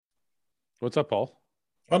What's up, Paul?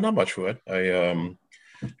 Oh, not much for it.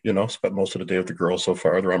 Spent most of the day with the girls so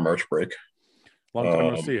far. They're on March break. Long time no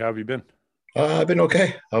Um, see. How have you been? I've been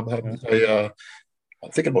okay. Yeah, I'm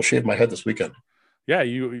thinking about shaving my head this weekend. yeah.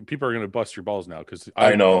 You people are gonna bust your balls now because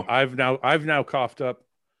I know. I've now coughed up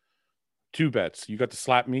two bets. You got to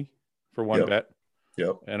slap me for one Yep. bet,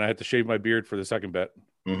 Yep. and I had to shave my beard for the second bet.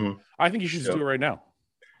 Hmm. I think you should just do Yep. it right now.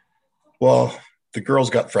 Well, the girls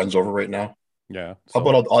got friends over right now. Yeah. How So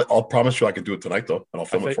about I'll promise you I can do it tonight though, and I'll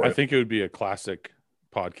film it for I you. think it would be a classic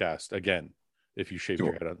podcast again if you shaved Do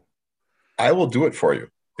your it. head on. I will do it for you.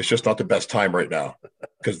 It's just not the best time right now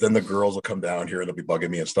because then the girls will come down here and they'll be bugging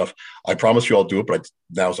me and stuff. I promise you I'll do it, but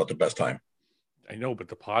now's not the best time. I know, but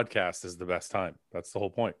the podcast is the best time. That's the whole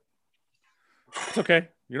point. It's okay.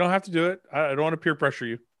 You don't have to do it. I don't want to peer pressure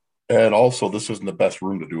you. And also, this isn't the best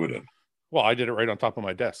room to do it in. Well, I did it right on top of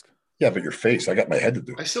my desk. Yeah, but your face, I got my head to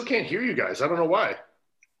do. I still can't hear you guys. I don't know why.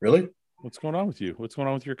 Really? What's going on with you? What's going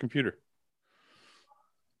on with your computer?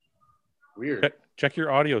 Weird. Check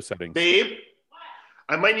your audio settings. Babe,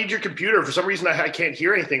 I might need your computer. For some reason, I can't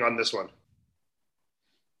hear anything on this one.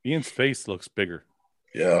 Ian's face looks bigger.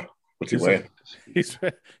 Yeah. What's he He's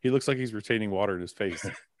weighing? he looks like he's retaining water in his face.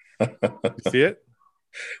 You see it?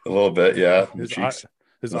 A little bit, yeah. The His cheeks.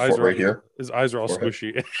 his The eyes are right here. His eyes are all Forehead.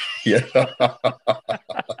 squishy. Yeah.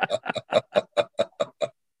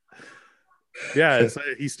 Yeah,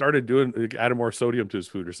 he started adding more sodium to his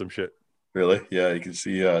food or some shit. Really? Yeah, you can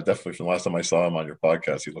see definitely from the last time I saw him on your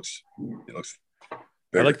podcast, he looks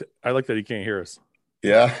bigger. I like that he can't hear us.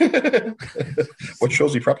 Yeah. What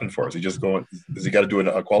show's he prepping for? Is he just going, does he got to do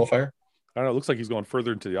a qualifier? I don't know. It looks like he's going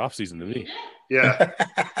further into the off season than me. Yeah.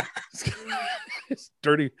 It's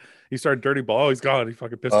dirty. He started dirty ball. Oh, he's gone. He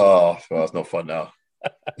fucking pissed. Oh, well, it's no fun now.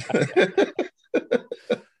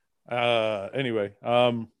 Anyway,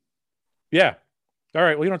 yeah. All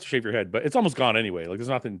right. Well, you don't have to shave your head, but it's almost gone anyway. Like there's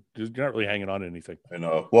nothing. You're not really hanging on to anything. I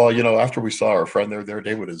know. Well, after we saw our friend there the other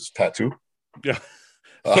day with his tattoo. Yeah.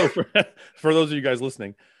 So for those of you guys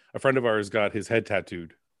listening, a friend of ours got his head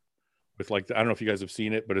tattooed with I don't know if you guys have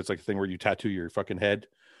seen it, but it's like a thing where you tattoo your fucking head.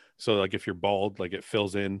 So like if you're bald, like it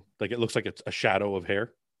fills in, like it looks like it's a shadow of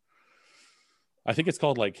hair. I think it's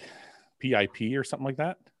called like PIP or something like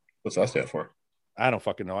that. What's that stand for? I don't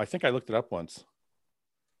fucking know. I think I looked it up once.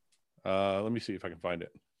 Let me see if I can find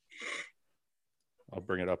it. I'll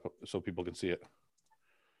bring it up so people can see it.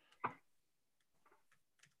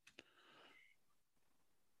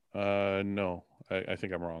 No, I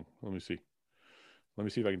think I'm wrong. Let me see. Let me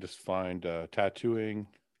see if I can just find tattooing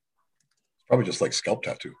Probably just like scalp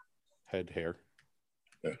tattoo. head hair.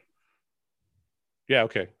 Yeah. Yeah.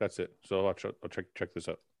 Okay, that's it. So I'll check this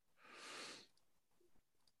out.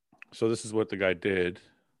 So this is what the guy did.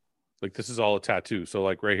 Like this is all a tattoo. So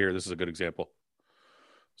like right here, this is a good example.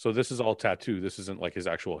 So this is all tattoo. This isn't like his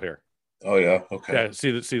actual hair. Oh yeah. Okay. Yeah.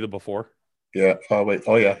 See the before. Yeah. Oh wait.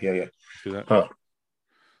 Oh yeah. Yeah. Yeah. See that? Huh.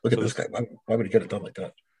 Look So at this guy. Why would he get it done like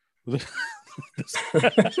that?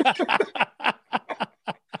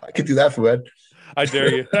 I could do that for Ed. I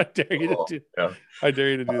dare you. I dare you to do. Yeah. I dare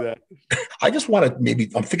you to do that. I just want to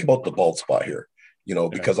I'm thinking about the bald spot here,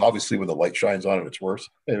 because obviously when the light shines on it, it's worse.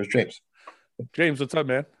 Hey, there's James. James, what's up,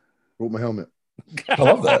 man? Brought my helmet. I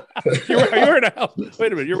love that. You're wearing a helmet.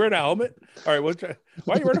 Wait a minute. You're wearing a helmet? All right.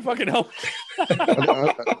 Why are you wearing a fucking helmet?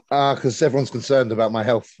 Because everyone's concerned about my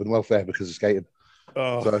health and welfare because of skating.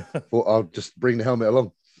 Oh. So I thought I'll just bring the helmet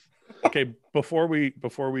along. Okay. Before we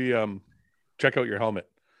check out your helmet,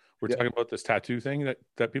 we're talking about this tattoo thing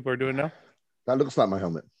that people are doing now. That looks like my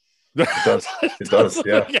helmet. It does. It does.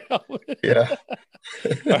 Yeah. Yeah.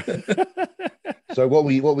 So what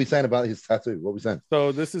we saying about his tattoo? What we saying?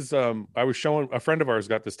 So this is I was showing a friend of ours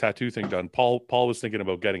got this tattoo thing done. Paul was thinking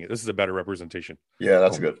about getting it. This is a better representation. Yeah,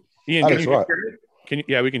 that's good. Ian, That's right.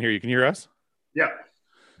 yeah, we can hear you. Can you hear us? Yeah.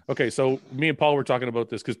 Okay, so me and Paul were talking about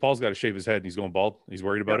this because Paul's got to shave his head and he's going bald. He's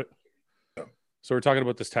worried about it. Yeah. So we're talking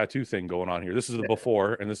about this tattoo thing going on here. This is the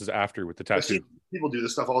before and this is after with the I tattoo. see people do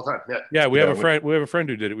this stuff all the time. Yeah. Yeah, we Yeah, have a friend. We have a friend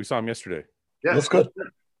who did it. We saw him yesterday. Yeah. That's good.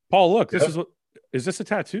 Paul, look, this Yeah. is this a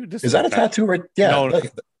tattoo? Is that a tattoo right? Yeah. No, No,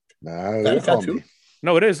 That a it can't tattoo? be.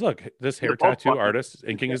 No, it is. Look, this hair bald tattoo spot. artist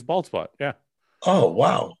inking his bald spot. Yeah, Oh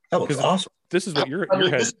wow, that looks 'Cause- awesome. this is what your I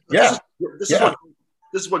mean, head. Yeah.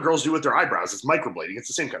 This is what girls do with their eyebrows. It's microblading. It's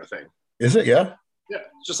the same kind of thing. Is it? Yeah. Yeah.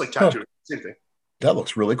 It's just like tattooing. Same thing. That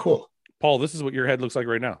looks really cool. Paul, this is what your head looks like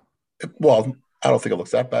right now. Well, I don't think it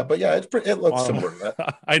looks that bad, but yeah, it looks similar to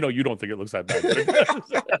that. I know you don't think it looks that bad.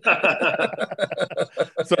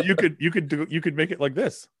 So you could make it like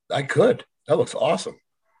this. I could. That looks awesome.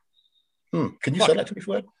 Can you send that to me,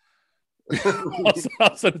 Fred?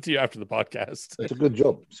 I'll send it to you after the podcast. It's a good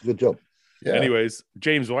job. It's a good job. Yeah. Anyways,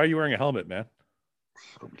 James, why are you wearing a helmet, man?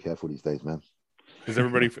 Gotta be careful these days, man. Is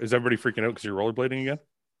everybody freaking out because you're rollerblading again?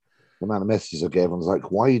 The amount of messages I get, everyone's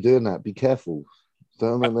like, "Why are you doing that? Be careful."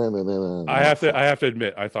 I have to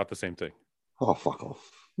admit, I thought the same thing. Oh, fuck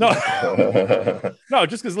off. No, no,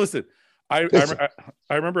 just because listen, I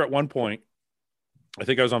remember at one point, I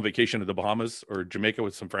think I was on vacation to the Bahamas or Jamaica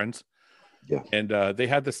with some friends. Yeah. And they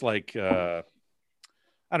had this like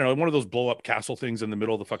I don't know, one of those blow up castle things in the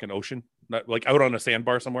middle of the fucking ocean, like out on a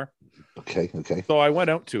sandbar somewhere. Okay. So I went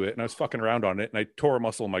out to it and I was fucking around on it and I tore a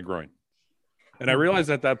muscle in my groin. And I realized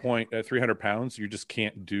at that point, at 300 pounds, you just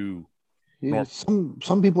can't do. Yeah,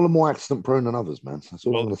 some people are more accident prone than others, man. That's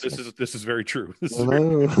all I'm Well, gonna say. this is very true. This is You very-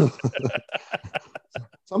 know?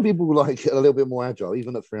 Some people like a little bit more agile.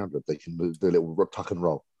 Even at 300, they can do a little tuck and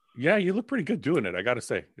roll. yeah, you look pretty good doing it. I got to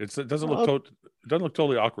say, it doesn't look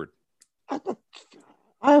totally awkward.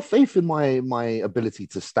 I have faith in my ability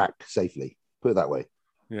to stack safely. Put it that way.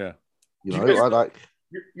 Yeah. You You know, guys- I like.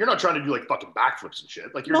 You're not trying to do like fucking backflips and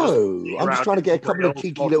shit. Like you're No, just I'm just trying to get a couple of hills,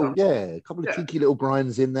 cheeky small little, jumps. a couple of Yeah. cheeky little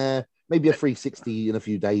grinds in there. Maybe a 360 in a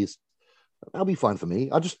few days. That'll be fine for me.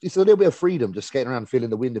 It's a little bit of freedom, just skating around, feeling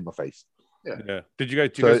the wind in my face. Yeah. Do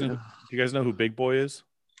you guys know who Big Boy is?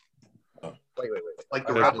 Wait. Like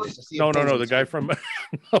the Okay. rapper. No. The guy from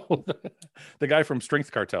the guy from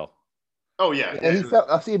Strength Cartel. Oh yeah. And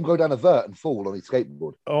I see him go down a vert and fall on his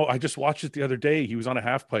skateboard. Oh, I just watched it the other day. He was on a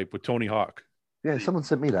half pipe with Tony Hawk. Yeah, someone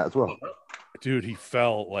sent me that as well. Dude, he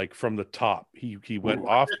fell like from the top. He went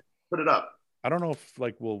off. Put it up. I don't know if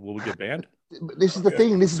like will we get banned? This is the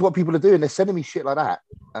thing. This is what people are doing. They're sending me shit like that,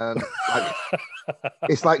 and like,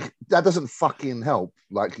 it's like that doesn't fucking help.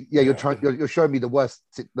 Like, yeah, you're showing me the worst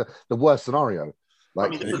scenario. Like,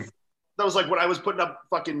 I mean, that was like when I was putting up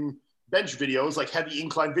fucking bench videos, like heavy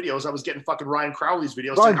incline videos. I was getting fucking Ryan Crowley's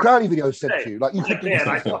videos. Ryan Crowley videos sent to you. Like, you Like, could do man,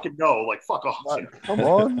 I this. fucking know. Like, fuck off. Like, come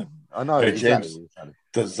on. I know. Hey, exactly. James.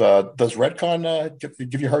 Does Redcon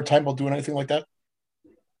give you a hard time about doing anything like that?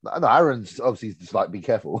 No, Aaron's obviously just like, be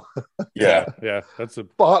careful. Yeah. Yeah, that's a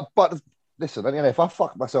But listen, you know, if I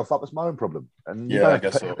fuck myself up, it's my own problem. And you Yeah, I don't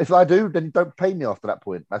guess pay- so. if I do, then you don't pay me after that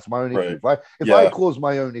point. That's my own issue. Right. If Yeah. I cause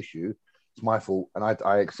my own issue, it's my fault, and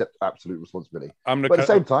I accept absolute responsibility. I'm gonna But at cut,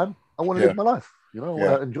 the same time, I want to Yeah. live my life. You know, I Yeah.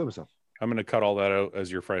 want to enjoy myself. I'm gonna cut all that out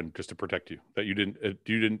as your friend just to protect you. That you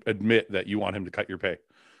didn't admit that you want him to cut your pay.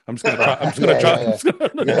 I'm just gonna try. I'm just gonna try. Yeah. I'm just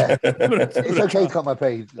gonna- Yeah. I'm gonna- It's okay to cut my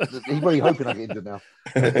pay. He's probably hoping I get injured now.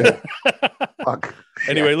 Fuck.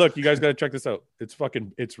 Anyway, look, you guys got to check this out.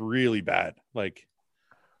 It's really bad. Like,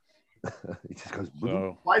 He just goes.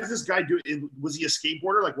 so Why is this guy doing? Was he a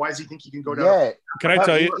skateboarder? Like, why does he think he can go down? Yeah. can I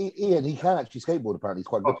tell you? Ian, he can actually skateboard. Apparently, he's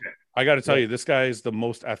quite good. Okay. I got to tell you, this guy is the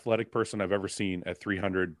most athletic person I've ever seen at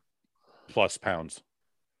 300 plus pounds.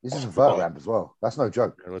 This is a vert ramp as well. That's no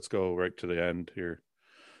joke. Here, let's go right to the end here.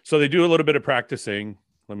 So they do a little bit of practicing.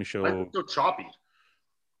 Let me Why is show. it so choppy?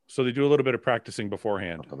 So they do a little bit of practicing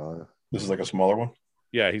beforehand. I don't know. This is like a smaller one.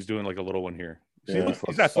 Yeah, he's doing like a little one here. See, Yeah. look,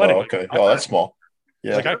 he's athletic. Oh, okay. Oh, that's small.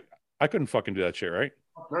 Yeah. Like I couldn't fucking do that shit, right?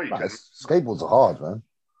 No, you Nah, can't. skateboards are hard, man.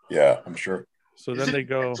 Yeah, I'm sure. So Is then it they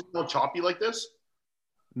go. still choppy like this?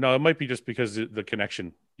 No, it might be just because the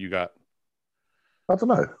connection you got. I don't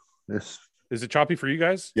know. Is it choppy for you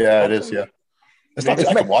guys? Yeah, it is. Yeah. It's not.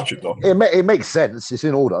 I can watch it though. It makes sense. It's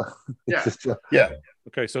in order. Yeah. It's just,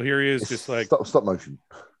 Okay, so here he is, it's just like stop motion.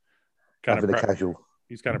 kind Having a of casual.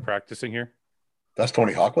 he's kind of practicing here. That's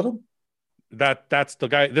Tony Hawk with him. That's the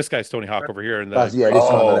guy. This guy's Tony Hawk over here in That's, the yeah, this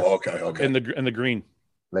one, Oh, okay. in the green.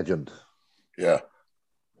 legend. Yeah.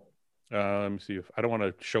 Let me see if I don't want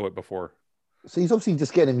to show it before, So he's obviously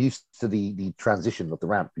just getting him used to the transition of the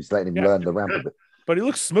ramp. He's letting him Yeah. learn the ramp a bit. but he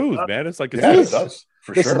looks smooth, man. It's like it's Yeah, It it is. does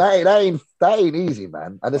for Listen, sure. that ain't easy,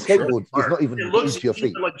 man. And the I'm sure skateboard is not even It looks into your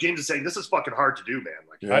feet. like James is saying. This is fucking hard to do, man.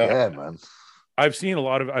 Like, Yeah. Yeah, man. I've seen a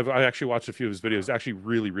lot of. I actually watched a few of his videos. Actually,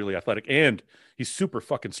 really, really athletic, and he's super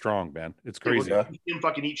fucking strong, man. It's crazy. Yeah. you can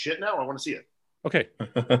fucking eat shit now. I want to see it. Okay,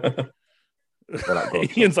 They're like,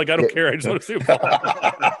 God, Ian's like, I don't Yeah. care. I just want to see him.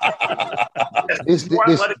 This- More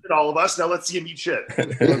this- athletic than all of us. Now let's see him eat shit.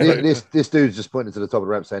 this dude's just pointing to the top of the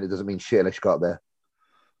ramp saying it doesn't mean shit unless you got up there.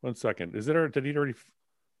 1 second. Is it? Or did he already?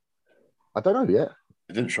 I don't know yet.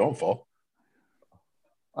 It didn't show him fall.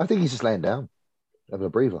 I think he's just laying down, having a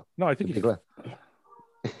breather. No, I He's a think big lad.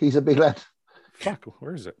 He's a big lad. Fuck.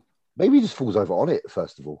 Where is it? Maybe he just falls over on it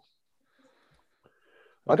first of all.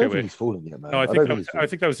 I Okay, don't wait. think he's falling yet, man. No, I don't think he's I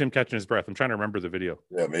think that was him catching his breath. I'm trying to remember the video.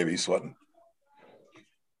 Yeah, maybe he's sweating.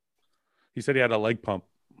 He said he had a leg pump.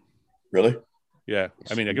 Really? Yeah,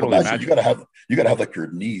 I mean, I can only Imagine imagine. you gotta have like your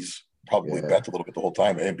knees probably Yeah. bent a little bit the whole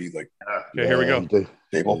time and be like Okay, here we go. you do.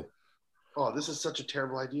 stable. Oh, this is such a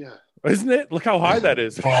terrible idea. Isn't it? Look how high that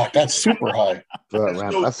is. Fuck, that's super high. Vert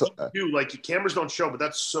ramp. So That's steep too. Like cameras don't show, but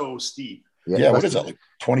that's so steep. Yeah, what that's- is that, like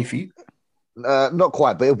 20 feet? Not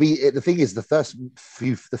quite, but it'll be. The thing is, the first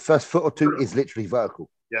foot or two is literally vertical.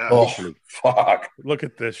 Yeah. Oh, Literally. fuck. Look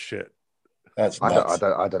at this shit. That's I nuts.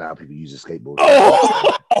 don't know how people use a skateboard.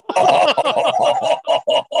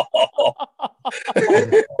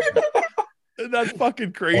 That's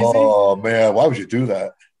fucking crazy. Oh, man. Why would you do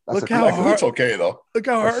that? That's Look a how Like, hard- it's okay, though. Look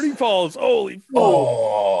how hard he falls. Holy fuck.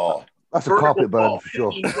 Oh, that's a Vertical carpet burn fall, for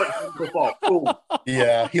sure. 15-foot vertical fall. Boom.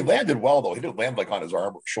 yeah. He landed well, though. He didn't land like on his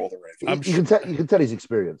arm or shoulder or anything. You can tell he's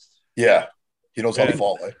experienced Yeah. He knows how to Yeah.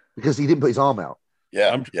 fall, eh? because he didn't put his arm out. Yeah.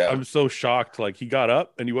 I'm yeah. I'm so shocked. Like he got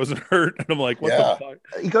up and he wasn't hurt, and I'm like, what Yeah. the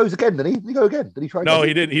fuck? He goes again, didn't he? Did he go again? Did he try? No, again?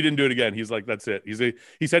 he didn't. He didn't do it again. He's like, that's it.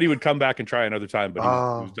 He said he would come back and try another time, but he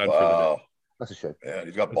was done for the day. Wow. That's a shame. Man,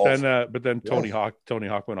 he's got But balls. then Tony Yes.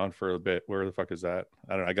 Hawk went on for a bit. Where the fuck is that?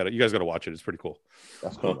 I don't know. You guys got to watch it. It's pretty cool.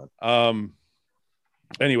 That's cool, man.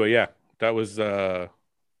 Anyway, yeah, that was.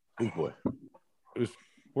 Big boy.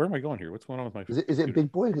 Where am I going here? What's going on with my? Is it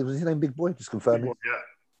Big Boy? Was his name Big Boy? Just confirm it.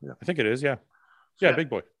 Yeah. I think it is. Yeah, big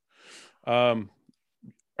boy. Are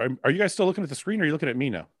you guys still looking at the screen, or are you looking at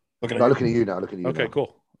me now? Looking No, at looking at you now. Looking at you. Okay, now.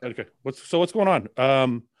 cool. Okay, what's going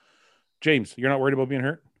on? James, you're not worried about being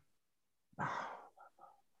hurt?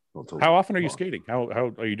 Not at all. How often are you skating? How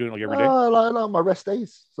are you doing it, like every day? Like my rest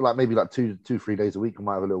days. So like maybe like 2-3 days a week. I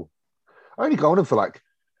might have a little. I only go on them for like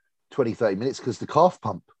 20-30 minutes because the calf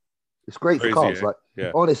pump. It's great Crazy, for calves. eh? Like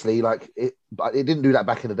Yeah. honestly, like but it didn't do that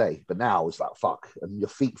back in the day. But now it's like fuck, and your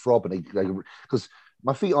feet throb, and they because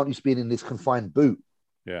my feet aren't used to being in this confined boot.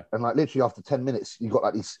 Yeah. And like literally after 10 minutes, you got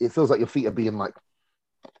like these. It feels like your feet are being like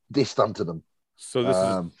dished onto them. So this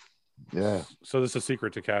Yeah. so this is a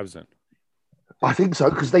secret to calves then. I think so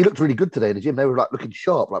because they looked really good today in the gym. They were like looking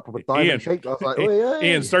sharp, like proper diamond Ian. shaped. I was like, oh yeah.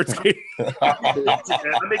 Ian, start skating.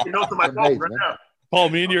 I'm making notes on my phone right now. Paul,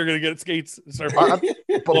 me and you are gonna get skates. Start But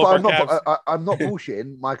Blow up I'm our not. calves. I'm not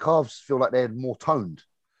bullshitting. My calves feel like they're more toned.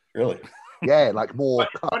 Really? Yeah, like more.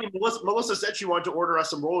 Funny, Melissa said she wanted to order us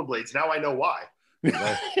some rollerblades. Now I know why. I'm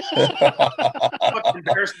fucking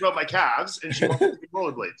embarrassed about my calves, and she wants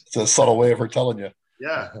rollerblades. It's a subtle way of her telling you.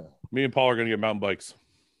 Yeah. Me and Paul are gonna get mountain bikes.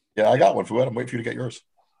 Yeah, I got one. Fuad. I'm waiting for you to get yours.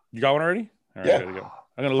 You got one already? All right, Yeah. I gotta go.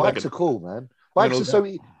 I'm gonna look Bikes at are cool, man. Bikes know are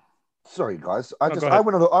so. Sorry, guys. No, go ahead. I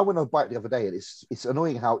went on a bike the other day, and it's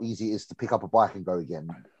annoying how easy it is to pick up a bike and go again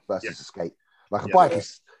versus a skate. Like a Yeah. bike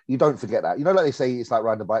is, you don't forget that. You know, like they say, it's like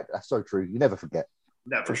riding a bike. That's so true. You never forget.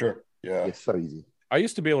 Never. For sure. Yeah. It's so easy. I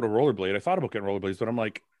used to be able to rollerblade. I thought about getting rollerblades, but I'm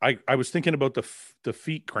like, I was thinking about the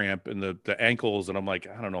feet cramp and the ankles, and I'm like,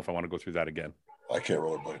 I don't know if I want to go through that again. I can't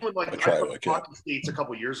rollerblade. When, like, I tried. took I can't. hockey skates a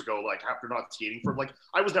couple years ago, like after not skating for like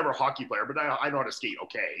I was never a hockey player, but I know how to skate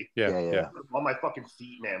okay. Yeah. All my fucking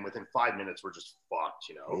feet, man, within 5 minutes were just fucked,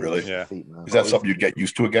 you know. Really? Yeah. Feet, man. Is that something you'd get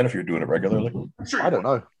used to again if you're doing it regularly? I'm sure I don't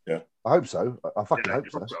know. Yeah. I hope so. I fucking Yeah, hope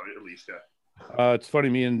so. at least, yeah. It's funny.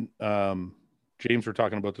 Me and James were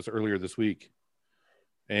talking about this earlier this week,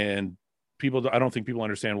 and I don't think people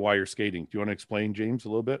understand why you're skating. Do you want to explain, James, a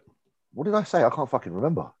little bit? What did I say? I can't fucking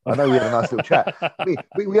remember. I know we had a nice little chat.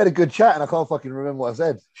 We had a good chat, and I can't fucking remember what I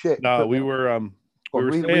said. Shit. No, But- we were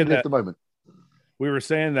Well, saying relive that the moment. we were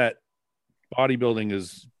saying that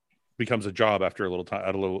bodybuilding becomes a job after a little time,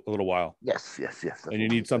 a little while, Yes. That's and what you we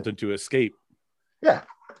need said. something to escape. Yeah.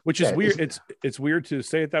 Which is Yeah, weird. It's weird to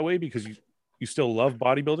say it that way because you still love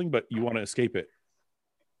bodybuilding, but you want to escape it.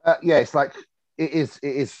 Yeah, it's like it's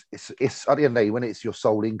at the end of the day when it's your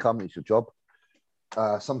sole income, it's your job.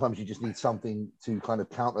 Sometimes you just need something to kind of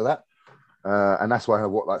counter that, and that's why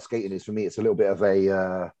what like skating is for me. It's a little bit of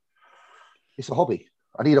it's a hobby.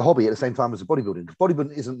 I need a hobby at the same time as a bodybuilding because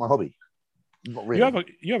bodybuilding isn't my hobby. Not really.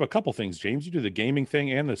 You have a couple things, James. You do the gaming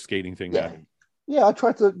thing and the skating thing. Yeah. Now. Yeah, I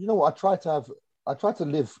try to. You know what? I try to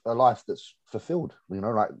live a life that's fulfilled. You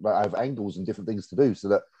know, like I have angles and different things to do, so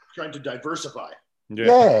that Trying to diversify.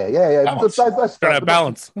 yeah. Balance. Diverse, Trying to have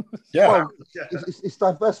balance. Yeah. Well, Yeah. it's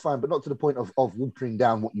diversifying, but not to the point of watering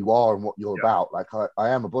down what you are and what you're Yeah. about. Like I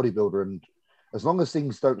am a bodybuilder, and as long as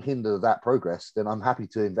things don't hinder that progress, then I'm happy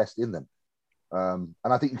to invest in them. And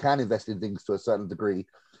I think you can invest in things to a certain degree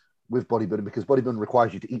with bodybuilding because bodybuilding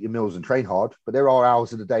requires you to eat your meals and train hard. But there are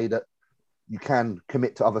hours in the day that you can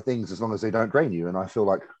commit to other things as long as they don't drain you. And I feel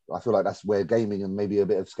like that's where gaming and maybe a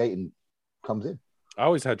bit of skating comes in. I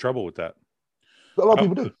always had trouble with that. But a lot of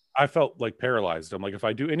people do. I felt like paralyzed. I'm like, if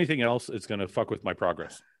I do anything else, it's going to fuck with my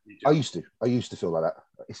progress. I used to feel like that.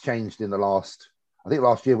 It's changed in the last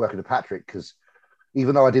year working with Patrick because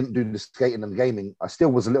even though I didn't do the skating and the gaming, I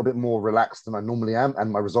still was a little bit more relaxed than I normally am, and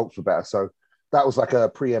my results were better. So that was like a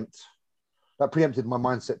preempt that preempted my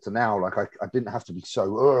mindset to now. Like I didn't have to be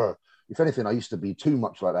so. Ugh. If anything, I used to be too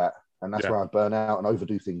much like that, and that's where I burn out and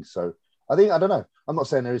overdo things. So I don't know. I'm not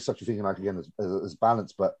saying there is such a thing like again as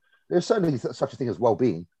balance, but there's certainly such a thing as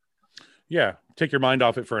well-being. Yeah, take your mind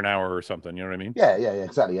off it for an hour or something. You know what I mean? Yeah,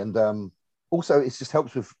 exactly. And also, it just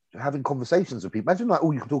helps with having conversations with people. Imagine like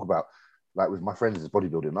all you can talk about, like with my friends, is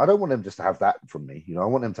bodybuilding. I don't want them just to have that from me. You know, I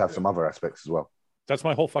want them to have some other aspects as well. That's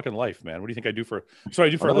my whole fucking life, man. What do you think I do for? So I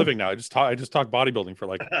do for a living now. I just talk bodybuilding for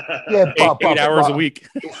like eight hours a week.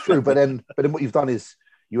 It's true, but then what you've done is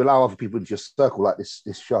you allow other people into your circle, like this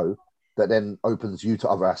show, that then opens you to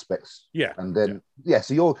other aspects. Yeah, and then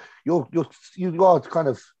so you are kind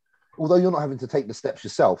of, although you're not having to take the steps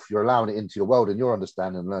yourself, you're allowing it into your world and you're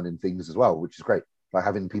understanding and learning things as well, which is great. Like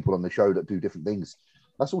having people on the show that do different things.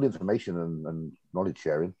 That's all information and knowledge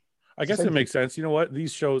sharing. I guess it makes sense. You know what?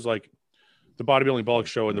 These shows like the Bodybuilding Bollocks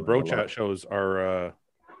show and the Bro Chat shows are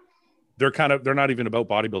they're not even about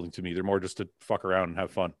bodybuilding to me. They're more just to fuck around and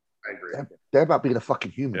have fun. I agree. They're about being a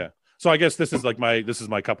fucking human. Yeah. So I guess this is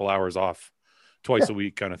my couple hours off twice a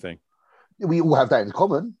week kind of thing. We all have that in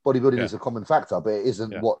common. Bodybuilding is a common factor, but it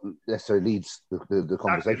isn't what necessarily leads the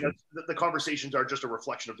conversation. The conversations are just a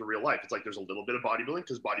reflection of the real life. It's like there's a little bit of bodybuilding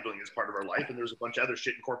because bodybuilding is part of our life, and there's a bunch of other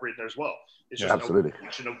shit incorporated in there as well. It's just a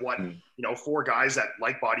reflection of what four guys that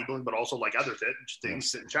like bodybuilding but also like other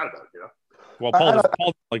things sit and chat about. You know. Well, Paul doesn't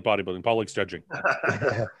like bodybuilding. Paul likes judging.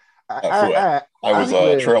 I was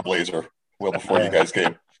a trailblazer well before you guys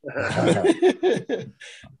came.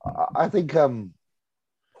 I think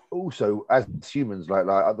also as humans, like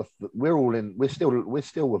we're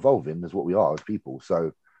still evolving as what we are as people.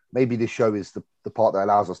 So maybe this show is the part that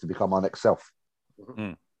allows us to become our next self.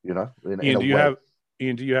 Mm. You know,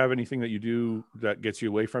 Ian, do you have anything that you do that gets you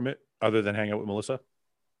away from it other than hang out with Melissa?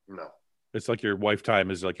 No, it's like your wife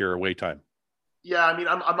time is like your away time. Yeah, I mean,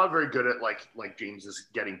 I'm not very good at like James is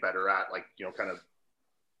getting better at, like, you know, kind of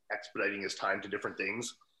expediting his time to different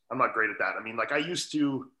things. I'm not great at that. I mean, like I used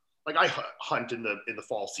to, like I hunt in the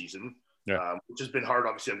fall season, which has been hard.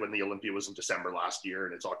 Obviously, when the Olympia was in December last year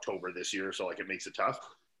and it's October this year, so like it makes it tough.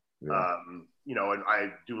 Yeah. You know, and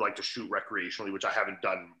I do like to shoot recreationally, which I haven't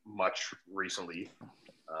done much recently.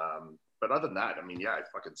 But other than that, I mean, yeah, I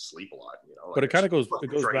fucking sleep a lot. You know, like, but it kind of goes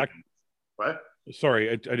back. What? Sorry,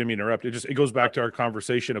 I didn't mean to interrupt. It goes back to our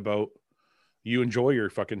conversation about you enjoy your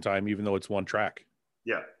fucking time, even though it's one track.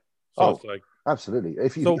 Yeah. So it's like, absolutely.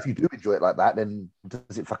 If you do enjoy it like that, then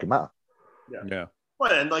does it fucking matter? Yeah.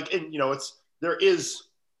 Well, and you know,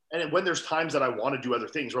 and when there's times that I want to do other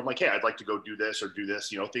things where I'm like, hey, I'd like to go do this or do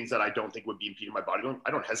this, you know, things that I don't think would be impeding my body,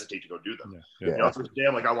 I don't hesitate to go do them. You know, for today,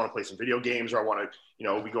 I'm like, I want to play some video games, or I want to, you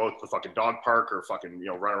know, we go to the fucking dog park or fucking, you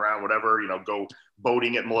know, run around, whatever, you know, go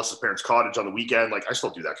boating at Melissa's parents' cottage on the weekend. Like I still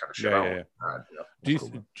do that kind of shit. You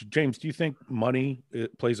know? James, do you think money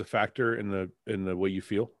plays a factor in the way you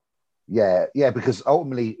feel? Yeah, because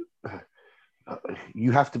ultimately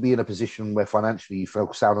you have to be in a position where financially you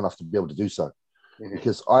feel sound enough to be able to do so. Mm-hmm.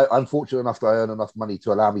 Because I'm fortunate enough that I earn enough money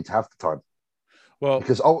to allow me to have the time. Well,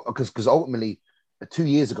 because ultimately 2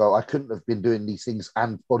 years ago I couldn't have been doing these things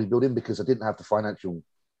and bodybuilding because I didn't have the financial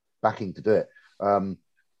backing to do it.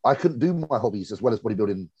 I couldn't do my hobbies as well as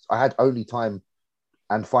bodybuilding. I had only time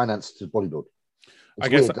and finance to bodybuild. I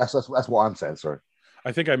guess that's what I'm saying. Sorry.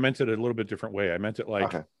 I think I meant it a little bit different way. I meant it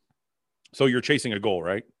like, so you're chasing a goal,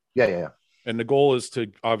 right? Yeah. And the goal is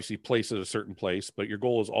to obviously place at a certain place, but your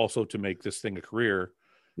goal is also to make this thing a career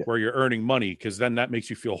where you're earning money, because then that makes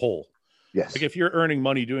you feel whole. Yes. Like if you're earning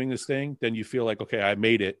money doing this thing, then you feel like, okay, I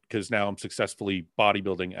made it because now I'm successfully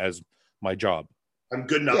bodybuilding as my job. I'm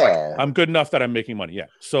good enough. Yeah. I'm good enough that I'm making money. Yeah.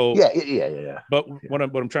 So yeah. But what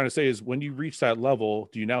I'm trying to say is, when you reach that level,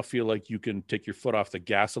 do you now feel like you can take your foot off the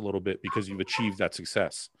gas a little bit because you've achieved that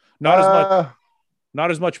success? Not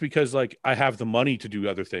as much because like I have the money to do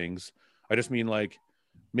other things. I just mean like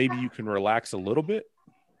maybe you can relax a little bit.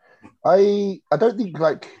 I don't think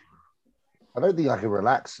I can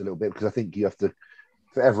relax a little bit, because I think you have to,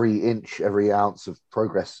 for every inch, every ounce of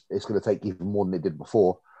progress, it's going to take even more than it did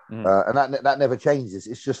before. And that never changes.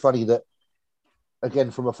 It's just funny that, again,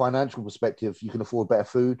 from a financial perspective, you can afford better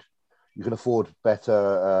food, you can afford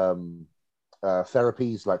better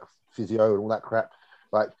therapies like physio and all that crap.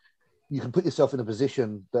 Like, you can put yourself in a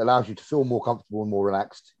position that allows you to feel more comfortable and more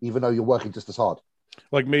relaxed, even though you're working just as hard.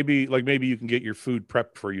 Like maybe you can get your food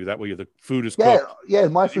prepped for you. That way the food is cooked. Yeah,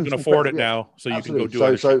 my food. You can afford it now, so absolutely. You can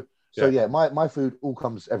go do it. My food all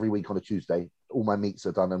comes every week on a Tuesday. All my meats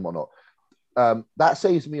are done and whatnot. That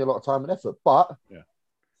saves me a lot of time and effort. But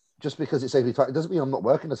just because it saves me time, it doesn't mean I'm not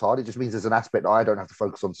working as hard. It just means there's an aspect that I don't have to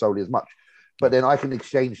focus on solely as much. But then I can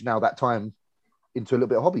exchange now that time into a little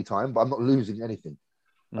bit of hobby time, but I'm not losing anything.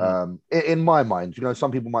 Mhm. In my mind,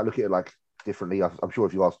 some people might look at it like differently. I'm sure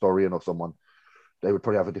if you ask Dorian or someone, they would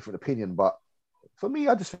probably have a different opinion. But for me,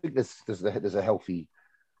 I just think there's a healthy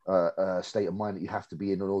state of mind that you have to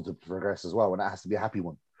be in order to progress as well, and that has to be a happy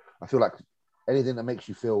one. I feel like anything that makes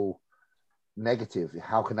you feel negative,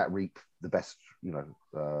 how can that reap the best,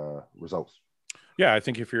 results? Yeah, I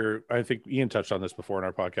think Ian touched on this before in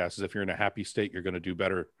our podcast, is if you're in a happy state, you're going to do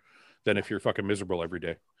better than if you're fucking miserable every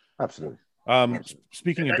day. Absolutely.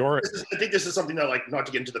 Speaking of Dorian, I think this is something that, like, not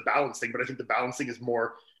to get into the balance thing, but I think the balance thing is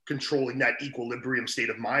more controlling that equilibrium state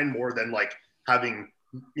of mind more than like having,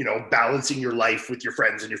 balancing your life with your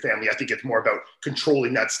friends and your family. I think it's more about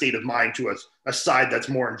controlling that state of mind to a side that's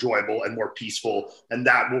more enjoyable and more peaceful, and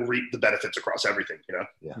that will reap the benefits across everything.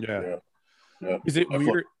 yeah. Yeah. Is it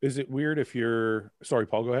weird? Is it weird if you're? Sorry,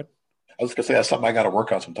 Paul. Go ahead. I was gonna say that's something I got to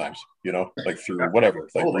work on sometimes, like through whatever,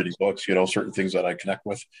 like reading books, certain things that I connect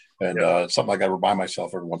with, and something I got to remind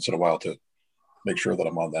myself every once in a while to make sure that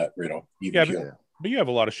I'm on that, even keel. But you have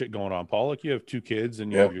a lot of shit going on, Paul. Like, you have 2 kids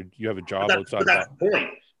and you have a job outside.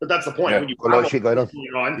 But that's the point. Yeah. When you A lot of shit going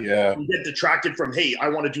on. You get detracted from, hey, I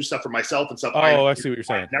want to do stuff for myself and stuff. I see what you're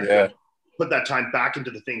saying. Put that time back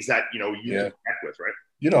into the things that you connect with, right?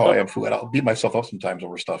 I am fluid. I'll beat myself up sometimes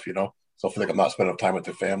over stuff, So I feel like I'm not spending enough time with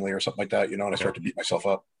the family or something like that, and I start to beat myself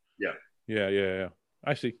up. Yeah.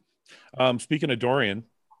 I see. Speaking of Dorian.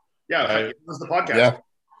 It was the podcast. Yeah.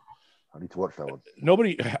 I need to watch that one.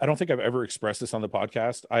 I don't think I've ever expressed this on the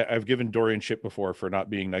podcast. I've given Dorian shit before for not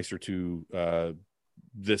being nicer to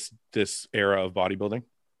this era of bodybuilding.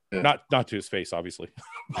 Yeah. Not to his face, obviously.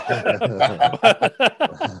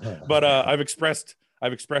 but I've expressed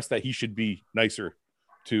that he should be nicer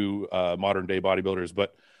to modern day bodybuilders.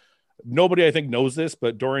 But nobody, I think, knows this,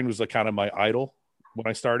 but Dorian was kind of my idol when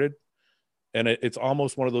I started. And it's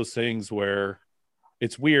almost one of those things where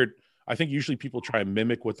it's weird. I think usually people try and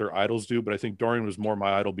mimic what their idols do, but I think Dorian was more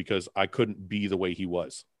my idol because I couldn't be the way he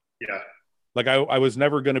was. Yeah. Like I was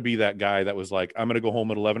never going to be that guy that was like, I'm going to go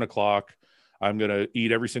home at 11 o'clock. I'm going to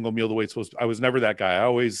eat every single meal the way it's supposed to. I was never that guy. I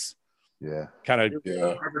always kind of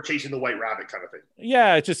chasing the white rabbit kind of thing.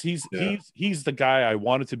 Yeah. It's just, he's the guy I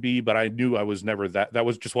wanted to be, but I knew I was never that. That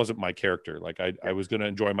wasn't my character. Like I was going to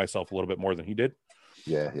enjoy myself a little bit more than he did.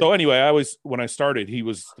 Yeah. So anyway, when I started, he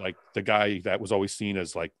was like the guy that was always seen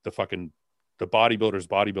as like the bodybuilder's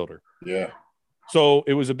bodybuilder. Yeah. So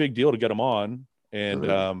it was a big deal to get him on.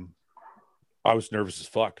 And I was nervous as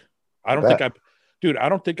fuck. I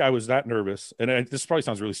don't think I was that nervous. And this probably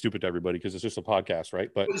sounds really stupid to everybody because it's just a podcast, right?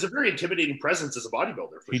 But he's a very intimidating presence as a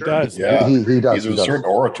bodybuilder. He does. Yeah. He does. There's a certain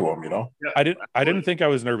aura to him, Yeah. I didn't think I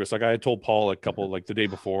was nervous. Like I had told Paul the day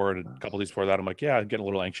before and a couple of days before that, I'm like, yeah, I'm getting a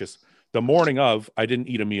little anxious. The morning of, I didn't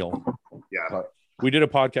eat a meal. Yeah. We did a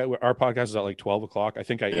podcast. Our podcast is at like 12 o'clock. I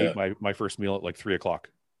think I ate my first meal at like 3 o'clock.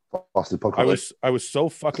 I was so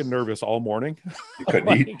fucking nervous all morning. You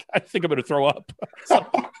couldn't eat. I think I'm going to throw up. It's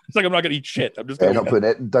like I'm not going to eat shit. I'm just don't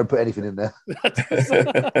put anything in there.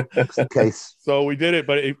 Just in case. So we did it,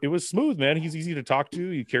 but it was smooth, man. He's easy to talk to.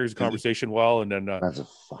 He carries the conversation well. And then that's a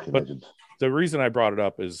fucking legend. The reason I brought it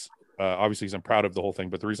up is obviously because I'm proud of the whole thing,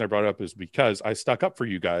 but the reason I brought it up is because I stuck up for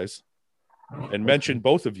you guys and mentioned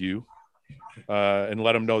both of you and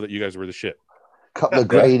let them know that you guys were the shit. Couple of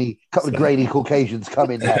grainy Caucasians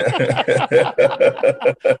come in there.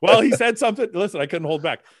 Well, he said something. Listen, I couldn't hold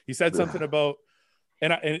back. He said something about,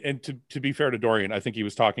 and to be fair to Dorian, I think he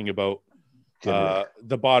was talking about the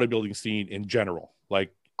bodybuilding scene in general.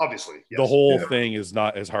 Like, obviously, yes. The whole thing is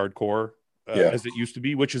not as hardcore as it used to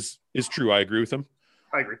be, which is true. I agree with him.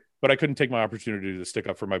 I agree. But I couldn't take my opportunity to stick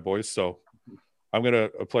up for my boys, so I'm gonna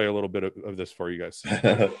play a little bit of this for you guys.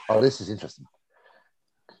 Oh, this is interesting.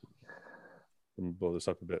 Let me blow this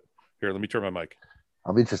up a bit. Here, let me turn my mic.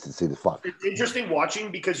 I'm interested to see the fuck. It's interesting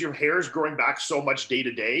watching because your hair is growing back so much day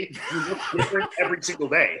to day. You look different every single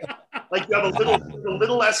day. Like you have a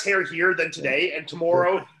little less hair here than today, and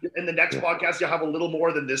tomorrow in the next podcast you'll have a little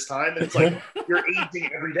more than this time. And it's like you're aging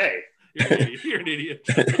every day. You're an idiot.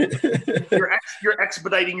 You're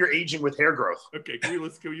expediting your aging with hair growth. Okay, can you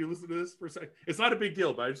listen to this for a second? It's not a big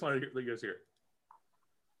deal, but I just want to let you guys hear it.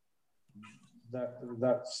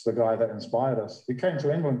 That's the guy that inspired us. He came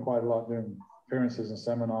to England quite a lot doing appearances and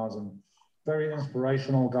seminars, and very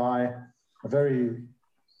inspirational guy, very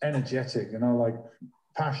energetic, like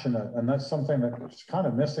passionate. And that's something that's kind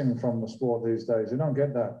of missing from the sport these days. You don't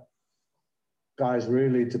get that. Guys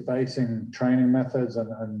really debating training methods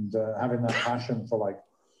and having that passion for like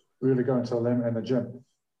really going to a limit in the gym.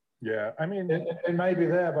 Yeah, I mean, it may be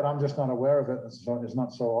there, but I'm just not aware of it. It's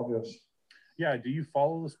not so obvious. Yeah, do you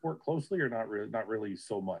follow the sport closely or not really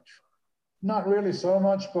so much? Not really so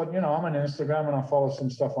much, but I'm on Instagram and I follow some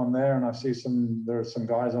stuff on there, and I see there's some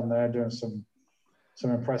guys on there doing some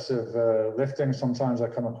impressive lifting. Sometimes I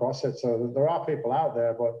come across it. So there are people out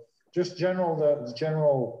there, but just the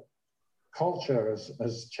general culture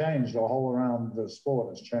has changed. The whole around the sport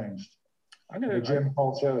has changed. The gym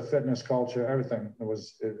culture, the fitness culture, everything.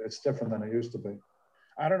 It's different than it used to be.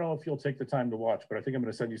 I don't know if you'll take the time to watch, but I think I'm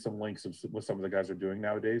going to send you some links of what some of the guys are doing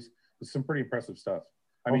nowadays. It's some pretty impressive stuff.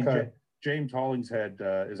 I mean, James Hollingshead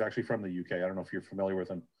is actually from the UK. I don't know if you're familiar with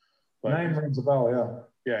him. But name rings a bell,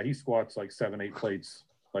 yeah. Yeah, he squats like 7-8 plates,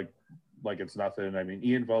 like it's nothing. I mean,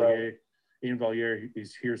 Ian Valliere,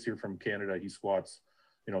 he's here from Canada. He squats,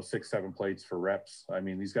 6-7 plates for reps. I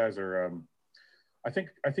mean, these guys are. I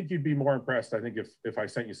think you'd be more impressed. I think if I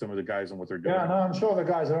sent you some of the guys and what they're doing. Yeah, no, I'm sure the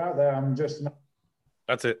guys are out there. I'm just.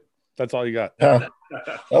 That's it. That's all you got. Yeah.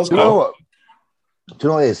 That was cool. Do you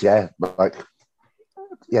know what it is? Yeah,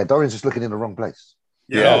 Dorian's just looking in the wrong place.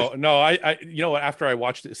 Yeah. No, I after I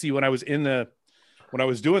watched it, see when I was doing the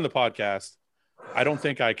podcast, I don't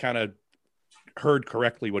think I kind of heard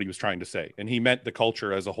correctly what he was trying to say, and he meant the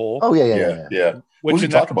culture as a whole. Oh yeah. What was he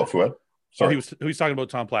talking about, Fouad? Sorry, he was talking about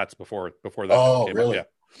Tom Platz before that. Oh, really? Up.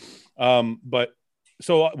 Yeah. But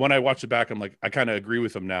so when I watched it back, I'm like, I kind of agree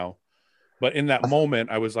with him now. But in that moment,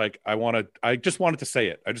 I was like, I just wanted to say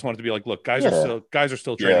it. I just wanted to be like, look, guys are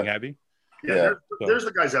still training heavy. Yeah, there's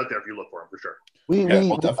the guys out there if you look for them for sure.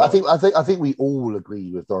 I think we all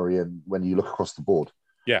agree with Dorian when you look across the board.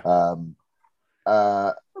 Yeah.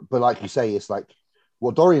 But like you say, it's like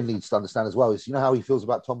what Dorian needs to understand as well is how he feels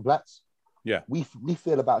about Tom Platz. Yeah. We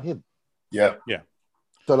feel about him. Yeah. Yeah.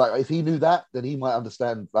 So like if he knew that, then he might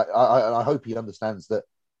understand. Like I hope he understands that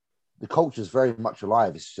the culture is very much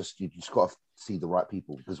alive. It's just you just got to see the right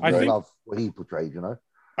people because we love what he portrayed.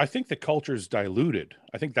 I think the culture's diluted.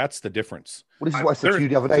 I think that's the difference. Well, this is what I said to you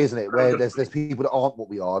the other day, isn't it? Where there's people that aren't what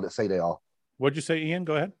we are that say they are. What'd you say, Ian?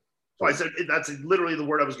 Go ahead. So I said that's literally the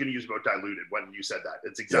word I was going to use about diluted when you said that.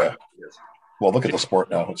 It's exactly what it is. Well, look at the sport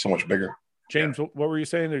now; it's so much bigger. James, what were you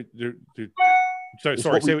saying? Sorry, say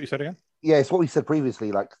what you said again. Yeah, it's what we said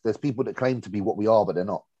previously. Like, there's people that claim to be what we are, but they're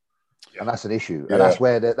not, and that's an issue. And that's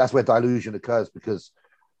where dilution occurs because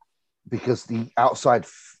the outside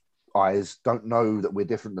eyes don't know that we're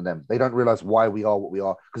different than them. They don't realize why we are what we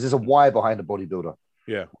are because there's a why behind a bodybuilder.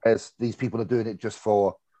 Yeah, as these people are doing it just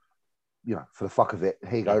for the fuck of it.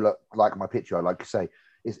 Here you go, look, like my picture, like you say.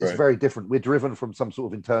 It's very different. We're driven from some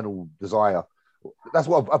sort of internal desire. That's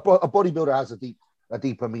what a bodybuilder has a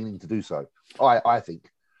deeper meaning to do so. I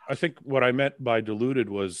think. I think what I meant by diluted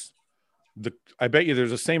was I bet you there's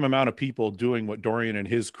the same amount of people doing what Dorian and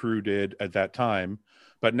his crew did at that time,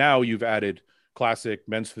 but now you've added classic,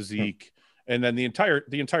 men's physique, and then the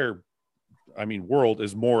entire world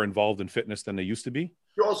is more involved in fitness than they used to be.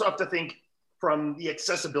 You also have to think from the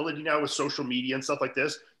accessibility now with social media and stuff like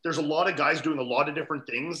this. There's a lot of guys doing a lot of different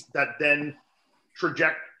things that then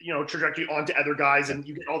trajectory onto other guys, and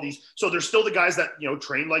you get all these. So there's still the guys that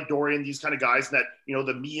train like Dorian, these kind of guys that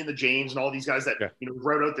the me and the James and all these guys that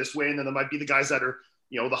route out this way, and then there might be the guys that are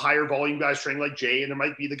the higher volume guys training like Jay, and there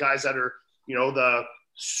might be the guys that are the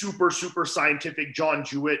super scientific John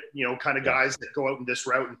Jewett kind of guys that go out in this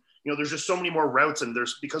route, and there's just so many more routes, and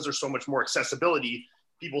because there's so much more accessibility.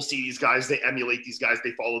 People see these guys, they emulate these guys,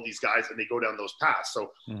 they follow these guys, and they go down those paths.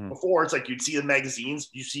 So before, it's like you'd see in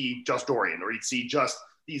magazines, you see just Dorian, or you'd see just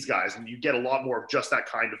these guys, and you get a lot more of just that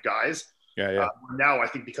kind of guys. Yeah. Now, I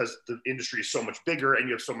think because the industry is so much bigger and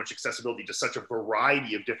you have so much accessibility to such a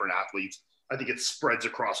variety of different athletes, I think it spreads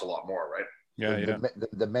across a lot more, right? Yeah.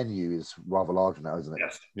 The menu is rather large now, isn't it?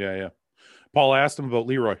 Yes. Yeah. Paul asked him about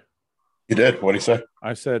Leroy. You did? What did he say?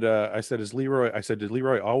 I said, did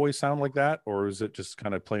Leroy always sound like that? Or is it just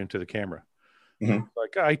kind of playing to the camera? Mm-hmm.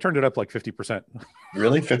 Like, I turned it up like 50%.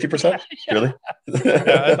 Really? 50%? Really?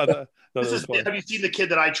 I thought have you seen the kid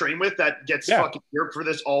that I train with that gets fucking here for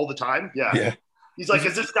this all the time? Yeah. He's like,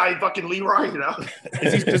 is this guy fucking Leroy?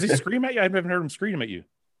 Does he scream at you? I've never heard him scream at you.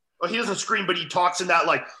 Well, he doesn't scream, but he talks in that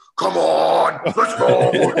like, come on, let's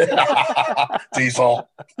go. Diesel.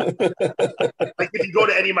 Like if you go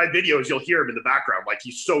to any of my videos, you'll hear him in the background. Like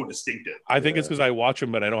he's so distinctive. I think it's because I watch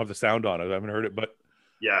him, but I don't have the sound on it. I haven't heard it, but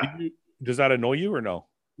does that annoy you or no?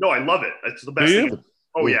 No, I love it. It's the best thing.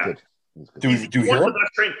 Oh yeah. Do you hear him?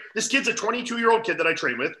 This kid's a 22-year-old kid that I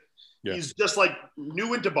train with. Yeah. He's just like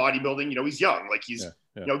new into bodybuilding. He's young. Like he's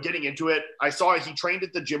getting into it. I saw he trained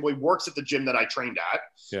at the gym. He works at the gym that I trained at.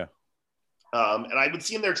 Yeah. And I would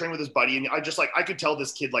see him there training with his buddy, and I could tell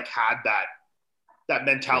this kid like had that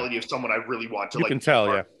mentality of someone I really want to. You can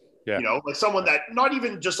tell, yeah. Like someone that not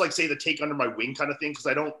even just like say the take under my wing kind of thing, because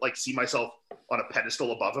I don't like see myself on a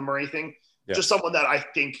pedestal above him or anything. just someone that I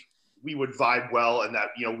think we would vibe well and that,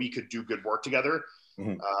 you know, we could do good work together.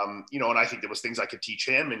 You know, and I think there was things I could teach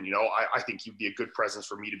him, and, you know, I think he'd be a good presence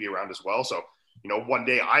for me to be around as well. So, you know, one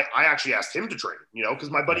day I actually asked him to train, you know, because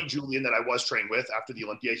my buddy Julian that I was trained with after the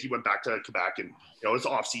Olympia, he went back to Quebec, and, you know, it's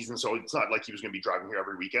off season. So it's not like he was going to be driving here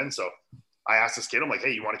every weekend. So I asked this kid, I'm like,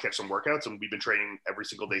 hey, you want to catch some workouts? And we've been training every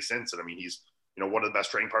single day since. And I mean, he's, you know, one of the best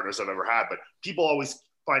training partners I've ever had. But people always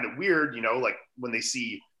find it weird, you know, like when they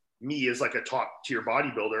see me as like a top tier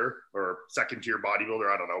bodybuilder or second tier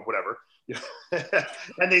bodybuilder, I don't know, whatever.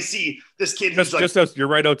 And they see this kid who's just as you're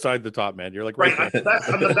right outside the top, man. You're like right. I'm the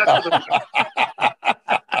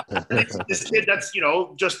best. This kid that's, you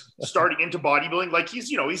know, just starting into bodybuilding, like he's,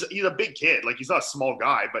 you know, he's a big kid, like he's not a small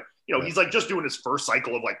guy, but, you know, he's like just doing his first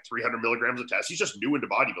cycle of like 300 milligrams of test. He's just new into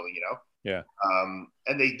bodybuilding, you know. Yeah.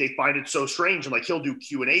 And they find it so strange, and like he'll do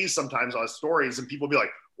Q&As sometimes on his stories, and people be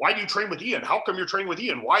like, why do you train with Ian? How come you're training with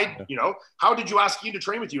Ian? Why, you know, how did you ask Ian to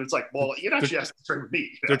train with you? It's like, well, Ian actually asked to train with me.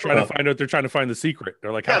 They're trying to find out. They're trying to find the secret.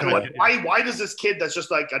 They're like, why does this kid that's just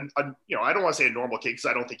like, you know, I don't want to say a normal kid, because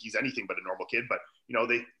I don't think he's anything but a normal kid, but, you know,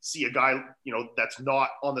 they see a guy, you know, that's not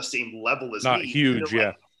on the same level as not me. Huge.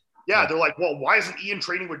 Like, yeah. They're like, well, why isn't Ian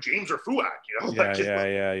training with James or Fuad? You know,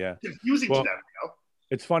 yeah. Confusing to them, you know?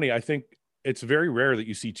 It's funny. I think it's very rare that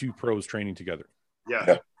you see two pros training together.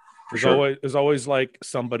 Yeah. There's always like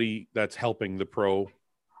somebody that's helping the pro.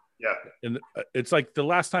 Yeah. And it's like when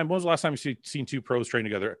was the last time you seen two pros train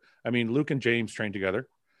together? I mean, Luke and James trained together.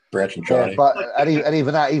 Branch and Johnny. Yeah, but and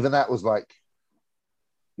even that was like,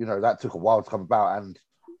 you know, that took a while to come about. And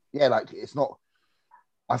yeah, like it's not,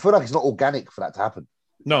 I feel like it's not organic for that to happen.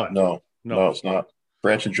 No, it's not.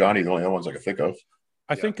 Branch and Johnny, the only other ones I can think of.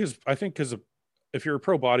 I think because if you're a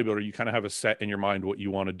pro bodybuilder, you kind of have a set in your mind what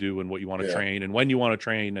you want to do and what you want to train and when you want to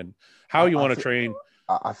train and how you want to train.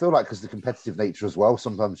 I feel like because the competitive nature as well,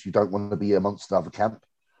 sometimes you don't want to be amongst the other camp.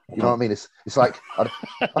 You know what I mean? It's like I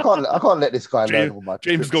can't let this guy learn all my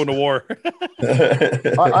James going to war.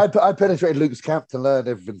 I penetrated Luke's camp to learn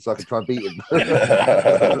everything so I could try and beat him.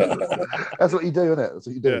 That's what you do, isn't it? That's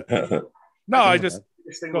what you do. Yeah. No, this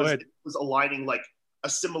thing was aligning like a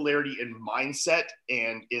similarity in mindset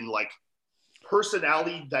and in like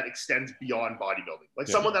personality that extends beyond bodybuilding. Like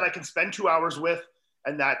someone that I can spend 2 hours with,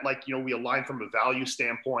 and that, like, you know, we align from a value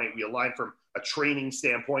standpoint, we align from a training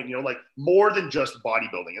standpoint, you know, like more than just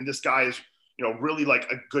bodybuilding. And this guy is, you know, really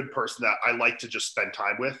like a good person that I like to just spend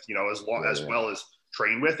time with, you know, as well as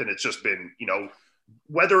train with. And it's just been, you know,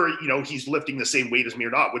 whether, you know, he's lifting the same weight as me or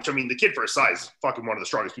not, which, I mean, the kid for his size is fucking one of the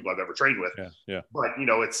strongest people I've ever trained with. Yeah. But, you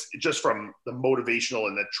know, it's just from the motivational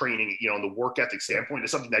and the training, you know, and the work ethic standpoint,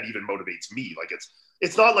 it's something that even motivates me. Like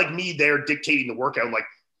it's not like me there dictating the workout, like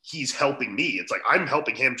he's helping me. It's like I'm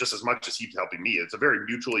helping him just as much as he's helping me. It's a very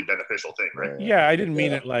mutually beneficial thing, right? Yeah, I didn't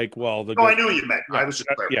mean it like, well, I knew what you meant. I was just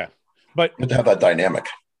but to have that dynamic.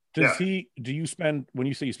 Do you spend, when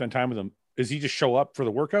you say you spend time with him, does he just show up for the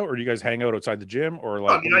workout, or do you guys hang out outside the gym, or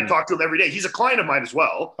like? I mean, I talk to him every day. He's a client of mine as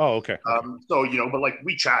well. Oh, okay. So, you know, but like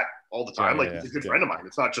we chat all the time. He's a good friend of mine.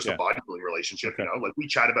 It's not just a bodybuilding relationship, you know, like we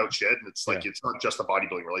chat about shit, and it's like, it's not just a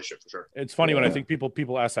bodybuilding relationship for sure. It's funny when I think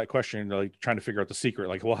people ask that question, they're like trying to figure out the secret.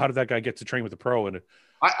 Like, well, how did that guy get to train with a pro? And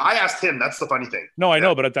I asked him, that's the funny thing. No, I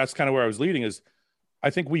know, but that's kind of where I was leading is, I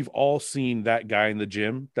think we've all seen that guy in the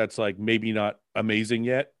gym that's like maybe not amazing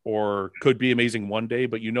yet, or could be amazing one day,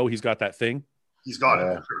 but you know he's got that thing. He's got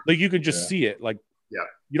it. Sure. Like you can just see it. Like,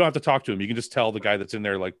 you don't have to talk to him. You can just tell the guy that's in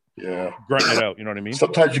there, like, grunting it out. You know what I mean?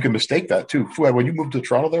 Sometimes you can mistake that too. When you moved to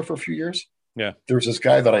Toronto there for a few years, there was this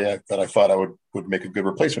guy that I thought I would make a good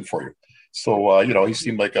replacement for you. So you know, he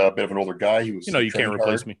seemed like a bit of an older guy. He was, you know, you can't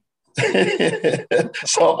replace me.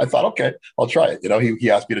 So I thought, okay, I'll try it. You know, he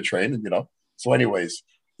asked me to train, and you know, so anyways.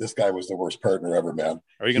 This guy was the worst partner ever, man.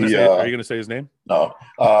 Are you gonna say his name? No,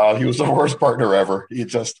 he was the worst partner ever. He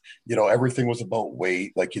just, you know, everything was about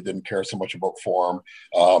weight. Like he didn't care so much about form.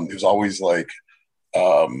 He was always like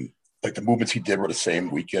the movements he did were the same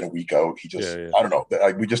week in and week out. He just, I don't know.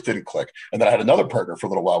 We just didn't click. And then I had another partner for a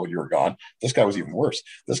little while when you were gone. This guy was even worse.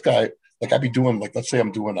 This guy, like I'd be doing, like, let's say I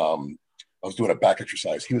was doing a back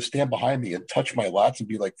exercise. He would stand behind me and touch my lats and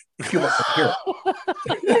be like, feel it from here.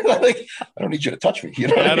 Like, I don't need you to touch me. You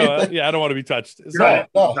know what I mean? I don't want to be touched. Like,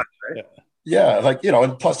 you know,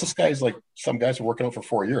 and plus this guy's like, some guys are working out for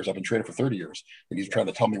 4 years. I've been training for 30 years. And he's trying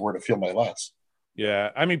to tell me where to feel my lats. Yeah.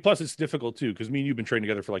 I mean, plus it's difficult too, because me and you've been training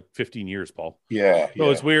together for like 15 years, Paul. Yeah. So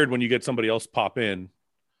it's weird when you get somebody else pop in.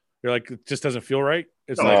 You're like, it just doesn't feel right.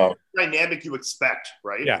 It's dynamic you expect,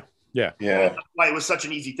 right? Yeah. That's why it was such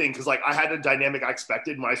an easy thing, because like I had a dynamic I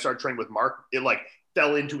expected. When I started training with Mark, it like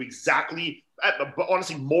fell into exactly,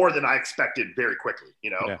 honestly, more than I expected very quickly,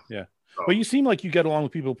 you know? Yeah. But you seem like you get along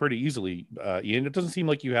with people pretty easily, Ian. It doesn't seem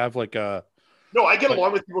like you have like a. No, I get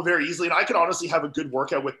along with people very easily, and I can honestly have a good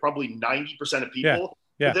workout with probably 90% of people.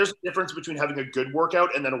 Yeah. But there's a difference between having a good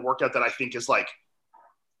workout and then a workout that I think is like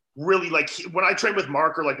really like when I train with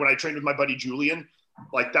Mark or like when I train with my buddy Julian,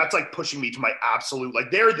 like that's like pushing me to my absolute,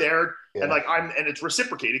 like they're there and like and it's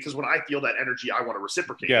reciprocated because when I feel that energy, I want to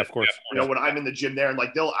reciprocate. Yeah, of course. You know, when I'm in the gym there and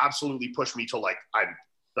like they'll absolutely push me to like I'm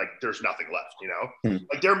like there's nothing left, you know?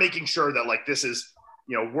 Like they're making sure that like this is,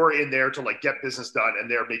 you know, we're in there to like get business done and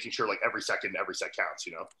they're making sure like every set counts,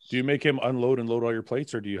 you know? Do you make him unload and load all your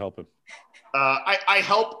plates or do you help him? I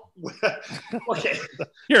help. Okay.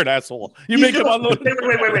 You're an asshole. You make him unload.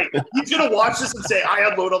 Wait. He's going to watch this and say, I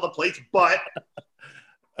unload all the plates, but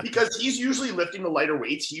because he's usually lifting the lighter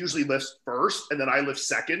weights, he usually lifts first and then I lift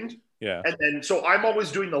second. Yeah. And then, so I'm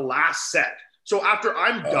always doing the last set. So after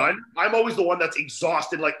I'm done, I'm always the one that's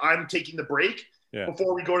exhausted. Like I'm taking the break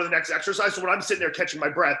before we go to the next exercise. So when I'm sitting there catching my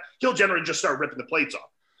breath, he'll generally just start ripping the plates off.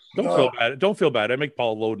 Don't feel bad. I make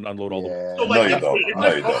Paul load and unload all the. So No, you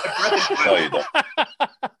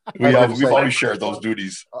don't. We've always shared those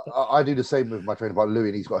duties. I do the same with my trainer, but Louis,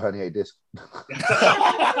 and he's got a herniated disc.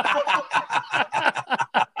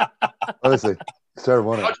 Honestly, it's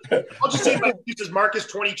terrible. Isn't it? I'll just say my excuse is Mark is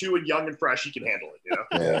 22 and young and fresh. He can handle it, you know?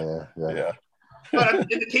 Yeah.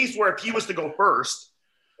 But in the case where if he was to go first,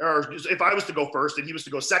 or if I was to go first and he was to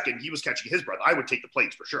go second, he was catching his breath, I would take the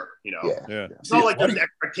plates for sure, you know? Yeah. It's not like there's an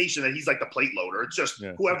expectation that he's like the plate loader. It's just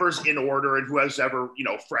whoever's in order and whoever's ever, you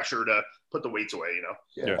know, fresher to put the weights away, you know?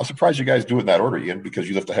 Yeah. I'm surprised you guys do it in that order, Ian, because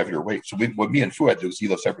you lift a heavier weight. So what me and Fouad do is he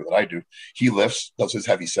lifts everything that I do. He lifts, does his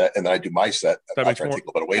heavy set, and then I do my set. I try to take a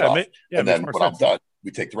little bit of weight off. And then when I'm done,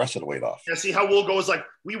 we take the rest of the weight off. Yeah, see how we'll go is like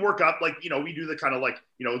we work up, like, you know, we do the kind of like,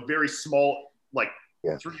 you know, very small, like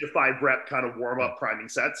 3 to 5 rep kind of warm up priming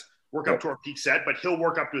sets. Work up to our peak set, but he'll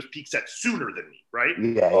work up to his peak set sooner than me, right?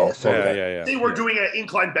 Yeah. Say we're doing an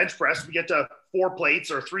incline bench press, we get to 4 plates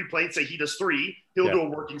or 3 plates, say he does 3, he'll do a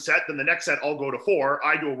working set, then the next set I'll go to 4,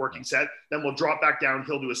 I do a working set, then we'll drop back down,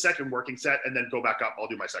 he'll do a second working set, and then go back up, I'll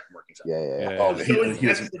do my second working set. Oh, he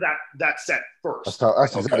gets to that set first.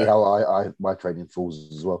 That's exactly how my training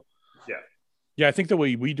falls as well. Yeah, I think the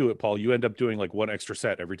way we do it, Paul, you end up doing like one extra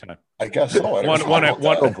set every time. I guess so. One. I've been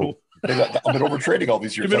overtraining all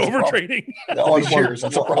these years. You've been overtraining all these years.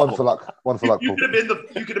 That's a problem. One for luck. You could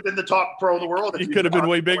have been the top pro in the world. You could have been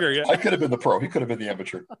way bigger. Yeah, I could have been the pro. He could have been the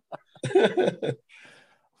amateur.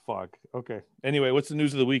 Fuck. Okay. Anyway, what's the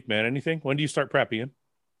news of the week, man? Anything? When do you start prep, Ian?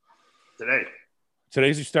 Today.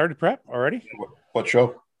 Today's you started prep already? What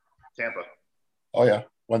show? Tampa. Oh yeah.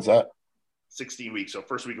 When's that? 16 weeks. So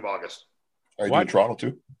first week of August. Are you doing Toronto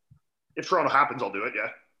too? If Toronto happens, I'll do it. Yeah.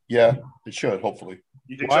 Yeah, it should. Hopefully.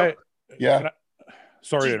 You think so? Yeah.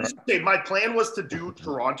 Sorry. My plan was to do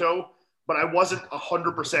Toronto, but I wasn't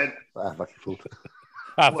 100%.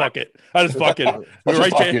 Fuck it. I just fuck it.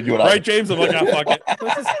 Right, James? I'm like, fuck it.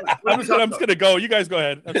 I'm just gonna go. You guys go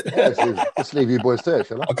ahead. Just leave you boys to it,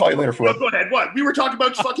 shall I? I'll call you later, Go ahead. What? We were talking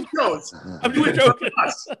about fucking shows. I'm doing joking.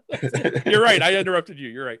 You're right. I interrupted you.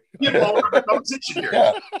 You're right. Conversation here.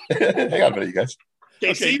 Yeah. Hang on a minute, you guys.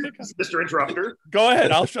 Okay, Mr. Interrupter. Go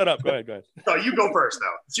ahead. I'll shut up. Go ahead. No, you go first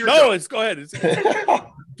now. Go ahead.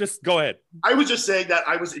 Just go ahead. I was just saying that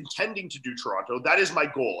I was intending to do Toronto. That is my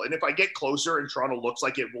goal. And if I get closer and Toronto looks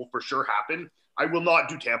like it will for sure happen, I will not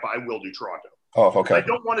do Tampa. I will do Toronto. Oh, okay. I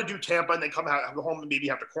don't want to do Tampa and then go home and maybe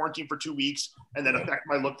have to quarantine for 2 weeks and then affect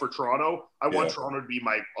my look for Toronto. I want Toronto to be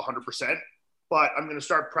my 100%. But I'm going to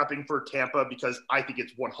start prepping for Tampa because I think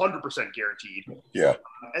it's 100% guaranteed. Yeah.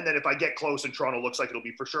 And then if I get close and Toronto looks like it'll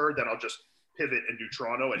be for sure, then I'll just pivot and do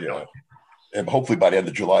Toronto. And hopefully by the end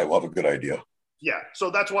of July, we'll have a good idea. Yeah. So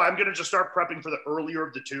that's why I'm going to just start prepping for the earlier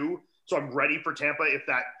of the two. So I'm ready for Tampa if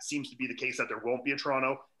that seems to be the case that there won't be a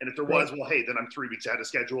Toronto. And if there was, well, hey, then I'm 3 weeks ahead of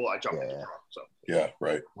schedule. I jump into Toronto. So yeah,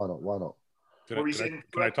 right. Why not?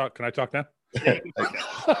 Can I talk now? Yeah,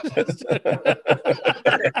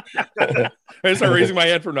 I start raising my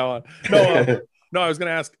head from now on. No, I was going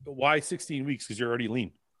to ask why 16 weeks because you're already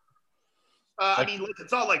lean. I mean,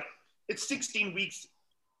 it's not like it's 16 weeks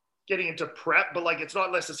getting into prep, but like it's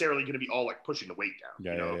not necessarily going to be all like pushing the weight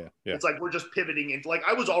down. Yeah. It's like we're just pivoting into like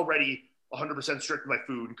I was already 100% strict with my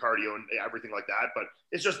food and cardio and everything like that, but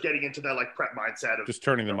it's just getting into that like prep mindset of just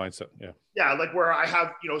turning the mindset. Yeah, like where I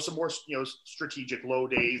have some more strategic low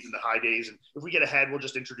days and the high days, and if we get ahead, we'll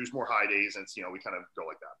just introduce more high days, and we kind of go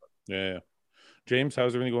like that. But. Yeah. James,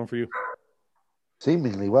 how's everything going for you?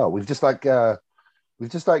 Seemingly well. We've just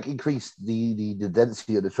increased the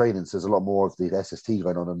density of the training, so there's a lot more of the SST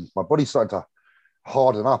going on, and my body's starting to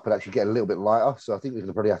harden up and actually get a little bit lighter. So I think we're going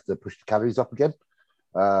to probably have to push the calories up again.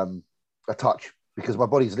 a touch because my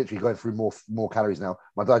body's literally going through more calories now.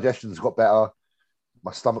 My digestion's got better.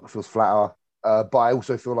 My stomach feels flatter, but I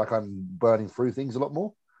also feel like I'm burning through things a lot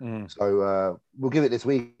more. So we'll give it this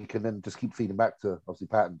week and then just keep feeding back to obviously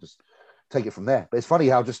Pat and just take it from there. But it's funny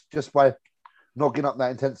how just by not getting up that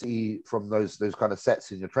intensity from those kind of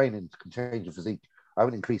sets in your training can change your physique. I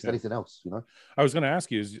haven't increased anything else, you know. I was going to ask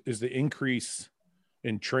you, is the increase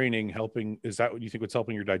in training helping? Is that what you think what's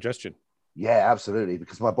helping your digestion? Yeah, absolutely.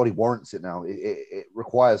 Because my body warrants it now. It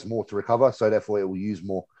requires more to recover, so therefore it will use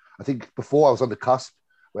more. I think before I was on the cusp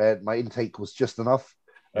where my intake was just enough.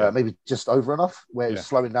 Maybe just over enough, where it's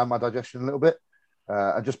slowing down my digestion a little bit.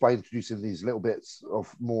 And just by introducing these little bits of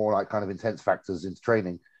more like kind of intense factors into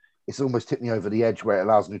training, it's almost tipped me over the edge where it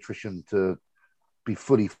allows nutrition to be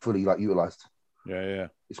fully like utilized. Yeah.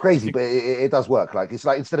 It's crazy, but it does work. Like it's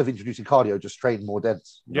like instead of introducing cardio, just train more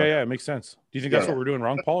dense. Yeah, it makes sense. Do you think that's what we're doing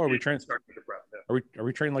wrong, Paul? Or are we training? Are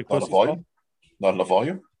we training like not pussies, volume? Paul? Not enough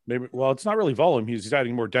volume? Maybe. Well, it's not really volume. He's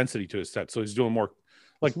adding more density to his set, so he's doing more.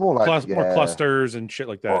 Like more more clusters and shit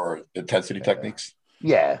like that, or intensity techniques.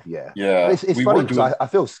 Yeah. It's funny because I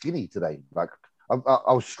feel skinny today. Like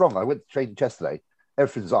I was strong. I went to train chest today.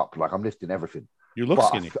 Everything's up. Like I'm lifting everything. You look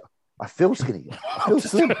skinny. I feel skinny. I feel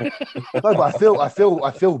slim. No, but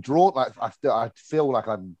I feel drawn. Like I feel like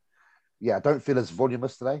I'm. Yeah, I don't feel as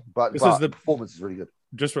voluminous today. But the performance is really good.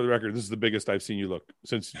 Just for the record, this is the biggest I've seen you look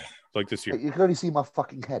since like this year. You can only see my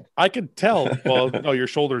fucking head. I could tell. Well, no, your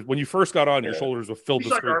shoulders. When you first got on, your shoulders were filled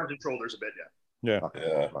with arms and shoulders a bit. Yeah.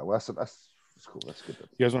 Right, well, that's cool. That's good.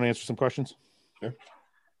 You guys want to answer some questions? Sure.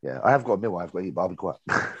 Yeah, I have got a meal. I've got to eat, but I'll be quiet.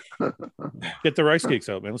 Get the rice cakes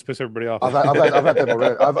out, man. Let's piss everybody off. I've had them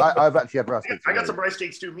already. I've actually had rice cakes. I got some rice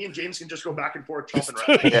cakes too. Me and James can just go back and forth chopping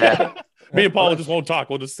rice. Yeah. Me and Paul just won't talk.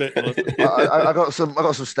 We'll just sit. I got some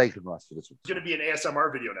steak and rice for this one. It's going to be an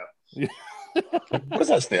ASMR video now. What does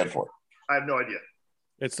that stand for? I have no idea.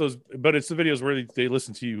 It's the videos where they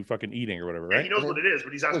listen to you fucking eating or whatever, right? Yeah, he knows what it is,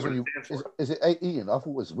 but he's asking what it stands for. Is it eating? I thought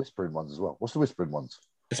it was whispering ones as well. What's the whispering ones?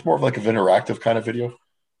 It's more of like an interactive kind of video.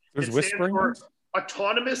 There's whispering ones?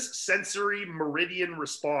 Autonomous sensory meridian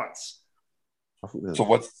response. So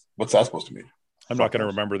what's that supposed to mean? I'm not going to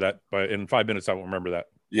remember that, but in 5 minutes I won't remember that.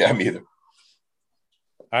 Yeah, me either.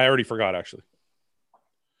 I already forgot, actually.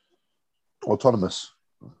 Autonomous.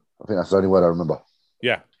 I think that's the only word I remember.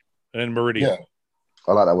 Yeah. And then meridian. Yeah.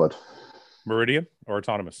 I like that word. Meridian or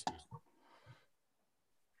autonomous?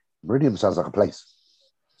 Meridian sounds like a place.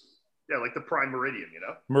 Yeah, like the prime meridian, you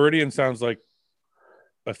know? Meridian sounds like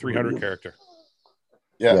a 300 character.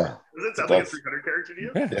 Yeah. Does it sound like a 300 character to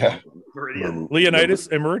you? Yeah. Meridian. Leonidas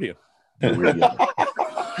and Meridian.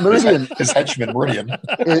 Meridian. His henchman, Meridian.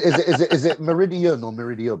 Is it Meridian or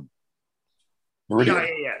Meridium? Meridian.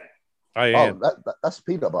 I am. Oh, that's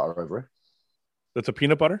peanut butter over it. That's a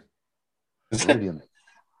peanut butter? Meridian.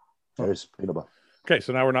 There's peanut butter. Okay,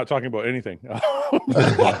 so now we're not talking about anything.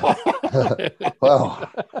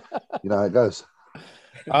 Well, you know how it goes.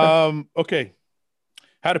 Okay.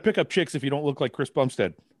 How to pick up chicks if you don't look like Chris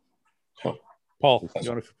Bumstead. Paul,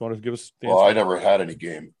 you want to give us the answer? Well, I never had any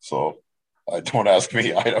game, so don't ask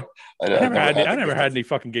me. I never had any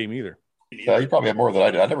fucking game either. Yeah, you probably had more than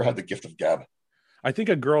I did. I never had the gift of gab. I think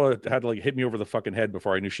a girl had to like hit me over the fucking head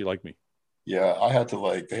before I knew she liked me. Yeah, I had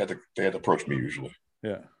to they had to approach me usually.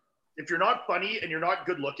 Yeah. If you're not funny and you're not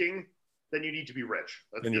good looking, then you need to be rich.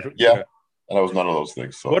 Yeah. And I was none of those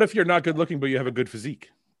things. So what if you're not good looking but you have a good physique?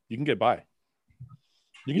 You can get by.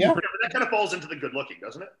 But that kind of falls into the good looking,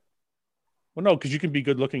 doesn't it? Well, no, because you can be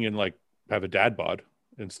good looking and like have a dad bod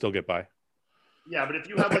and still get by. Yeah, but if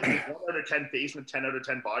you have like a 1 out of 10 face and a 10 out of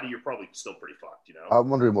 10 body, you're probably still pretty fucked, you know? I'm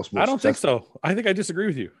wondering what's more I don't think so. I think I disagree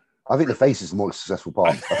with you. I think the face is the more successful part.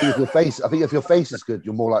 I think if your face is good,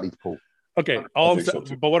 you're more likely to pull. Okay.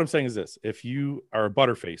 But what I'm saying is this: if you are a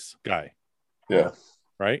butterface guy, yeah,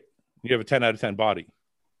 right, you have a 10 out of 10 body,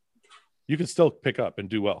 you can still pick up and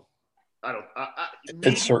do well. I don't.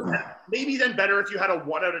 It's certain. Maybe then better if you had a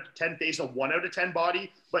 1 out of 10 face, a 1 out of 10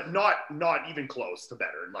 body, but not even close to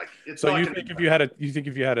better. Like it's. So you think if you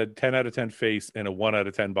had a 10 out of 10 face and a 1 out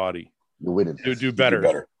of 10 body, you're winning. You do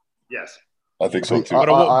better. Yes. I think so too.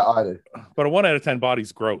 I do. But a 1 out of 10 body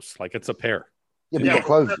is gross. Like it's a pair. Yeah, but you got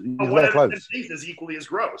clothes. A 1 out of 10 face is equally as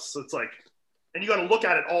gross. So it's like, and you got to look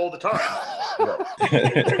at it all the time.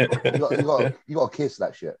 you got to kiss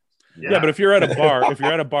that shit. Yeah, but if you're at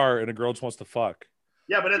a bar and a girl just wants to fuck.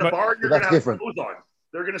 Yeah, but at a bar you're gonna have different. clothes on.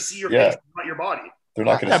 They're gonna see your face, not your body. They're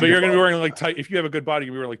not going to. Yeah, but you're going to be wearing like tight. If you have a good body,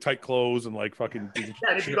 you're going to be wearing like tight clothes and like fucking. Yeah,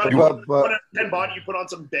 and if you got a 10 body, you put on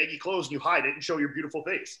some baggy clothes and you hide it and show your beautiful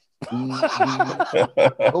face.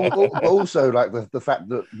 Also, like the fact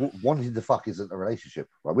that wanting to fuck isn't a relationship.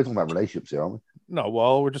 Like, we're talking about relationships here, aren't we? No,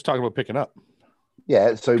 well, we're just talking about picking up.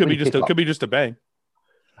 Yeah, so could be just a bang.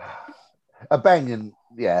 A bang, and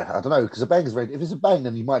yeah, I don't know, because a bang is very. If it's a bang,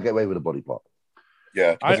 then you might get away with a body part.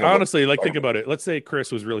 Yeah, I honestly like think about it. Let's say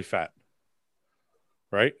Chris was really fat,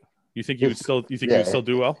 right? You think he would still? You think he would still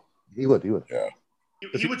do well? He would. Yeah,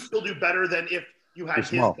 he would still do better than if you had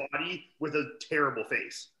his body with a terrible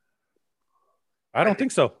face. I don't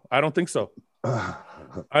think so. I don't think so.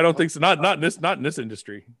 Not in this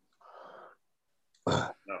industry. No.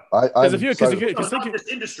 Because if not this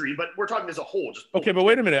industry, but we're talking as a whole. Just okay, but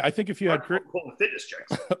wait a minute. I think if you had fitness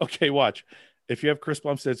checks. Okay, watch. If you have Chris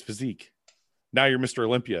Bumstead's physique, now you're Mr.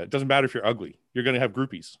 Olympia. It doesn't matter if you're ugly. You're going to have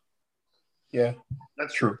groupies. Yeah,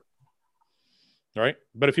 that's true. Right,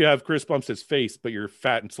 but if you have Chris Bumstead's face, but you're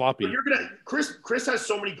fat and sloppy, but Chris has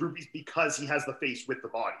so many groupies because he has the face with the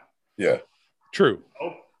body. Yeah, true.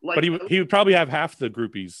 But he would probably have half the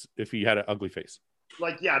groupies if he had an ugly face.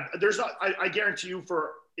 Like, yeah, there's not. I guarantee you,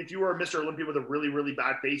 if you were a Mr. Olympia with a really, really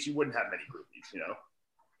bad face, you wouldn't have many groupies. You know.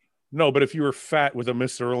 No, but if you were fat with a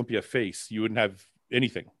Mr. Olympia face, you wouldn't have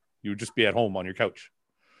anything. You would just be at home on your couch.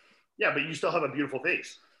 Yeah, but you still have a beautiful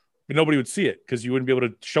face. But nobody would see it because you wouldn't be able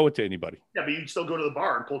to show it to anybody. Yeah, but you'd still go to the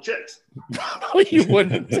bar and pull chicks. No, you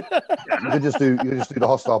wouldn't. You could just do the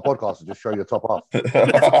Hostile podcast and just show your top half.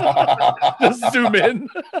 Just zoom in.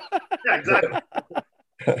 Yeah, exactly.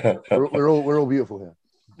 We're all beautiful here.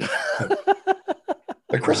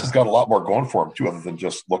 But Chris has got a lot more going for him too, other than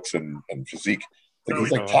just looks and physique. Like,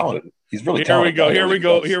 he's like talented. He's really talented. Here we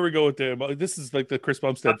go with them. This is like the Chris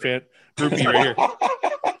Bumstead fan groupie right here.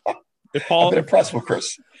 If Paul, I've been impressed with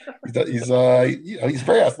Chris. He's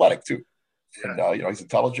very athletic too, and he's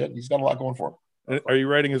intelligent. He's got a lot going for him. Are you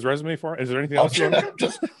writing his resume for him? Is there anything else? I'm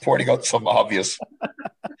just pointing out some obvious.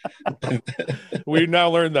 We now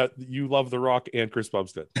learned that you love The Rock and Chris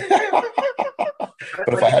Bumstead. But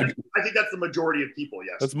if I think that's the majority of people.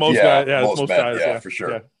 Yes, that's most guys. Yeah, most guys. Yeah, for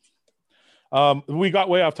sure. Yeah. We got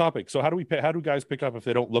way off topic. So how do guys pick up if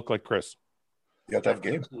they don't look like Chris? You have to have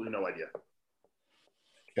game. Absolutely no idea.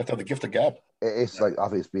 You have to have the gift of gab. It's like, I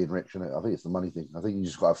think it's being rich, isn't it? I think it's the money thing. I think you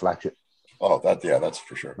just got to flash it. Oh, that's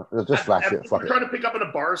for sure. Just flash it. If you're trying to pick up in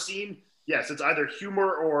a bar scene, yes, it's either humor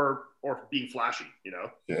or being flashy. You know.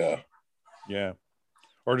 Yeah. Yeah.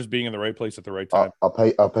 Or just being in the right place at the right time. I'll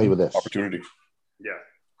pay with this opportunity. Yeah.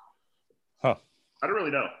 Huh. I don't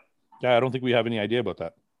really know. Yeah, I don't think we have any idea about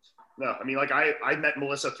that. No, I mean, like I met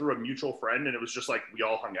Melissa through a mutual friend, and it was just like we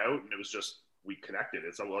all hung out, and it was just we connected.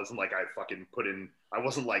 It wasn't like I fucking I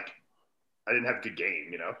wasn't like I didn't have good game,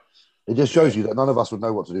 you know. It just shows you that none of us would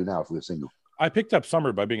know what to do now if we were single. I picked up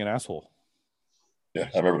Summer by being an asshole. Yeah,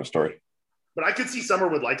 I remember the story. But I could see Summer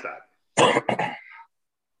would like that.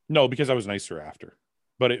 No, because I was nicer after.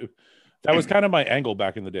 But that was kind of my angle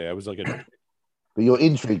back in the day. I was like But your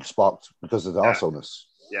intrigue sparked because of the arseholeness.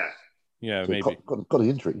 Yeah. Yeah, so maybe. Got the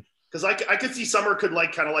intrigue. Because I could see Summer could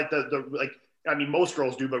like kind of like the like, I mean, most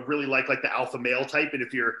girls do, but really like the alpha male type. And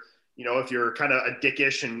if you're kind of a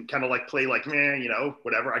dickish and kind of like play like,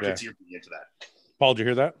 whatever, I could see you being into that. Paul, did you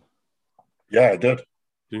hear that? Yeah, I did. Did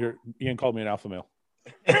you hear? Ian called me an alpha male.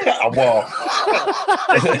 Well,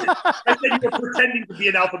 I said you were pretending to be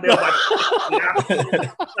an alpha male.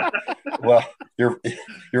 Well,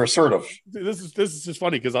 you're assertive. This is just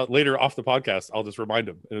funny because later off the podcast I'll just remind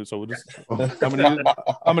him. And so I'm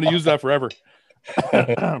gonna use that forever.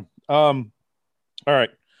 All right,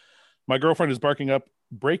 my girlfriend is breaking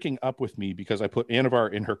up with me because I put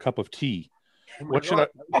Anavar in her cup of tea. What should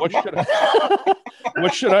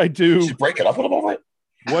I do? She's breaking up with him over it.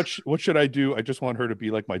 What should I do? I just want her to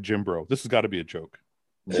be like my gym bro. This has got to be a joke.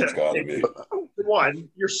 It's got to be. One,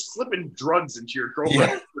 you're slipping drugs into your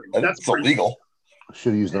girlfriend. Yeah, that's illegal.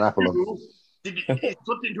 Should have used an apple. Did you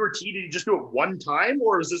slipped into her tea? Did you just do it one time,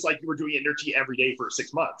 or is this like you were doing it in her tea every day for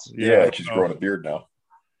 6 months? Yeah, she's growing a beard now.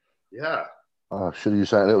 Yeah. Should have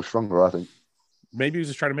used something a little stronger, I think. Maybe he was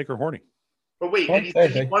just trying to make her horny. But wait, and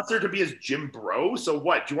he wants her to be his gym bro. So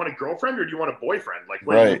what? Do you want a girlfriend or do you want a boyfriend? Like,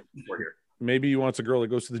 what are you looking for here? Maybe he wants a girl that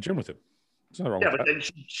goes to the gym with him. There's nothing wrong with but that. then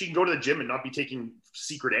she can go to the gym and not be taking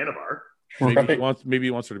secret Anavar. Maybe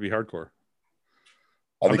he wants her to be hardcore.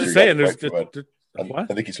 I'm just saying. I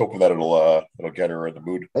think he's hoping that it'll get her in the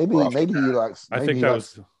mood. Maybe he likes. I think that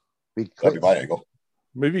was big clits. That'd be my angle.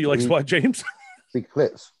 Maybe he likes what, James? Big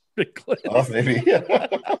clits. Big clits. Maybe.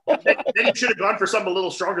 Then he should have gone for something a little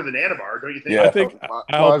stronger than Anavar, don't you think? Yeah. I think.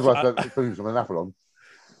 I was going to put some Anapolon.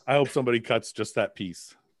 I hope somebody cuts just that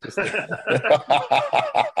piece.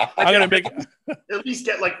 I'm I'm gonna make. at least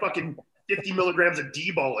get like fucking 50 milligrams of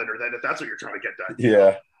D-ball in her then, if that's what you're trying to get done.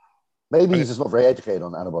 Yeah. Maybe he's just not very educated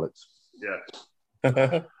on anabolics. Yeah.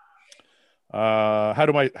 How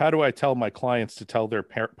do I tell my clients to tell their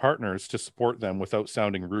partners to support them without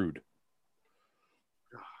sounding rude?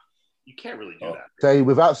 You can't really do that. Say,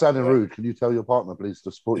 without sounding rude, can you tell your partner, please,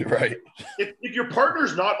 to support you? Right. If your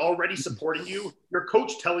partner's not already supporting you, your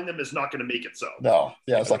coach telling them is not going to make it so. No.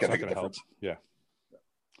 Yeah, it's not That's going to not make a gonna difference. help.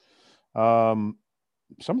 Yeah.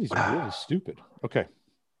 Some of these are really stupid. Okay.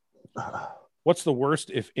 What's the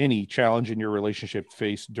worst, if any, challenge in your relationship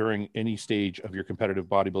faced during any stage of your competitive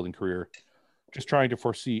bodybuilding career? Just trying to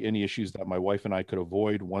foresee any issues that my wife and I could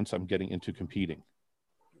avoid once I'm getting into competing.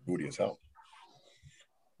 Moody as hell.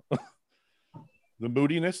 The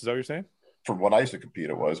moodiness, is that what you're saying? From when I used to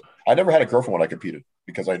compete, it was. I never had a girlfriend when I competed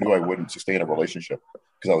because I knew I wouldn't sustain a relationship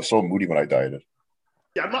because I was so moody when I dieted.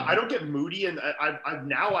 Yeah, I don't get moody, and I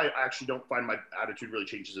actually don't find my attitude really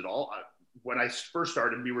changes at all. When I first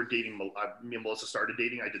started, we were dating. Me and Melissa started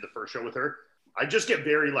dating. I did the first show with her. I just get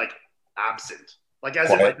very like absent, like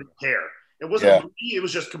as if I didn't care. It wasn't moody. It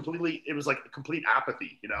was just completely. It was like complete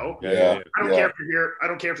apathy. You know. Yeah. I don't care if you're here. I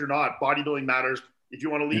don't care if you're not. Bodybuilding matters. If you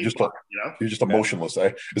want to leave, you're just emotionless.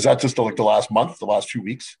 Eh? Is that just like the last month, the last few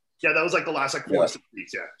weeks? Yeah, that was like the last like 4 or 6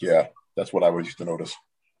 weeks. Yeah, that's what I used to notice.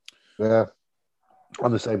 Yeah,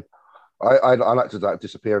 I'm the same. I like to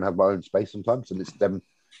disappear and have my own space sometimes, and it's them.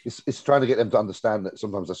 It's trying to get them to understand that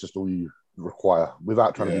sometimes that's just all you require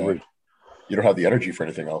without trying to be rude. You don't have the energy for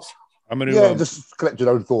anything else. I'm gonna just collect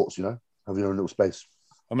your own thoughts. Have your own little space.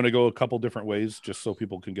 I'm gonna go a couple different ways just so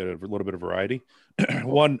people can get a little bit of variety.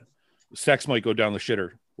 One, sex might go down the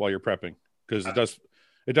shitter while you're prepping because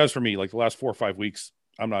it does for me. Like the last 4 or 5 weeks,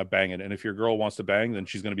 I'm not banging, and if your girl wants to bang, then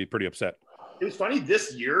she's gonna be pretty upset. It was funny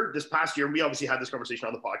this past year, we obviously had this conversation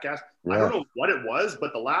on the podcast. Yeah. I don't know what it was,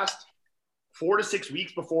 but the last 4 to 6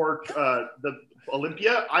 weeks before the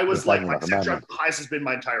Olympia, I was like, my sex drive highest has been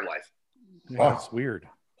my entire life. Yeah, that's weird.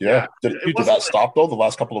 Yeah. Did that stop though? The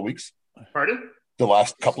last couple of weeks? Pardon? The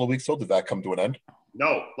last couple of weeks though, did that come to an end?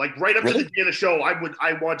 No, like right up to the day of the show,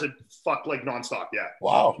 I want to fuck like nonstop. Yeah.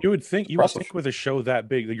 Wow. You would think with a show that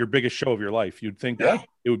big, your biggest show of your life, you'd think that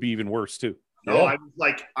it would be even worse too. No,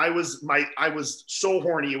 I was so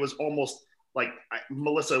horny. It was almost like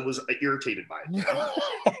Melissa was irritated by it.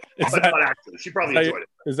 But not actually. She probably enjoyed it.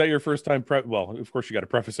 Is that your first time prep? Well, of course you got to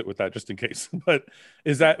preface it with that just in case. But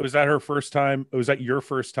was that her first time? Was that your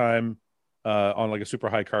first time on like a super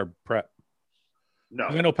high carb prep? No,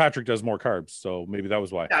 I know Patrick does more carbs, so maybe that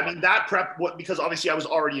was why. Yeah, I mean that prep, because obviously I was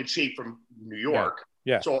already in shape from New York.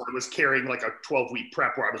 Yeah. So I was carrying like a 12-week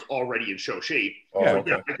prep where I was already in show shape. Yeah.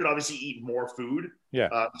 I could obviously eat more food.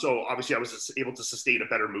 Yeah. So obviously I was able to sustain a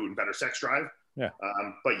better mood and better sex drive. Yeah.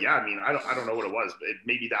 But yeah, I mean, I don't know what it was.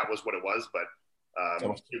 Maybe that was what it was, but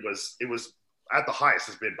it was at the highest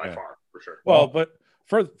it's been by far for sure. Well, but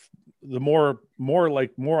for the more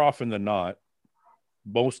often than not,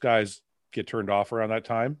 most guys get turned off around that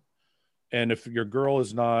time. And if your girl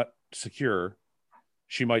is not secure,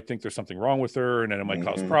 she might think there's something wrong with her, and then it might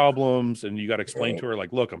cause problems. And you got to explain to her,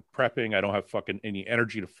 like, look, I'm prepping. I don't have fucking any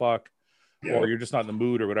energy to fuck, or you're just not in the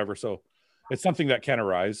mood or whatever. So it's something that can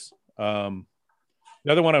arise. The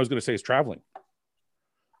other one I was going to say is traveling.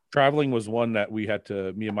 Traveling was one that me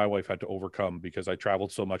and my wife had to overcome because I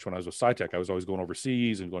traveled so much when I was with SciTech. I was always going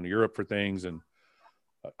overseas and going to Europe for things. And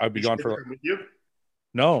I'd be gone for with you?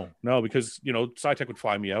 No, because SciTech would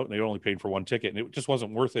fly me out and they only paid for one ticket, and it just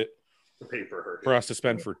wasn't worth it to pay for her for us to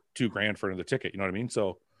spend for $2,000 for another ticket. You know what I mean?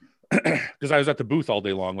 So, because I was at the booth all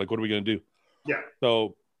day long, like, what are we going to do? Yeah.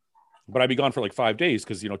 So, but I'd be gone for like 5 days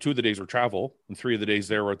because 2 of the days were travel and 3 of the days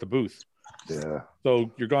there were at the booth. Yeah.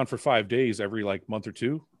 So you're gone for 5 days every like month or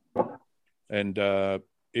two, and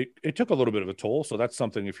it took a little bit of a toll. So that's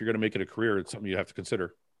something, if you're going to make it a career, it's something you have to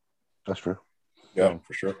consider. That's true. Yeah,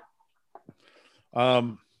 for sure. What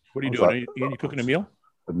are you doing? Are you cooking a meal?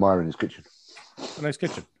 Admiring his kitchen. It's a nice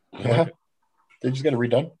kitchen. Yeah. They just get it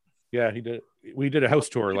redone. Yeah, he did. We did a house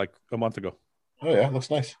tour like a month ago. Oh yeah,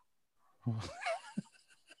 looks nice.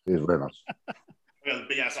 It is very nice. We got a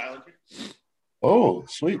big ass island here. Oh,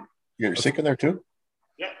 sweet. You got your sink in there too?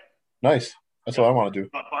 Yeah. Nice. That's what I want to do.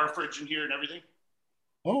 Got bar fridge in here and everything.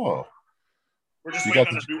 Oh. We're just waiting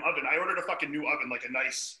on a new oven. I ordered a fucking new oven, like a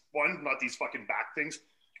nice one, not these fucking back things.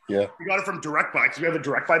 Yeah. We got it from Direct Buy because we have a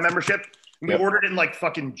Direct Buy membership. We ordered it in like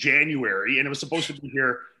fucking January, and it was supposed to be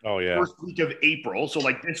here first week of April. So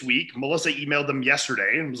like this week, Melissa emailed them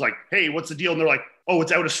yesterday and was like, "Hey, what's the deal?" And they're like, oh,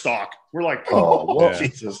 it's out of stock. We're like, Oh, what?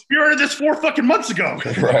 Jesus. we ordered this 4 fucking months ago.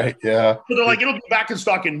 Right. Yeah. So they're like, it'll be back in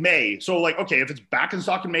stock in May. So like, okay, if it's back in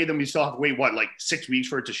stock in May, then we still have to wait, what, like 6 weeks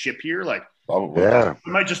for it to ship here? Like, Probably. Yeah.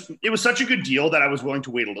 it was such a good deal that I was willing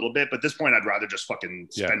to wait a little bit. But at this point, I'd rather just fucking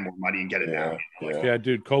spend more money and get it now. Yeah,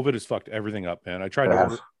 dude, COVID has fucked everything up, man. I tried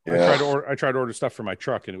to order stuff for my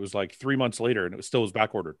truck, and it was like 3 months later, and it was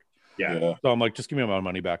back ordered. Yeah. So I'm like, just give me my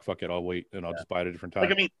money back. Fuck it, I'll wait, and I'll just buy it at a different time.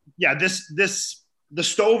 Like, I mean, yeah, the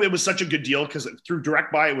stove, it was such a good deal because through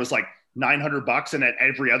Direct Buy, it was like $900, and at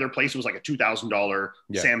every other place, it was like a $2,000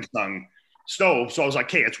 Samsung stove. So I was like,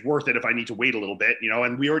 hey, it's worth it if I need to wait a little bit, you know.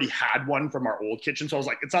 And we already had one from our old kitchen, so I was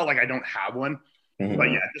like, it's not like I don't have one. Mm-hmm.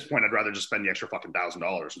 But yeah, at this point, I'd rather just spend the extra fucking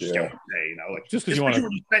 $1,000 and just get one today, you know. Like, just because you want to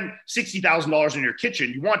spend $60,000 in your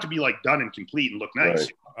kitchen, you want it to be like done and complete and look nice.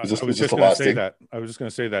 Right. I was just going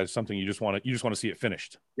to say that it's something you just want to see it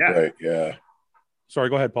finished. Yeah. Right. Yeah. Sorry,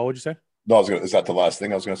 go ahead, Paul. What'd you say? No, is that the last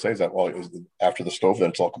thing I was going to say? Is that after the stove,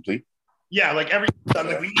 then it's all complete? Yeah, like everything's done.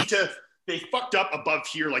 Like we need to. They fucked up above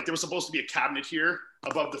here. Like there was supposed to be a cabinet here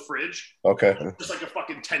above the fridge. Okay. Just like a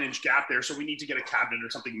fucking 10-inch gap there. So we need to get a cabinet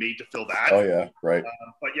or something made to fill that. Oh yeah, right.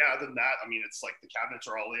 But yeah, other than that, I mean, it's like the cabinets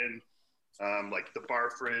are all in. Like the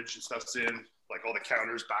bar fridge and stuff's in. Like all the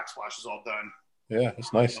counters, backsplash is all done. Yeah,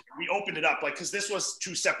 it's nice. We opened it up, like, because this was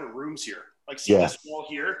 2 separate rooms here. Like, see this wall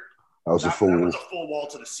here? That was a full wall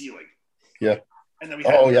to the ceiling. Yeah. And then we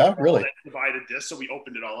really divided this, so we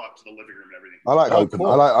opened it all up to the living room and everything. I like open.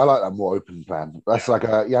 Cool. I like that more open plan. That's like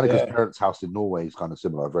Jannika's parents' house in Norway is kind of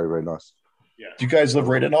similar. Very, very nice. Yeah. Do you guys live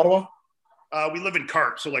right in Ottawa? We live in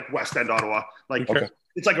Carp, so like West End Ottawa. Like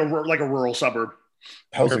it's like a rural suburb.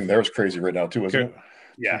 Housing there is crazy right now too, isn't it?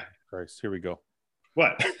 Yeah. Christ, here we go.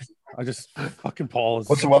 What? I just fucking Paul is.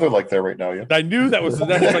 What's the weather like there right now? Yeah. I knew that was.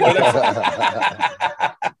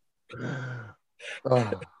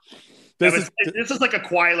 This is like a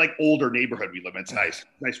quiet, like older neighborhood we live in. It's nice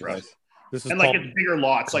for us. This is like it's bigger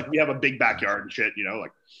lots. Like we have a big backyard and shit. You know,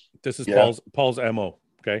 like this is Paul's MO.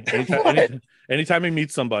 Okay, anytime he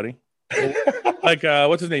meets somebody, like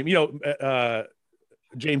what's his name? You know,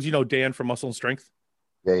 James. You know Dan from Muscle and Strength.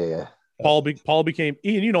 Yeah. Paul became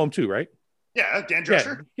Ian. You know him too, right? Yeah, Dan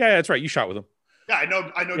Drescher. Yeah, that's right. You shot with him. Yeah, I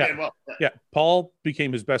know Dan well. Yeah, Paul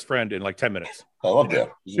became his best friend in like 10 minutes. I love Dan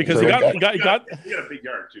because he got a big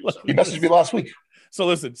yard too. So. He messaged me last week. So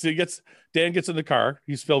listen, Dan gets in the car.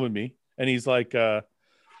 He's filming me, and he's like, all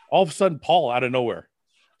of a sudden, Paul out of nowhere.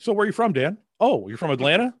 So where are you from, Dan? Oh, you're from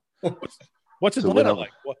Atlanta. What's Atlanta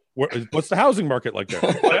like? What's the housing market like there?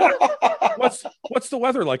 What's the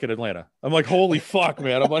weather like in Atlanta? I'm like, holy fuck,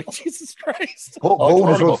 man. I'm like, Jesus Christ. Paul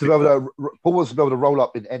wants to be able to roll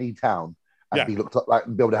up in any town and be looked up like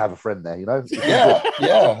and be able to have a friend there, you know? Yeah.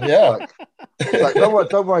 Like,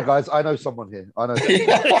 don't worry, guys. I know someone here. I know.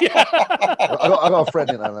 I got a friend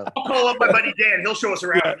in Atlanta. I'll call up my buddy Dan. He'll show us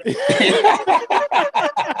around.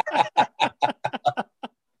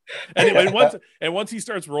 Anyway, once he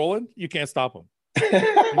starts rolling, you can't stop him. He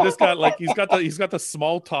just got he's got the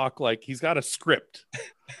small talk, like he's got a script,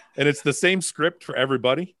 and it's the same script for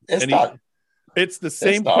everybody. It's the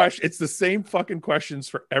same question. It's the same fucking questions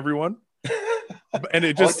for everyone. And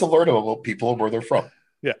it just I like to learn about people and where they're from.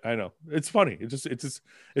 Yeah, I know. It's funny. It's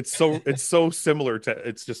so similar to.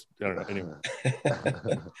 It's just I don't know.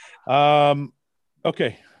 Anyway,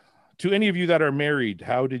 okay. To any of you that are married,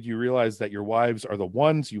 how did you realize that your wives are the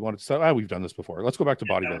ones you wanted to sell? We've done this before. Let's go back to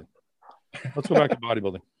bodybuilding. Let's go back to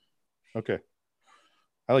bodybuilding. Okay.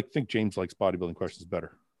 I think James likes bodybuilding questions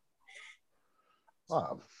better.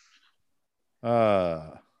 I'm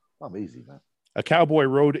easy, man. A cowboy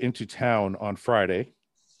rode into town on Friday,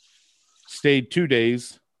 stayed 2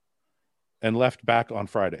 days, and left back on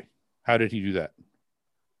Friday. How did he do that?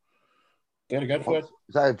 Is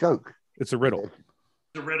that a joke? It's a riddle.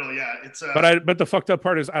 It's a riddle, yeah. But the fucked up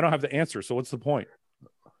part is I don't have the answer. So what's the point?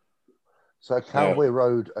 So a cowboy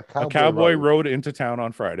rode into town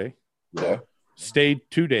on Friday. Yeah. Stayed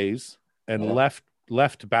 2 days and left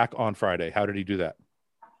back on Friday. How did he do that?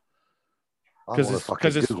 Because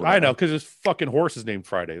his fucking horse is named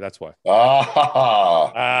Friday. That's why.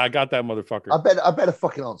 I got that motherfucker. I bet a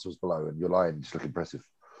fucking answer was below, and you're lying. Just look impressive.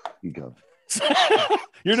 You go.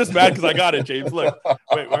 You're just mad because I got it, James. Look,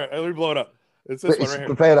 wait, let me blow it up. It's this one right here.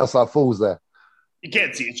 We're playing us like fools there. You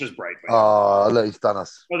can't see; it's just bright. Oh, look, he's done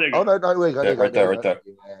us. Oh, no, right there. Right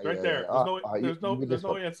there. There's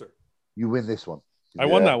no answer. You win this one. I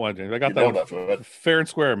won that one, James. I got that one fair and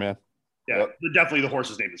square, man. Yeah, definitely the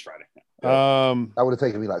horse's name is Friday. That would have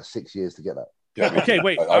taken me like 6 years to get that. Yeah. Okay,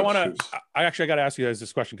 wait. I actually got to ask you guys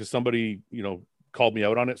this question because somebody, called me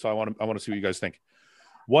out on it. So I want to see what you guys think.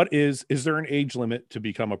 Is there an age limit to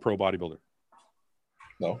become a pro bodybuilder?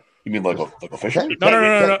 No, you mean like officially?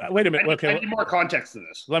 No. Wait a minute. I Okay, need more context to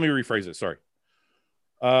this. let me rephrase it. Sorry.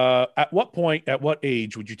 At what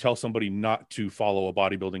age would you tell somebody not to follow a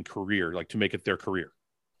bodybuilding career, like to make it their career?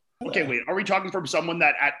 Okay, wait. Are we talking from someone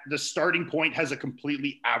that at the starting point has a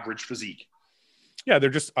completely average physique? Yeah,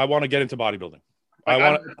 they're just, I want to get into bodybuilding.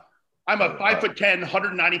 Like I'm a 5'10",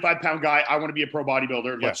 195-pound guy. I want to be a pro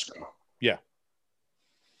bodybuilder. Let's go. Yeah.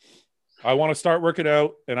 I want to start working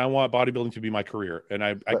out and I want bodybuilding to be my career. And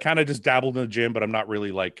I kind of just dabbled in the gym, but I'm not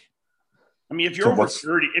really like. I mean, if you're over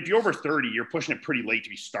 30, you're pushing it pretty late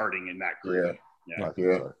to be starting in that career. Yeah.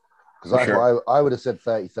 Because I would have said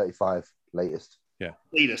 30, 35 latest. Yeah.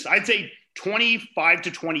 Latest. I'd say 25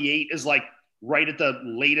 to 28 is like right at the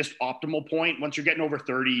latest optimal point. Once you're getting over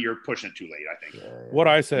 30, you're pushing it too late, I think. What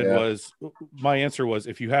I said was, my answer was,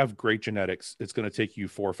 if you have great genetics, it's going to take you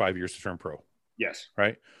 4 or 5 years to turn pro. Yes.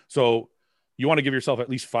 Right. So you want to give yourself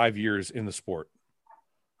at least 5 years in the sport.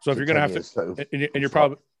 So if you're going to have to, and you're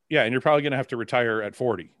probably going to have to retire at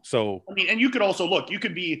 40. So, I mean, and you could also you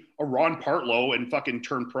could be a Ron Partlow and fucking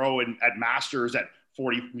turn pro and at Masters at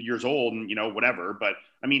 40 years old and, whatever. But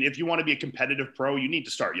I mean, if you want to be a competitive pro, you need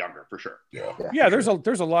to start younger for sure. Yeah. There's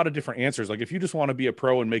a lot of different answers. Like if you just want to be a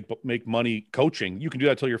pro and make money coaching, you can do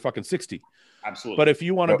that till you're fucking 60. Absolutely. But if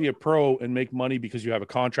you want to be a pro and make money because you have a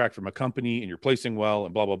contract from a company and you're placing well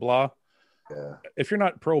and blah, blah, blah. Yeah. If you're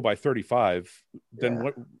not pro by 35,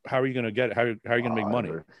 then how are you going to get it? How are you going to make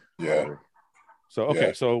money? Yeah. So,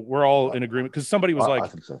 okay. So we're all in agreement. Cause somebody was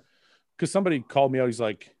like, cause somebody called me out. He's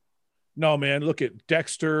like, no, man, look at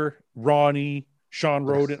Dexter, Ronnie, Sean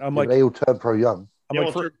Roden. I'm like, they all turned pro young. I'm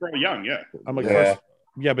like, pro young. Yeah. I'm like,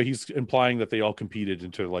 but he's implying that they all competed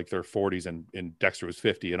into like their 40s and Dexter was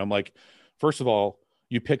 50. And I'm like, first of all,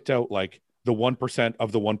 you picked out like the 1%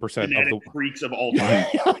 of the 1% of the freaks of all time.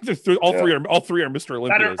 all three are Mr.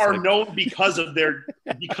 Olympia. That are known because of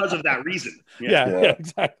that reason. Yeah,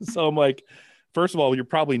 exactly. So I'm like, first of all, you're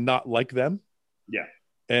probably not like them. Yeah.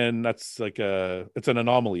 And that's like it's an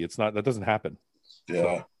anomaly. That doesn't happen. Yeah.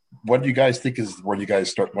 So, what do you guys think is when you guys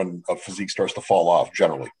start, when a physique starts to fall off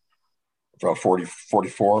generally? About 40,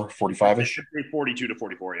 44, 45-ish? 42 to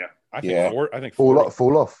 44, yeah. I think fall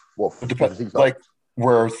off. What? It depends, like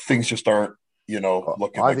where things just aren't,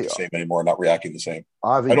 looking like the same anymore, not reacting the same.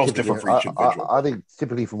 I know it's different for each individual. I think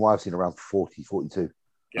typically from what I've seen, around 40, 42.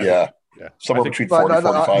 Yeah. Somewhere between 40 and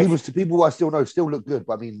 45. People who I still know still look good.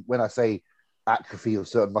 But I mean, when I say atrophy of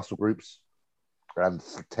certain muscle groups and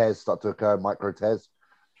tears start to occur, micro tears,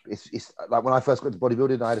 it's like when I first got into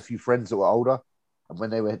bodybuilding, I had a few friends that were older, and when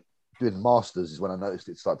they were doing masters is when I noticed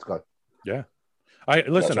it start to go. Yeah.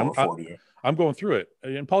 I'm going through it.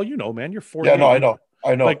 And Paul, man, you're 40. Yeah, no, I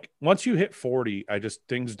know. Like once you hit 40,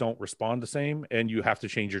 things don't respond the same and you have to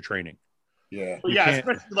change your training. Yeah. Well, yeah,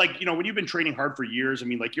 especially like, when you've been training hard for years, I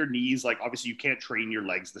mean, like your knees, like obviously you can't train your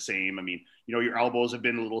legs the same. I mean, your elbows have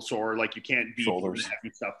been a little sore. Like you can't be shoulders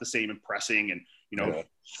heavy stuff the same and pressing and,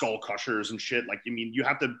 skull crushers and shit. Like, I mean, you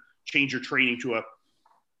have to change your training to a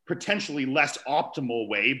potentially less optimal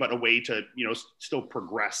way, but a way to, still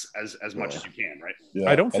progress as much as you can. Right. Yeah.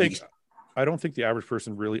 I don't think the average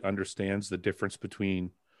person really understands the difference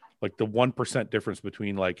between like the 1% difference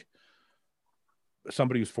between like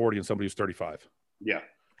somebody who's 40 and somebody who's 35. Yeah.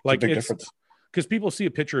 Like it's difference. Because people see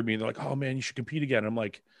a picture of me and they're like, oh man, you should compete again. I'm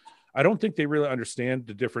like, I don't think they really understand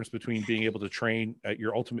the difference between being able to train at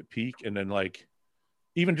your ultimate peak and then like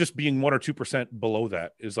even just being 1 or 2% below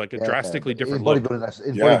that is like a drastically different look.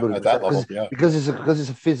 Bodybuilding, at that level, because it's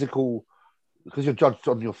a physical, because you're judged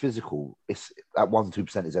on your physical. It's at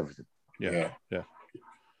 1-2% is everything. Yeah.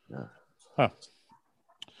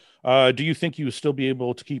 Huh. Do you think you will still be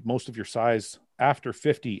able to keep most of your size after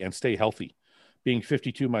 50 and stay healthy? Being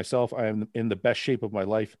 52 myself, I am in the best shape of my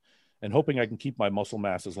life and hoping I can keep my muscle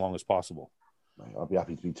mass as long as possible. I'll be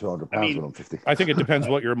happy to be 200 pounds when I'm 50. I think it depends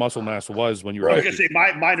what your muscle mass was when you were. I was gonna say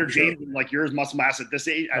mine or James, like yours muscle mass at this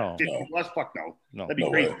age at 50 plus. Fuck no. That'd be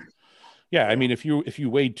crazy. Yeah, I mean, if you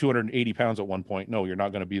weighed 280 pounds at one point, no, you're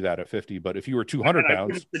not going to be that at 50. But if you were 200 pounds, I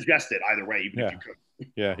wouldn't suggest it either way, even if you could.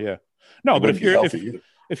 Yeah. No, but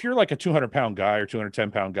if you're like a 200-pound guy or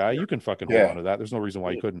 210-pound guy, you can fucking hold on to that. There's no reason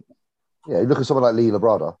why you couldn't. Yeah, look at someone like Lee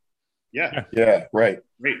Labrada. Yeah, right.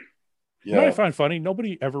 Great. You know what I find funny?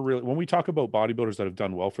 Nobody ever really, when we talk about bodybuilders that have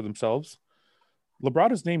done well for themselves,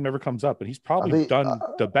 Labrada's name never comes up, and he's probably done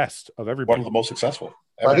the best of everybody. One of the most successful.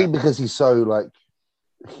 I think because he's so like,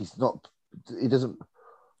 he doesn't.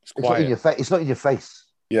 It's not in your face. It's not in your face.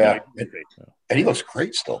 Yeah. And he looks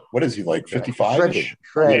great still. What is he, like 55-ish?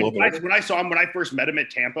 When I saw him, when I first met him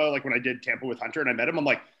at Tampa, like when I did Tampa with Hunter and I met him, I'm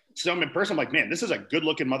like, so him in person, I'm like, man, this is a good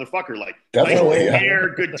looking motherfucker. Like, definitely, nice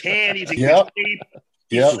hair, good tan. He's in good shape.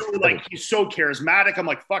 He's so charismatic. I'm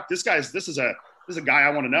like, fuck, this is a guy I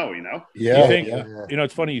want to know, you know? Yeah. You know,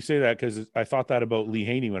 it's funny you say that because I thought that about Lee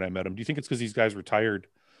Haney when I met him. Do you think it's because these guys retired?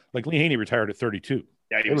 Like Lee Haney retired at 32.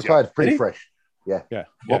 Yeah, he retired pretty fresh. Yeah.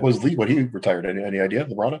 What was Lee when he retired? Any idea,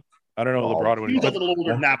 Labrada? I don't know Labrada when he was a little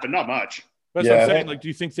older than that, but not much. That's what I'm saying. Like, do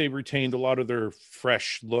you think they retained a lot of their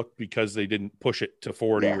fresh look because they didn't push it to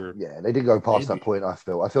 40? Yeah, they didn't go past that point. I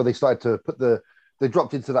feel they started to put they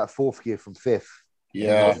dropped into that fourth gear from fifth.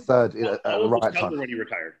 Yeah, third at the right time. When he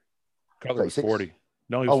retired, Cutler was 40.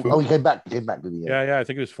 No, he was he came back. Did he? Yeah. I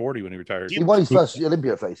think it was 40 when he retired. He won his first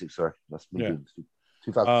Olympia at 36. Sorry, that's me.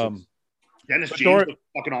 2006. Dennis James was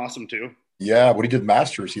fucking awesome too. Yeah, when he did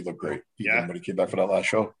Masters, he looked great. When he came back for that last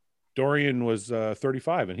show. Dorian was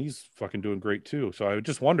 35, and he's fucking doing great too. So I would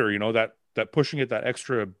just wonder, you know, that pushing it that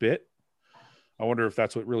extra bit. I wonder if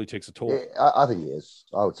that's what really takes a toll. I think it is.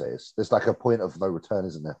 I would say there's like a point of no return,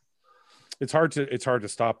 isn't there? It's hard to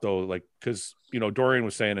stop though, like because you know Dorian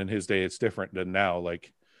was saying in his day it's different than now.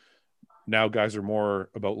 Like now guys are more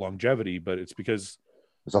about longevity, but it's because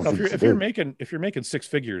if you're making six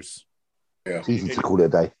figures, it's easy to call it a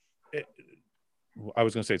day. I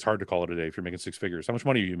was going to say it's hard to call it a day if you're making six figures. How much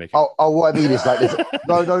money are you making? What I mean is like this.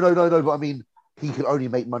 No. But I mean, he can only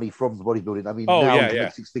make money from the bodybuilding. I mean, now he can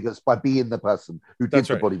make six figures by being the person who did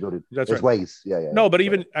the bodybuilding. There's ways. Yeah. No, but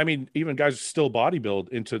even guys still bodybuild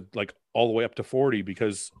into like all the way up to 40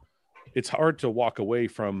 because it's hard to walk away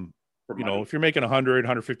from, you know, if you're making $100,000,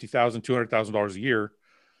 $150,000, $200,000 a year,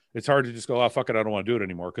 it's hard to just go, oh, fuck it, I don't want to do it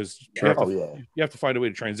anymore because you have to find a way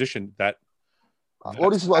to transition that.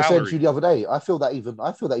 Well, this is what I said to you the other day. I feel that even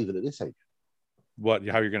at this age. What?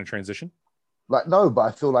 How you're going to transition? Like, no, but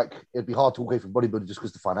I feel like it'd be hard to walk away from bodybuilding just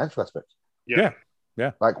because the financial aspect. Yeah.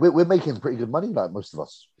 Like we're making pretty good money, like most of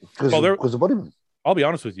us, because of bodybuilding. I'll be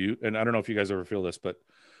honest with you, and I don't know if you guys ever feel this, but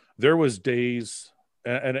there was days,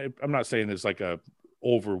 and I'm not saying it's like a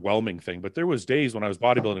overwhelming thing, but there was days when I was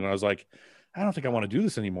bodybuilding and I was like, I don't think I want to do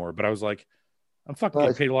this anymore. But I was like, I'm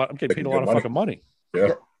getting paid a lot. I'm getting paid a lot of fucking money.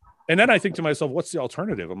 Yeah. And then I think to myself, what's the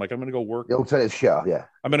alternative? I'm like, I'm gonna go work. The alternative, yeah.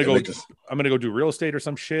 I'm gonna go do real estate or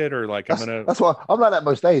some shit, or like That's why I'm like that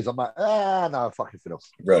most days. I'm like, no, fucking fiddle.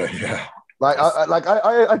 Right, yeah. Like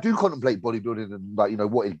I do contemplate bodybuilding and like, you know,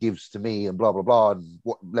 what it gives to me and blah blah blah, and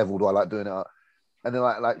what level do I like doing it at. And then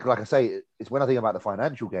like I say, it's when I think about the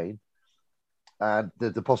financial gain and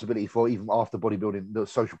the possibility for even after bodybuilding, the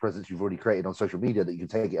social presence you've already created on social media that you can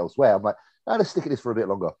take it elsewhere. I'm like, let's stick at this for a bit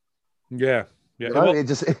longer. Yeah. You know, it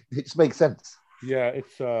just makes sense. Yeah,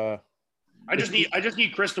 it's I just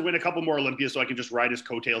need Chris to win a couple more Olympias so I can just ride his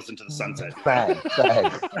coattails into the sunset. Bang.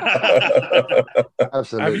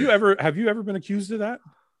 Absolutely. Have you ever been accused of that?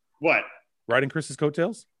 What? Riding Chris's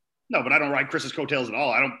coattails? No, but I don't ride Chris's coattails at all.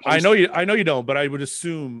 I don't. I know you don't, but I would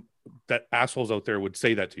assume that assholes out there would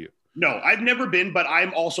say that to you. No, I've never been, but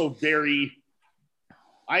I'm also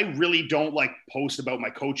I really don't like post about my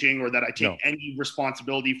coaching or that I take any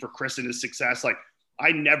responsibility for Chris and his success. Like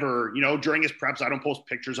I never, you know, during his preps, I don't post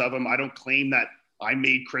pictures of him. I don't claim that I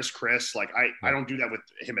made Chris. Like I don't do that with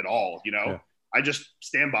him at all. You know, I just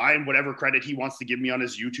stand by and whatever credit he wants to give me on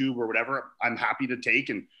his YouTube or whatever, I'm happy to take.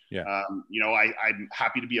 And, you know, I'm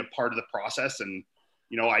happy to be a part of the process. And,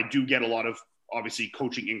 you know, I do get a lot of obviously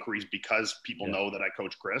coaching inquiries because people know that I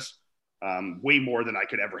coach Chris. Way more than I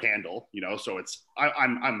could ever handle, you know. So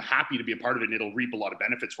I'm happy to be a part of it, and it'll reap a lot of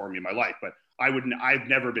benefits for me in my life. But I've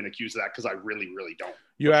never been accused of that because I really, really don't.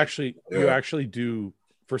 You actually do.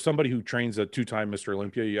 For somebody who trains a 2-time Mr.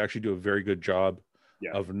 Olympia, you actually do a very good job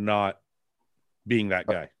of not being that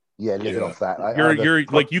guy. Yeah, living off that. You're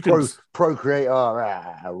like you can procreate.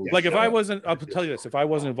 Like if I wasn't, I'll tell you this: if I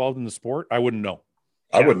wasn't involved in the sport, I wouldn't know.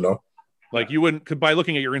 I wouldn't know. Like you wouldn't, by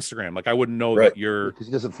looking at your Instagram, like I wouldn't know that you're because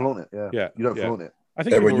he doesn't flaunt it. Yeah, you don't flaunt it. I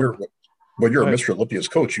think when you're a Mr. Olympia's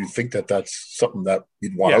coach, you think that that's something that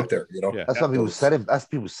you'd want out there. You know, that's some people's selling. That's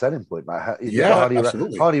people's selling point. Like,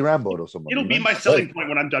 absolutely. Hardy Rambo or something. It'll be my selling point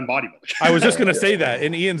when I'm done bodybuilding. I was just gonna say that.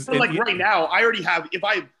 And Ian's like right now, I already have. If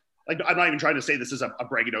I like, I'm not even trying to say this is a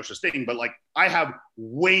braggadocious thing, but like I have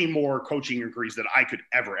way more coaching inquiries than I could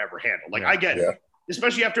ever handle. Like I get. Yeah.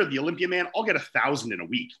 Especially after the Olympia, man, I'll get 1,000 in a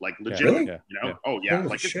week, like legit. Really? You know? Yeah. Oh yeah,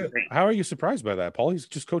 like it's insane. How are you surprised by that, Paul? He's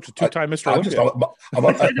just coached a 2-time Mr. Olympia.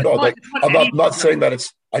 I'm not saying that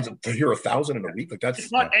it's. To hear 1,000 in a week, like that's.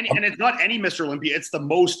 It's not any, and it's not any Mr. Olympia. It's the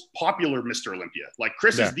most popular Mr. Olympia. Like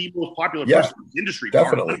Chris is the most popular person in the industry.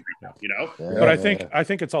 Definitely. You know. But I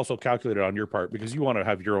think it's also calculated on your part because you want to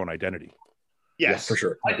have your own identity. Yes, for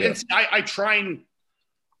sure. I try and.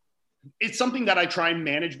 It's something that I try and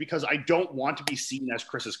manage because I don't want to be seen as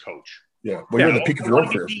Chris's coach. Yeah, well, you're in the peak of your own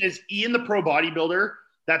career. Is Ian the pro bodybuilder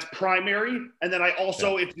That's primary. And then I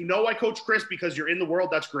also, if you know I coach Chris because you're in the world,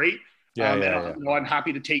 that's great. I'm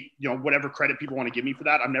happy to take, whatever credit people want to give me for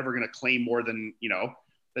that. I'm never going to claim more than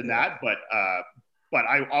that. But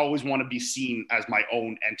I always want to be seen as my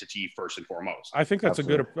own entity first and foremost. I think that's a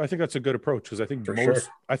good approach, because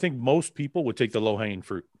I think most people would take the low hanging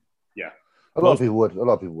fruit. Yeah. A lot of people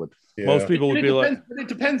would. Yeah. Most people would be like, it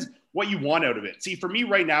depends what you want out of it. See, for me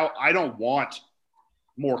right now, I don't want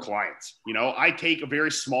more clients. I take a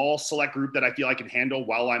very small select group that I feel I can handle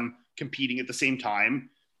while I'm competing at the same time.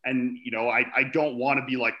 And, I don't want to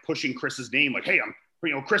be like pushing Chris's name, like, hey, I'm,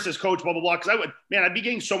 Chris's coach, blah, blah, blah. Cause I'd be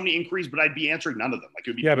getting so many inquiries, but I'd be answering none of them. Like,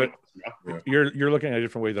 it would be, but you're looking at a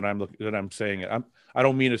different way than I'm saying it. I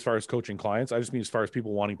don't mean as far as coaching clients. I just mean as far as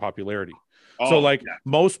people wanting popularity.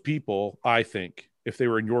 Most people, I think, if they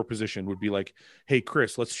were in your position, would be like, hey,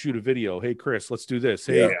 Chris, let's shoot a video. Hey, Chris, let's do this.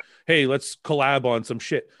 Hey, let's collab on some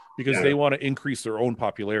shit, because they want to increase their own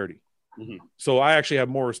popularity. Mm-hmm. So I actually have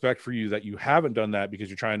more respect for you that you haven't done that, because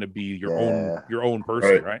you're trying to be your own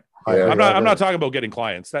person, right? I'm not talking about getting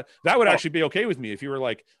clients. That would actually be okay with me if you were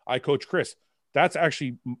like, I coach Chris. That's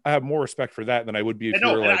actually, I have more respect for that than I would be if you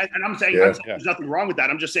were like. And I'm saying there's nothing wrong with that.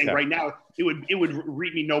 I'm just saying right now it would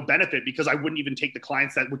reap me no benefit, because I wouldn't even take the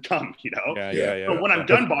clients that would come. But when I'm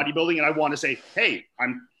done bodybuilding and I want to say, hey,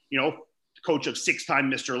 I'm coach of 6-time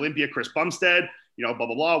Mr. Olympia Chris Bumstead, blah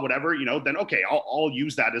blah blah, whatever, then okay, I'll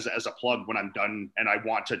use that as a plug when I'm done and I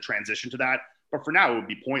want to transition to that. But for now, it would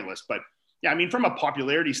be pointless. But yeah, I mean, from a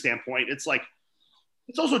popularity standpoint, it's like,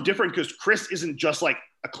 it's also different because Chris isn't just like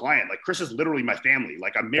a client. Like, Chris is literally my family.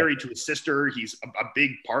 Like, I'm married to his sister. He's a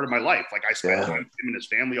big part of my life. Like, I spend time with him and his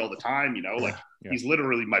family all the time, he's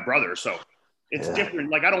literally my brother. So it's different.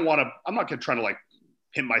 Like, I'm not going to try to like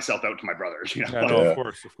pimp myself out to my brothers.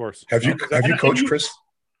 Of course. Have you coached Chris?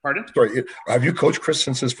 Pardon? Sorry. Have you coached Chris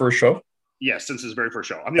since his first show? Yes, since his very first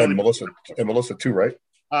show. I'm the only Melissa too, right?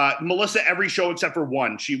 Melissa, every show except for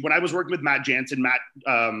one. When I was working with Matt Jansen,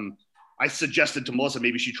 I suggested to Melissa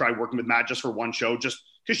maybe she try working with Matt just for one show, just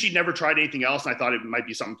because she'd never tried anything else, and I thought it might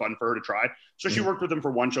be something fun for her to try. So she worked with him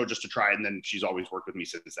for one show just to try it, and then she's always worked with me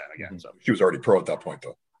since then again. So she was already pro at that point,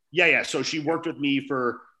 though. Yeah. So she worked with me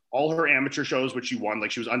for all her amateur shows, which she won.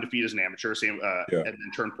 Like, she was undefeated as an amateur, and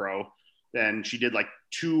then turned pro. Then she did like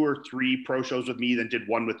 2 or 3 pro shows with me, then did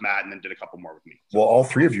one with Matt, and then did a couple more with me. Well, all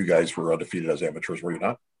 3 of you guys were undefeated as amateurs, were you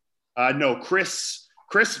not? No, Chris,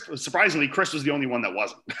 surprisingly, Chris was the only one that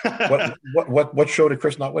wasn't. What show did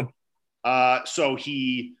Chris not win? So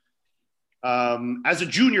he, as a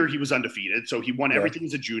junior, he was undefeated. So he won everything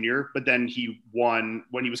as a junior, but then he won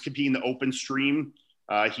when he was competing in the open stream.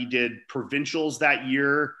 He did provincials that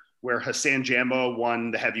year, where Hassan Jamba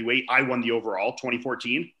won the heavyweight. I won the overall,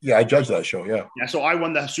 2014. Yeah, I judged that show, yeah. Yeah, so I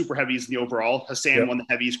won the super heavies in the overall. Hassan won the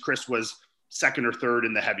heavies. Chris was 2nd or 3rd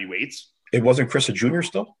in the heavyweights. It wasn't Chris a junior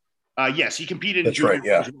still? Yes, he competed in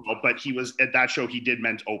junior as well, but he was at that show. He did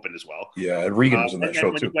men's open as well. Yeah, and Regan was in that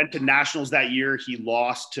show too. When he went to nationals that year, he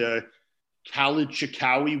lost to Khalid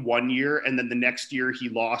Chikawi one year, and then the next year he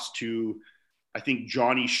lost to, I think,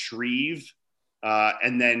 Johnny Shreve,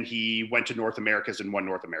 and then he went to North Americas and won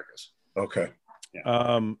North Americas. Okay.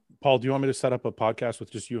 Yeah. Paul, do you want me to set up a podcast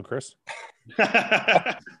with just you and Chris?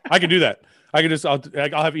 I can do that.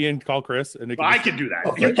 I'll have Ian call Chris, and I can do that.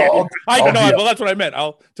 Well, that's what I meant.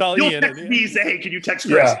 I'll tell Ian. Text me, say, hey, can you text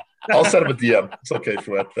Chris? Yeah, I'll set up a DM. It's okay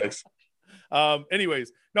for that. Thanks.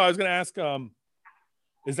 Anyways, no, I was going to ask.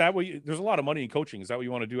 Is that what there's a lot of money in coaching? Is that what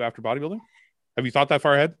you want to do after bodybuilding? Have you thought that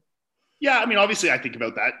far ahead? Yeah, I mean, obviously, I think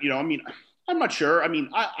about that. I'm not sure. I mean,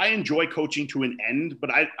 I enjoy coaching to an end,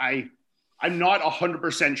 but I'm not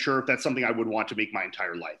 100% sure if that's something I would want to make my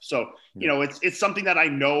entire life. So, it's something that I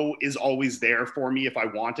know is always there for me if I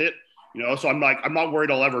want it, so I'm not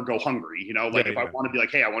worried I'll ever go hungry, I want to be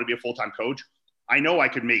like, hey, I want to be a full-time coach. I know I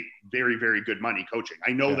could make very, very good money coaching.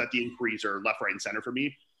 I know that the inquiries are left, right, and center for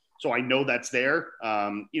me. So I know that's there.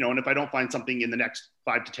 And if I don't find something in the next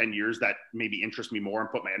 5 to 10 years that maybe interests me more and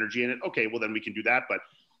put my energy in it, okay, well then we can do that. But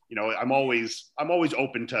I'm always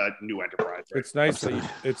open to new enterprise. Right?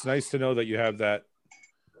 It's nice to know that you have that.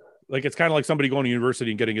 Like, it's kind of like somebody going to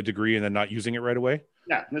university and getting a degree and then not using it right away.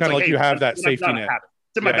 Yeah, kind of like you have that safety net.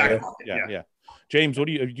 It's in my back pocket. Yeah. James, do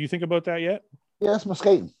you think about that yet? Yeah, that's my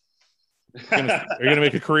skating. Are you gonna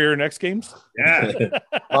make a career in X Games? Yeah,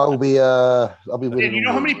 I'll be winning. And you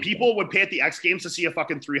know how many people would pay at the X Games to see a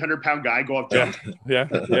fucking 300-pound guy go up jump?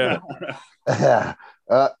 Yeah.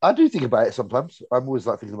 I do think about it sometimes. I'm always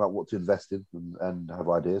thinking about what to invest in and have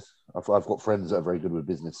ideas. I've got friends that are very good with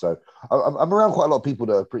business, so I'm around quite a lot of people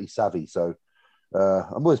that are pretty savvy. So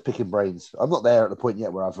I'm always picking brains. I'm not there at the point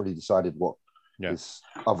yet where I've really decided what is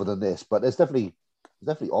other than this, but there's definitely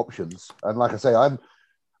definitely options. And like I say,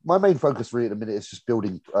 my main focus really at the minute is just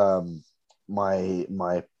building my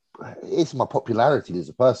popularity as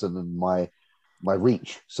a person and my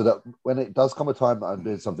reach, so that when it does come a time that I'm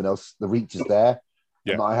doing something else, the reach is there,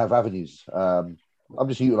 and I have avenues. I'm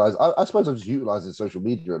just utilizing. I suppose I'm just utilizing social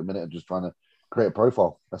media at the minute and just trying to create a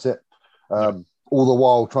profile. That's it. All the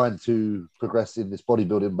while trying to progress in this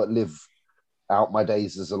bodybuilding, but live out my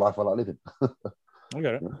days as a life I like living. I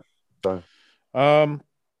got it. So,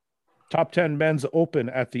 top 10 men's open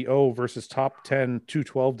at the O versus top 10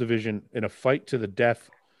 212 division in a fight to the death.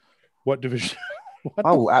 What division? What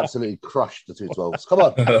I will absolutely crush the 212s. Come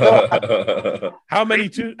on. How many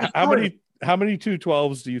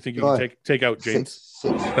 212s do you think you can take out, James?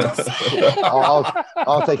 Six.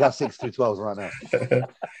 I'll take out 6 212s right now.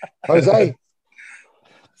 Jose.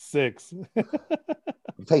 6.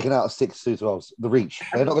 I'm taking out 6 212s. The reach.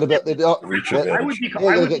 They're not going to be. Reach I would be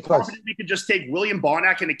get close. confident we could just take William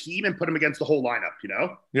Bonac and Akeem and put him against the whole lineup. You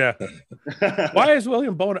know? Yeah. Why is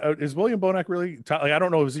William Bonac? Is William Bonac really tough? Like, I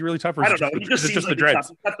don't know. Is he really tough? Or I don't know. He just seems just like the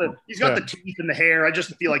dreads? he's got the teeth and the hair. I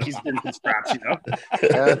just feel like he's been some scraps. You know?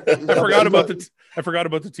 I forgot about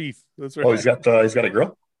the teeth. That's right. Oh, he's got a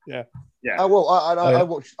grill. Yeah. Well, I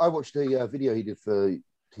watched the video he did for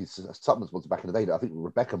his supplements once back in the day that I think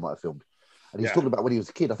Rebecca might have filmed, and he's talking about when he was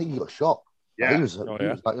a kid. I think he got shot. Yeah. He was like,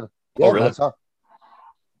 really? That's how,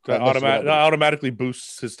 That automatically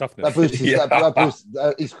boosts his toughness. that boosts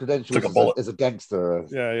his credentials as a gangster.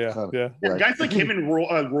 Yeah. Guys like him and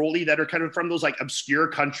Rolly that are kind of from those like obscure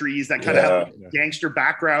countries that kind of have gangster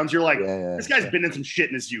backgrounds. You're like, this guy's been in some shit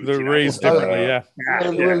in his youth. They're raised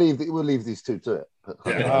differently. We'll leave these two to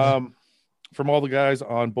it. From all the guys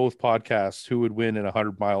on both podcasts, who would win in a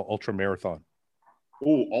 100-mile ultra marathon?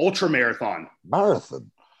 Oh, ultra marathon.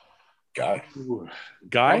 Marathon. Guy?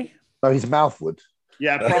 No, his mouth would.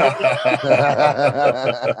 Yeah, probably.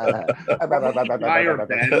 Guy or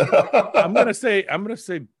Ben. I'm gonna say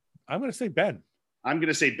Ben. I'm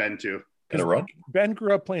gonna say Ben too. Gonna run. Ben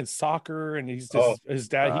grew up playing soccer, and he's just his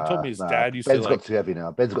dad. He told me his dad used Ben's to. got too heavy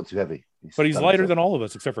now. Ben's got too heavy. But he's lighter than all of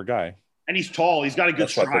us except for Guy. And he's tall. He's got a good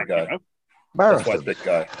stride. You know? That's why big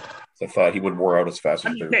guy. I thought he would wear out as fast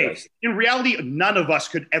as bigger guys. In reality, none of us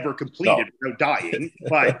could ever complete it without dying.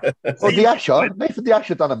 But Nathan the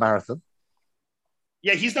Asher done a marathon.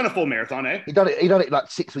 Yeah, he's done a full marathon, eh? He done it like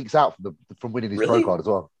 6 weeks out from winning his pro card as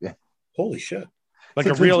well. Yeah. Holy shit. Like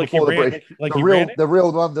a real, the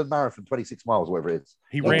real London Marathon, 26 miles, whatever it is.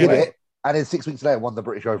 He did it, and then 6 weeks later won the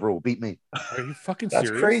British overall, beat me. Are you fucking serious?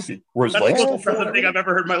 That's crazy. Where's That's the most impressive thing I've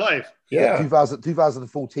ever heard in my life. Yeah.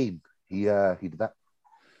 2014, he did that.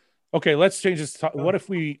 Okay, let's change this. What if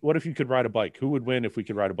you could ride a bike? Who would win if we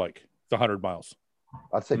could ride a bike? The 100 miles.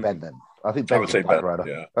 I'd say Ben then. I think Ben would say bike rider.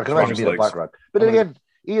 Yeah. I can imagine being a bike rider. But then again,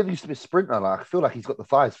 Ian used to be a sprinter. Like, I feel like he's got the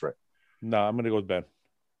thighs for it. No, I'm going to go with Ben.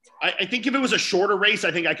 I think if it was a shorter race,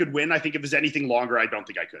 I think I could win. I think if it was anything longer, I don't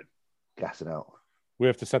think I could. Gassing out. We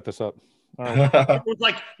have to set this up. It was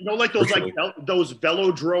like those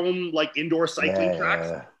velodrome like indoor cycling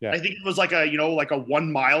tracks. Yeah. I think it was like a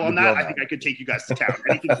 1 mile on that. I think I could take you guys to town.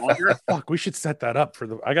 Anything longer? Fuck, we should set that up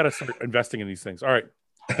I got to start investing in these things. All right.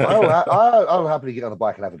 I'll happily get on the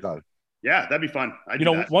bike and have a go. Yeah, that'd be fun.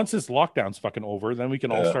 Once this lockdown's fucking over, then we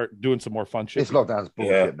can all start doing some more fun shit. This lockdown's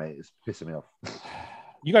bullshit, mate. It's pissing me off.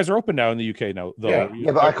 You guys are open now in the UK now, though.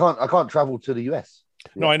 Yeah, but I can't travel to the US.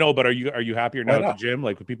 No, I know, but are you happier now at the gym,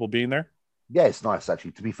 like with people being there? Yeah, it's nice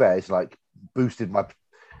actually. To be fair, it's like boosted my.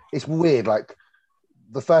 It's weird. Like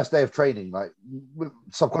the first day of training, like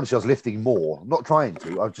subconsciously, I was lifting more. Not trying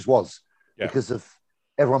to, I just was because of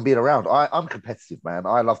everyone being around. I'm competitive, man.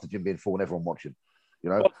 I love the gym being full and everyone watching. You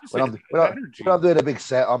know, when I'm doing a big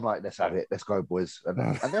set, I'm like, let's have it, let's go, boys,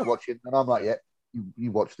 and they're watching, and I'm like, yeah,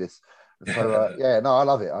 you watch this. And so I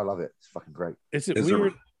love it. It's fucking great. Is it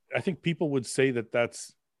weird? I think people would say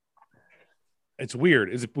that's. It's weird.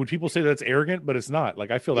 Would people say that's arrogant? But it's not. Like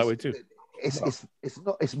I feel that way too. It's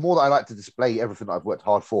not. It's more that I like to display everything that I've worked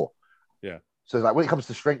hard for. Yeah. So like when it comes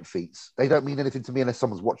to strength feats, they don't mean anything to me unless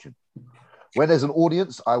someone's watching. When there's an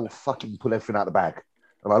audience, I will fucking pull everything out of the bag,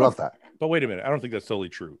 and I love that. But wait a minute, I don't think that's totally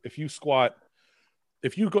true. If you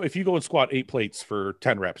go and squat 8 plates for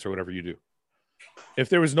 10 reps or whatever you do, if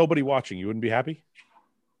there was nobody watching, you wouldn't be happy?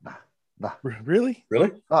 Nah. Really?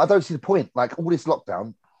 No, I don't see the point. Like all this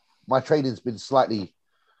lockdown, my training's been slightly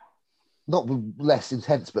not less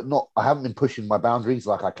intense, but I haven't been pushing my boundaries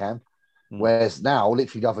like I can. Whereas now,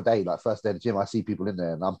 literally the other day, like first day in the gym, I see people in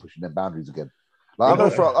there and I'm pushing their boundaries again. Like I'm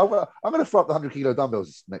gonna throw up the 100 kilo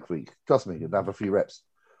dumbbells next week. Trust me, and have a few reps.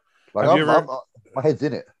 Like my head's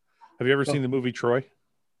in it. Have you ever seen the movie Troy?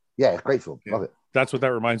 Yeah, great film. Love it. That's what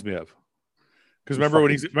that reminds me of. Because remember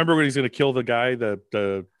when he's going to kill the guy,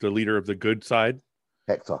 the leader of the good side,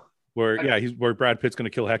 Hector. Where Brad Pitt's going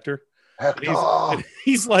to kill Hector. Hector.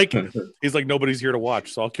 He's like nobody's here to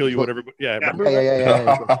watch, so I'll kill you. Whatever. Yeah.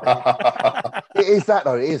 It is that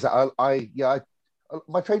though. It is that.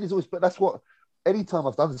 My training's always, but that's what. Anytime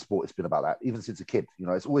I've done the sport, it's been about that. Even since a kid,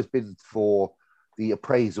 it's always been for the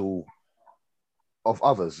appraisal of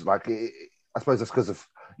others. Like I suppose that's because of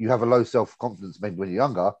you have a low self-confidence maybe when you're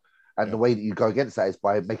younger, and the way that you go against that is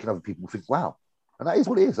by making other people think, "Wow," and that is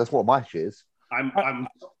what it is. That's what my shit is. I'm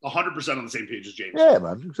 100% on the same page as James. Yeah,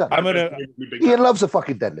 man, exactly. Ian loves a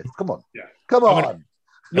fucking deadlift. Come on, come on.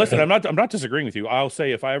 Listen, I'm not disagreeing with you. I'll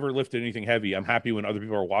say if I ever lifted anything heavy, I'm happy when other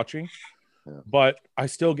people are watching. Yeah. But I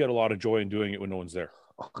still get a lot of joy in doing it when no one's there.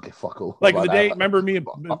 Okay, fuck all. Like the day, remember me?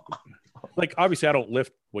 Like obviously, I don't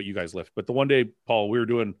lift what you guys lift, but the one day, Paul, we were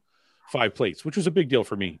doing 5 plates, which was a big deal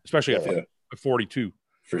for me, especially at 42.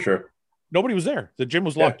 For sure. Nobody was there. The gym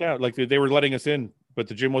was locked down. Like they were letting us in, but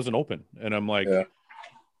the gym wasn't open. And I'm like,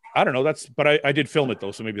 I don't know. But I did film it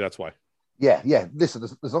though, so maybe that's why. Yeah. Listen,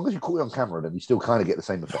 as long as you caught it on camera, then you still kind of get the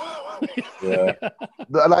same effect.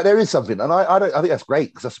 Like there is something, and I think that's great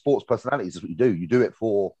because as sports personalities, is what you do. You do it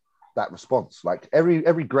for that response. Like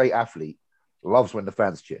every great athlete loves when the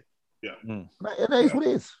fans cheer. Yeah, and that is what it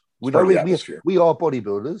is. We are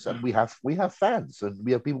bodybuilders, and we have fans, and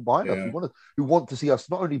we have people behind us who want to see us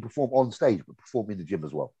not only perform on stage but perform in the gym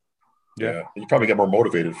as well. Yeah, you probably get more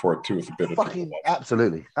motivated for it too with a bit of fucking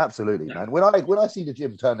absolutely, man. When I see the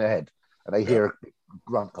gym turn their head and they hear a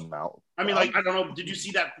grunt come out. I mean, like, I don't know. Did you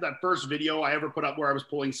see that first video I ever put up where I was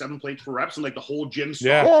pulling 7 plates for reps and like the whole gym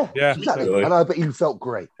saw? Yeah. Exactly. Really? And I bet you felt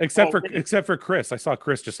great. Except for Chris. I saw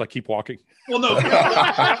Chris just like keep walking. Well, no.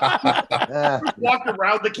 Walked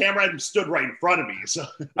around the camera and stood right in front of me. So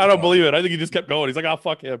I don't believe it. I think he just kept going. He's like, "Oh,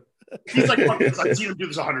 fuck him." He's like, fuck this. I've seen him do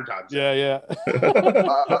this 100 times. Yeah.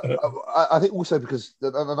 I think also because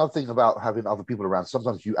another thing about having other people around,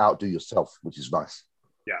 sometimes you outdo yourself, which is nice.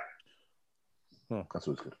 Yeah. That's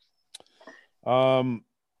always good.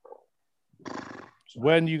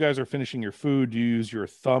 When you guys are finishing your food, do you use your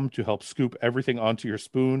thumb to help scoop everything onto your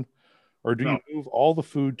spoon, or do you move all the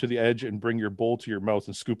food to the edge and bring your bowl to your mouth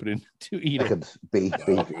and scoop it in to eat it? B.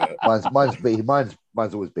 Mine's B. Mine's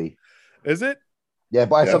always B. Is it? Yeah,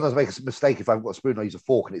 but I sometimes make a mistake if I've got a spoon. I use a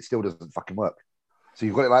fork and it still doesn't fucking work. So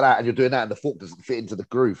you've got it like that, and you're doing that, and the fork doesn't fit into the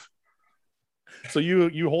groove. So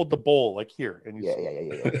you hold the bowl like here, and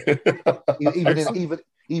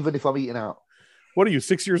even if I'm eating out. What are you,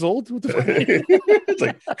 6 years old? What the fuck? It's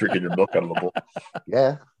like drinking your milk out of the bowl.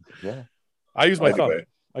 Yeah. I use my thumb.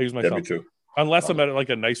 Me too. Unless I'm at like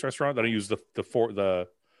a nice restaurant, then I use the fork.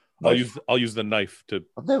 I'll use the knife to.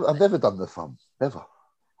 I've never done the thumb. Never.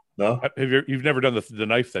 No. You've never done the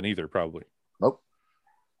knife then either, probably. Nope.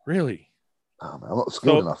 Really? Oh, man, I'm not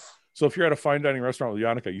skilled enough. So if you're at a fine dining restaurant with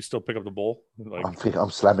Yannicka, you still pick up the bowl? I'm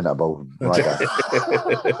slamming that bowl right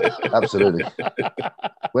down. Absolutely.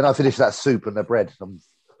 When I finish that soup and the bread, I'm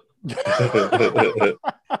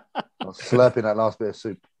slurping that last bit of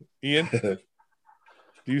soup. Ian,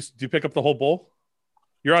 do you pick up the whole bowl?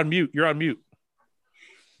 You're on mute.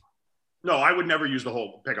 No, I would never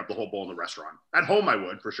pick up the whole bowl in the restaurant. At home, I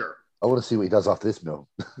would for sure. I want to see what he does after this meal.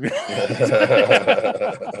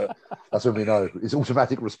 That's when we know his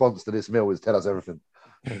automatic response to this meal is tell us everything.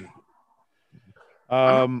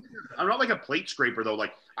 I'm not like a plate scraper though.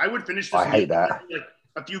 Like I would finish this. I hate that. Like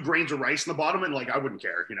a few grains of rice in the bottom, and like I wouldn't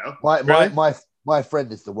care, My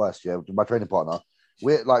friend is the worst. Yeah, my training partner.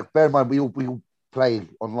 We're like, bear in mind, we all play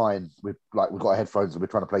online. We've got our headphones and we're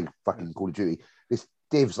trying to play fucking Call of Duty. This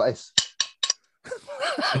divs like this.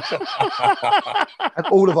 And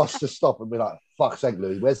all of us just stop and be like, "Fuck's sake,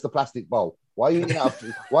 Louis, where's the plastic bowl? Why are you eating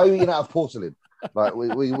out of porcelain?" Like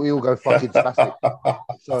we all go fucking plastic.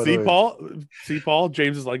 So see, Paul,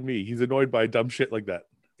 James is like me. He's annoyed by dumb shit like that.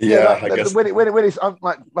 Yeah, I guess when it's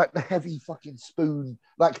like the heavy fucking spoon,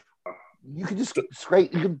 like you can just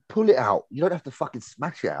scrape, you can pull it out. You don't have to fucking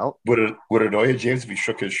smash it out. Would it annoy you, James, if he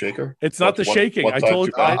shook his shaker? It's not the shaking. I told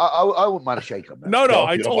you. I wouldn't mind a shaker. Man. No,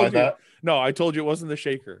 I told you. No, I told you it wasn't the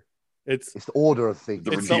shaker. It's the order of things.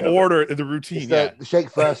 It's the order, the routine. The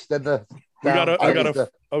shake first, then the. We got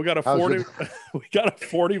a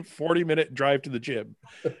 40 minute drive to the gym.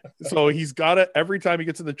 So he's got to, every time he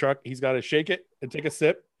gets in the truck, he's got to shake it and take a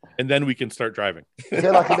sip, and then we can start driving. Is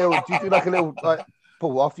there like a little, do you do like a little, like,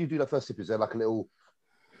 Paul, after you do that first sip, is there like a little?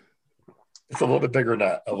 It's a little bit bigger than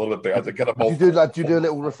that. A little bit bigger. I think do you do a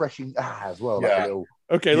little refreshing as well? Yeah. Like a little...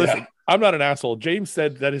 Okay, listen. I'm not an asshole. James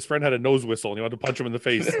said that his friend had a nose whistle and he wanted to punch him in the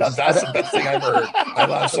face. That's the best thing I've heard. I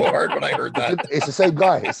laughed so hard when I heard that. It's the same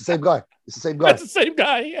guy. It's the same guy. That's the same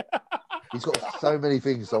guy. Yeah. He's got so many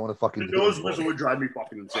things I want to fucking The do. nose whistle would drive me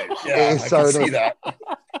fucking insane. Yeah, It's I so can see annoying. that.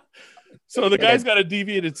 So the guy's got a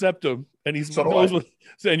deviated septum, and he's So do I.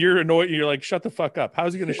 and you're annoyed. And you're like, "Shut the fuck up."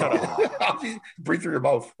 How's he going to shut up? Breathe through your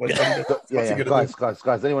mouth. What's he gonna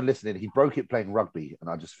Guys, anyone listening? He broke it playing rugby, and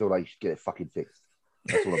I just feel like you should get it fucking fixed.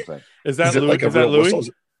 That's all I'm saying. Is that Is it Louis? like a Is that real Louis?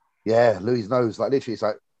 whistle? Yeah, Louis' nose, like literally, it's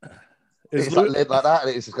like Is it's Louis- like lid like that,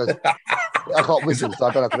 and it just goes. I can't whistle, so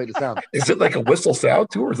I don't have to make the sound. Is it like a whistle sound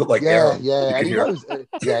too, or is it like air? Yeah, You and can he hear? knows.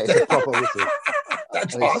 Yeah, it's a proper whistle.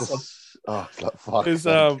 That's And it's awesome. just- oh, it's like fuck.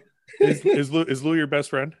 is Louis your best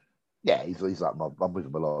friend? Yeah, he's like I'm with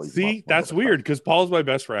him a lot. He's See, my that's best weird because Paul's my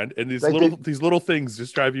best friend, and these They little things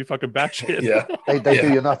just drive you fucking batshit. Yeah, friend. They Yeah.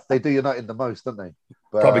 do your nut. They do your nut in the most, don't they?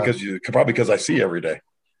 But, probably because I see you every day.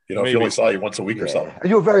 You know, if Maybe. you only saw you once a week or something. and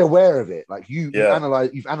you're very aware of it. Like you've Yeah.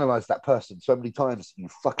 analyzed that person so many times. You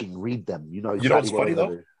fucking read them. You know. You know what's exactly what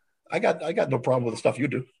funny, they do. I got no problem with the stuff you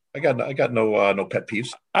do. I got no pet peeves.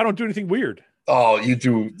 I don't do anything weird. Oh, you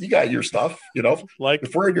do. You got your stuff. You know, Like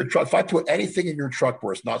if we're in your truck, if I put anything in your truck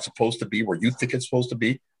where it's not supposed to be, where you think it's supposed to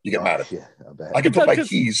be, you get mad at me. Yeah, I bet. I can put my Because-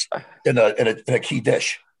 keys in a key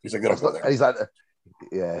dish. He's like, they don't It's go not- there. and he's like,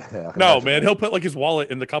 yeah. I can no, imagine. man, he'll put like his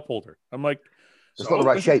wallet in the cup holder. I'm like, It's not the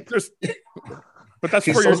right shape. there's- but that's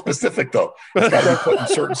He's for so your. specific though. It's got to be put in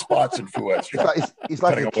certain spots in Fuad's It's truck. like it's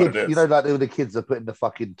like Depending a on what kid, it you know, is. like when the kids are putting the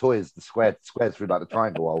fucking toys, the squares through like the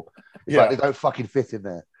triangle hole. It's Yeah. like they don't fucking fit in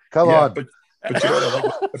there. Come Yeah, on. but you know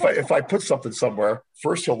what? Like, if I put something somewhere,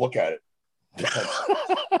 first he'll look at it.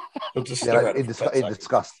 He'll just Yeah, stare like, at it for 10 in seconds.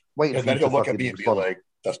 disgust. Waiting And for then you he'll to look at fucking me and be respond. like,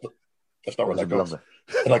 that's not where that Doesn't belong goes.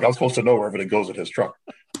 there. And like I'm supposed to know where everything goes in his truck.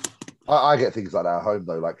 I get things like that at home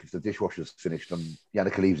though. Like if the dishwasher's finished and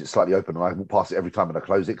Yannicka leaves it slightly open, and I walk past it every time and I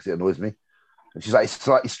close it because it annoys me. And she's like, it's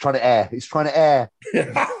trying to air. It's trying to air.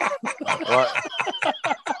 Right.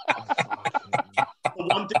 The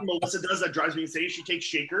one thing Melissa does that drives me insane, she takes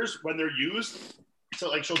shakers when they're used. So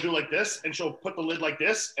like she'll do like this, and she'll put the lid like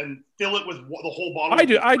this and fill it with the whole bottle. I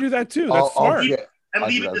do that too. That's Oh, smart. shit. and I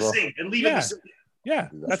leave do it in that the as well. sink and leave it in Yeah. the sink. Yeah,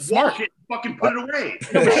 that's Wash smart. it, fucking put it away.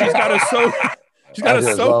 No, but she's got to soak. She's got I to do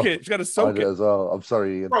as soak well. it. She's got to I soak do it. as well. I'm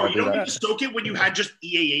sorry. Ian. Bro, I you do don't that. need to soak it when you had just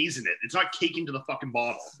EAAs in it. It's not cake into the fucking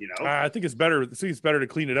bottle, you know? I think it's better. It's better to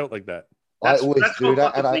clean it out like that. I always that's do how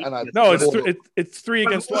that, fucking and I lazy No, it is. it's three But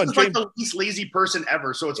against one. Melissa's like James, the least lazy person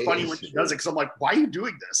ever, so it's It funny is, when she it does is. it because I'm like, why are you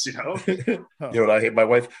doing this? You know? You know what I hate? My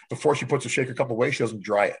wife, before she puts a shaker cup away, she doesn't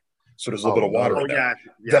dry it. So there's a little bit of water Oh in there.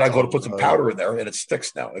 yeah. Then I go to put some Oh. powder in there and it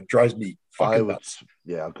sticks now. It drives me I fucking would, nuts.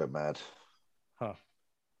 yeah, I'll go mad. Huh.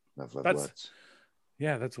 That's That's-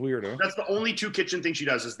 yeah, that's weird. Huh? That's the only two kitchen things she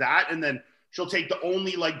does is that, and then she'll take the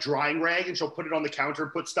only like drying rag and she'll put it on the counter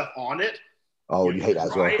and put stuff on it. Oh, you hate that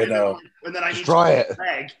as well. Dry it, I know. and then I Just need dry to use it. the rag.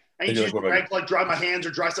 I need And to you're use like, the what rag to like dry my hands or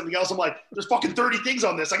dry something else. I'm like, there's fucking 30 things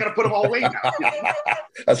on this. I gotta put them all away now. You know?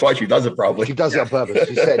 That's why she does it probably. She does it on purpose.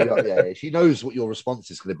 She said, yeah. She knows what your response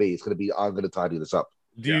is going to be. It's going to be, I'm going to tidy this up.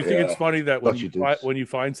 Do you Yeah. think it's funny that when Thought you you did. when you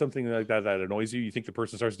find something like that annoys you, you think the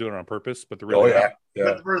person starts doing it on purpose, but they're really Oh not? yeah.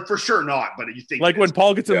 Yeah. But for sure not. But you think Like it when is.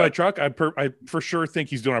 Paul gets in Yeah. my truck, I for sure think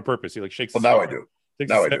he's doing it on purpose. He like shakes. Well his now head, I do. thinks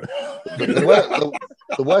Now it's-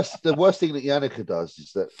 The worst thing that Yannicka does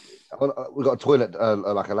is that we've got a toilet,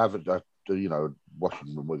 like a lavender,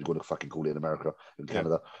 washing room, what you want to fucking call it in America, in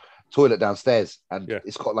Canada. Toilet downstairs, and Yeah.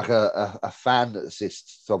 it's got like a fan that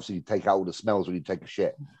assists. So obviously, you take out all the smells when you take a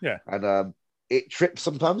shit. Yeah. And it trips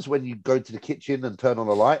sometimes when you go to the kitchen and turn on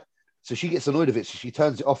a light. So she gets annoyed of it. So she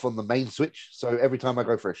turns it off on the main switch. So every time I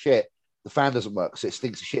go for a shit, the fan doesn't work. So it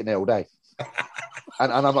stinks of shit in there all day.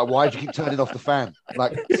 And I'm like, why do you keep turning off the fan?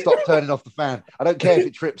 Like, stop turning off the fan. I don't care if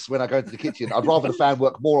it trips when I go into the kitchen. I'd rather the fan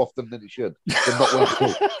work more often than it should than not work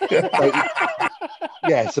at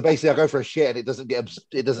all. So basically, I go for a shit and it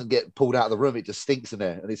doesn't get pulled out of the room. It just stinks in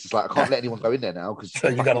there, and it's just like I can't let anyone go in there now because So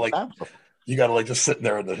you gotta like you gotta like just sit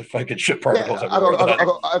there in the fucking shit particles. I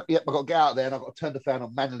got to get out there and I've got to turn the fan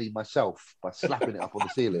on manually myself by slapping it up on the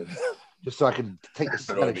ceiling, just so I can take the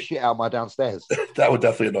smell of shit out of my downstairs. That would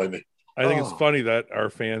definitely annoy me. I think it's Oh. funny that our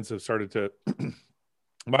fans have started to,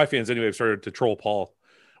 my fans anyway, have started to troll Paul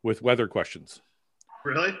with weather questions.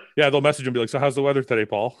 Really? Yeah, they'll message him and be like, "So how's the weather today,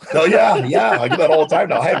 Paul?" Oh yeah, I do that all the time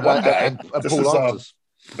now. I had one guy. And This Paul is answers.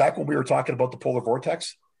 back when we were talking about the polar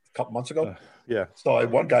vortex a couple months ago. Yeah. So I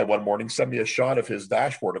had one guy one morning send me a shot of his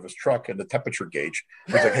dashboard of his truck and the temperature gauge.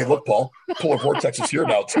 He's like, "Hey, look, Paul, polar vortex is here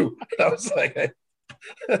now too." And I was like, hey.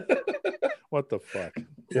 What the fuck?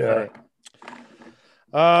 "Yeah."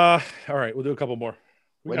 All right, we'll do a couple more.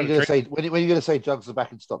 When are you gonna say jugs are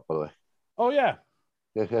back in stock? By the way, Oh yeah,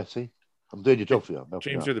 yeah. See, I'm doing your job for you. I'm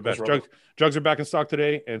helping James, you you're out. the best. What's wrong? Jugs are back in stock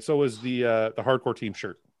today, and so is the hardcore team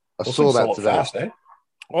shirt. I Those saw things that sell today. fast, eh?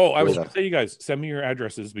 Oh, I was Weirdo. going to say, you guys, send me your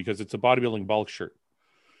addresses because it's a bodybuilding bollocks shirt.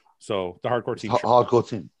 So the hardcore team shirt. Hardcore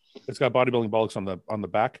team. It's got bodybuilding bollocks on the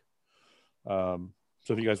back.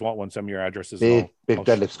 So if you guys want one, send me your addresses. Big I'll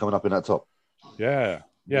deadlifts coming up in that top. Yeah,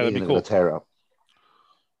 that'd be You're cool. gonna tear it up.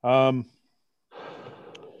 All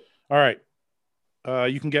right.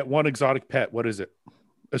 You can get one exotic pet. What is it?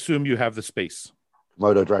 Assume you have the space.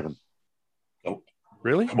 Modo Dragon.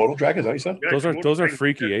 Really? Komodo dragon, is that what you said? Yeah, Those are Komodo dragon.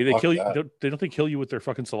 freaky. Eh? They Fuck kill you. that. They don't kill you with their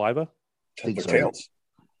fucking saliva. think Their so. tails.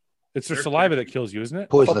 It's their They're saliva that kills you, isn't it?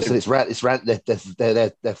 Poisonous, and it's rat. It's rat.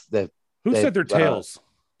 They're Who said their tails?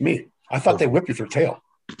 Me. I thought they whipped with their tail.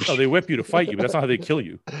 Oh, they whip you to fight you, but that's not how they kill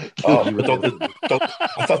you. Oh, you with it.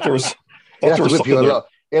 I thought there was. It'd have to whip something you a there. lot.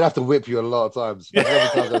 It'd have to whip you a lot of times. That's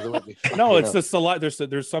every time they have to whip you. No, it's Yeah. the saliva.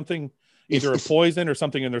 There's something, either It's- a poison or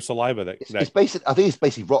something in their saliva that, It's basic. I think it's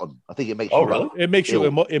basically rotten. I think it makes. Oh, you rotten. really? it makes you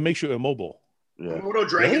Ew. it makes you immobile. Yeah. Komodo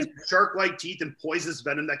dragons, shark-like teeth, and poisonous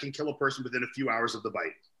venom that can kill a person within a few hours of the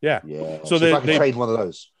bite. Yeah. Yeah. So So they- if I could they- train one of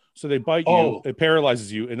those. So they bite you, Oh. it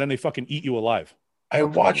paralyzes you, and then they fucking eat you alive. I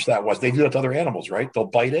watched that once. They do that to other animals, right? They'll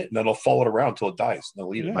bite it and then they'll follow it around until it dies. And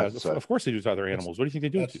they'll eat it. Yeah, so. of course they do to other animals. What do you think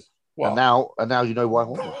they do it to? That's, wow. And now you know why I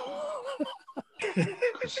want one.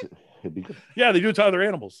 'Cause it'd be good. Yeah, they do it to other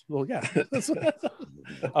animals. Well, yeah.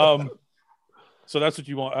 So that's what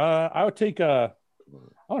you want. I would take I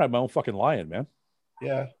would have my own fucking lion, man.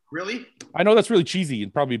 Yeah. Really? I know that's really cheesy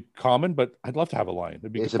and probably common, but I'd love to have a lion.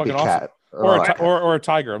 It'd be It's a fucking big awesome. cat. Or, Oh, or a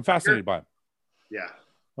tiger. I'm fascinated by them. Yeah.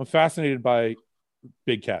 I'm fascinated by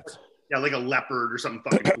big cats. Yeah, like a leopard or something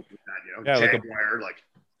fucking cool like that, Yeah, like a- Jaguar, like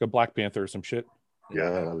A black panther or some shit. yeah,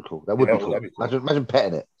 that'd be cool. That would Yeah, be cool. that'd be cool. Imagine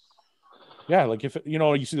petting it. Yeah, like if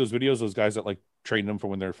you see those videos, those guys that like train them for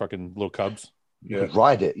when they're fucking little cubs. You Yeah. could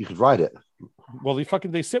ride it. You could ride it. Well,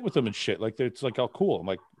 they sit with them and shit. Like it's like all cool. I'm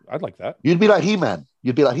like, I'd like that. You'd be like He-Man.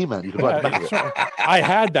 You could ride the back of it. I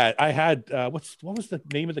had that. I had what was the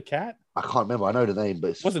name of the cat? I can't remember. I know the name, but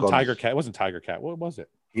it's It wasn't gone. Tiger Cat. It wasn't Tiger Cat. What was it?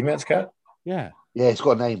 He-Man's cat? Yeah. Yeah, it's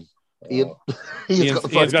got a name. Ian.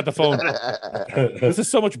 Ian's got the phone. This is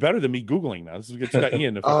so much better than me Googling now. This is it's got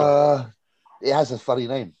Ian. It has a funny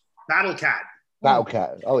name. Battle Cat. Battle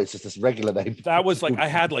Cat. Oh, it's just this regular name. That was like I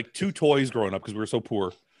had like two toys growing up because we were so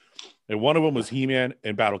poor, and one of them was He-Man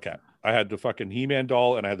and Battle Cat. I had the fucking He-Man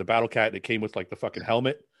doll, and I had the Battle Cat. It came with like the fucking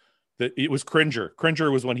helmet. It was Cringer. Cringer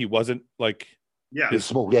was when he wasn't like. Yeah. It's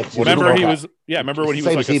small. Yeah, 'cause Remember a he little was. Yeah, remember when he It's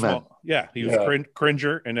was the like same a as He-Man. small. Yeah, he was Yeah.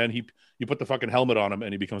 Cringer, and then you put the fucking helmet on him,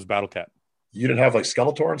 and he becomes Battle Cat. You didn't have like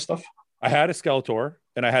Skeletor and stuff? I had a Skeletor,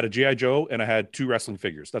 and I had a GI Joe, and I had 2 wrestling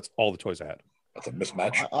figures. That's all the toys I had. That's a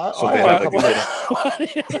mismatch. I- So I- they I- had,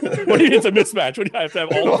 like, What do you? It's a mismatch. What do you have to have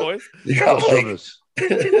all the toys? you got like, genres.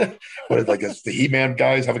 what, like it's the He-Man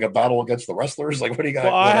guys having a battle against the wrestlers? Like, what do you got?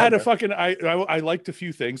 Well, I going had on a fucking. I liked a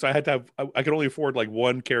few things. I had to have. I could only afford like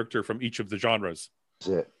one character from each of the genres. That's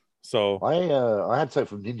it. So I had something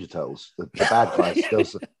from Ninja Turtles. The bad guys.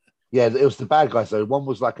 It was the bad guys though. One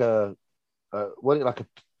was like the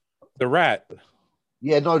rat.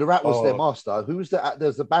 the rat was their Oh. master. Who was the? There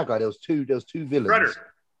was the bad guy. There was two villains. Shredder.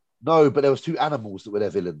 No, but there was 2 animals that were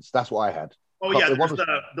their villains. That's what I had. Oh yeah, The one there's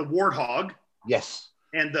the warthog Yes,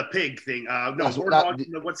 and the pig thing. No, That's what-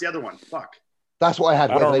 warthog. What's the other one? Fuck. that's what I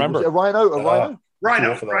had. I don't Was remember. it a rhino? A rhino? Rhino.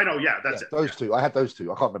 Cool for that. Rhino. Yeah, that's Yeah, it. those 2. I had those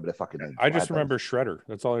 2. I can't remember their fucking names. I but just had remember Shredder.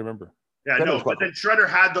 That's all I remember. Yeah, Shredder no, was quite but then Shredder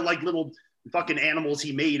had the like little fucking animals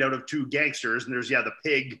he made out of 2 gangsters, and there's the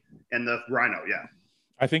pig and the rhino. Yeah.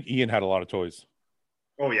 I think Ian had a lot of toys.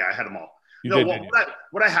 Oh yeah, I had them all. You No, did, what, didn't you?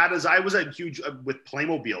 what I had is I was a huge with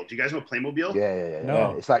Playmobil. Do you guys know Playmobil? those. Yeah.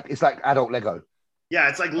 No. It's like adult Lego. Yeah,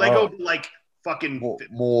 it's like Lego, Oh. but like fucking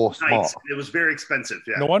More smart. nice. It was very expensive.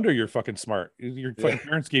 Yeah. No wonder you're fucking smart. Your fucking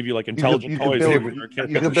parents gave you like intelligent you toys build- when you were a kid.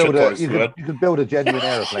 You got can the shit build a toys, you man. can build a genuine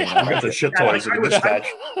airplane. You got the shit Yeah, toys like, in the mismatch.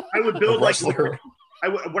 I would build like Wrestler.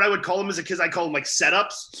 what I would call them as a kid. I call them like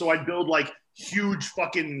setups. So I'd build like huge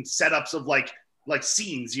fucking setups of like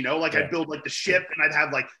scenes. Like Yeah. I'd build like the ship, and I'd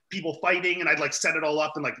have like people fighting, and I'd like set it all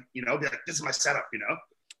up, and like be like, this is my setup.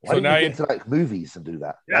 Why So didn't now you you- get into like movies and do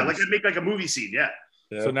that? Yeah, That like was I'd make like a movie scene. Yeah.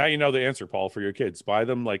 Yeah. So now you know the answer, Paul, for your kids. Buy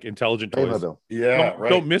them like intelligent toys. Playmobil. Yeah, Don't, right.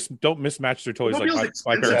 don't mismatch their toys Playmobil's like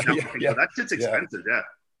my expensive parents. now. Yeah. That shit's expensive. Yeah.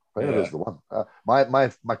 Playmobil's Yeah. the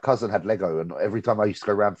one. My cousin had Lego, and every time I used to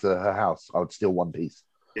go around to her house, I would steal one piece.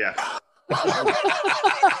 Yeah.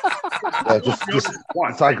 Yeah, just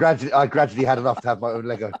One, so I right? gradually had enough to have my own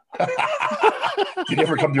Lego. You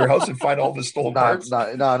never come to your house and find all the stolen No. parts?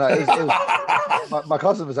 My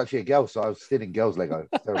cousin was actually a girl, so I was stealing girls' Lego.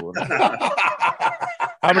 It's terrible. Isn't it?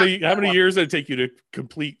 How many years did it take you to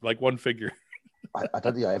complete like one figure? I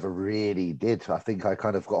don't think I ever really did. I think I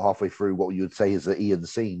kind of got halfway through what you would say is the Ian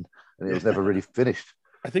scene, and it was never really finished.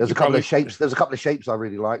 I think There's a couple of shapes. There's a couple of shapes I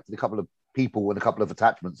really liked, and a couple of people and a couple of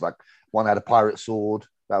attachments. Like one had a pirate sword.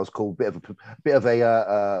 That was cool. Bit of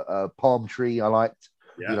a palm tree I liked.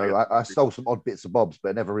 Yeah, you know, I stole some odd bits of bobs, but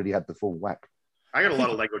I never really had the full whack. I got a lot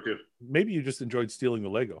of Lego too. Maybe you just enjoyed stealing the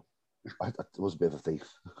Lego. I was a bit of a thief.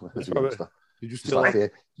 Did you steal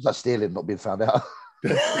It's like stealing, not being found out.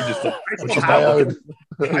 I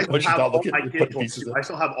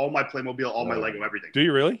still have all my Playmobil, all my Lego, everything. Do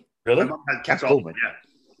you really? Really? My mom had kept That's all cool, man. yeah.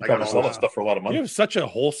 You probably sell that stuff for a lot of money. You have such a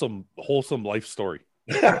wholesome life story.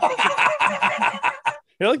 You're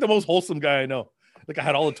like the most wholesome guy I know. Like I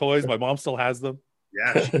had all the toys. My mom still has them.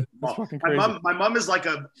 Yeah, That's fucking crazy. my mom is like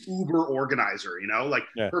a uber organizer, you know, like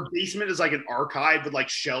her basement is like an archive with like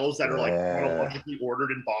shelves that are like chronologically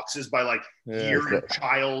ordered in boxes by like year and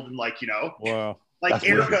child and like, you know, wow. Like That's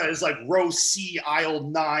Erica weird. is like row C,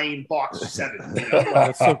 aisle 9, box 7. You know?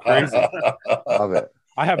 That's so crazy. Love it.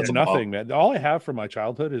 I have That's nothing, man. All I have from my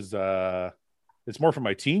childhood is it's more from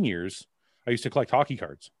my teen years. I used to collect hockey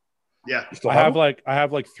cards. Yeah, I have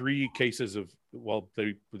like 3 cases of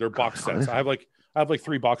they're box sets. I have like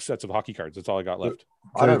 3 box sets of hockey cards. That's all I got left.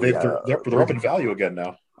 They're up in value again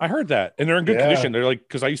now. I heard that, and they're in good condition. They're like,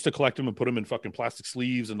 because I used to collect them and put them in fucking plastic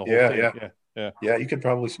sleeves and the whole thing. Yeah. You could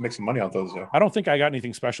probably make some money on those. Yeah. I don't think I got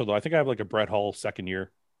anything special though. I think I have like a Brett Hull second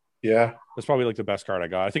year. Yeah, That's probably like the best card I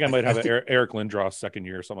got. I think I might have an Eric Lindros second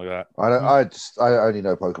year or something like that. I only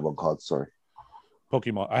know Pokemon cards. Sorry.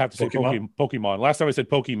 Pokemon. I have to say Pokemon. Last time I said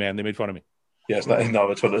Pokemon, they made fun of me. yeah. It's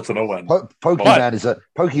an O-N.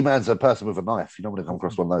 Pokemon's a person with a knife. You don't want to come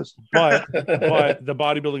across one of those. But the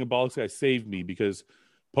bodybuilding and bollocks guy saved me because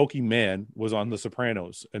Pokemon was on The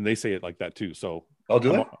Sopranos, and they say it like that too. So do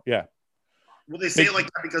they? Yeah. well, they say it like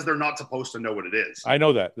that because they're not supposed to know what it is. I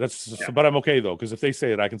know that. But I'm okay though, because if they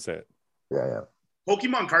say it, I can say it. Yeah.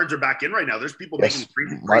 Pokemon cards are back in right now. There's people Yes.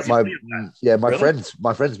 making crazy money on that. My Really?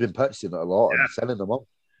 my friend's been purchasing it a lot and selling them on.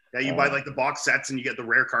 Yeah, you buy like the box sets and you get the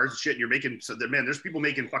rare cards and shit. And you're making there's people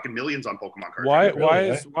making fucking millions on Pokemon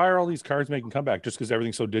cards. Why are all these cards making comeback? Just because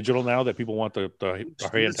everything's so digital now that people want the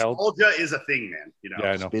handheld? Nostalgia is a thing, man. You know.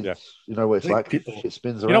 Yeah, I know. Spins, Yeah. You know what it's I think like. people- Shit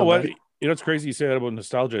spins around. You know what? man. You know what's crazy you say that about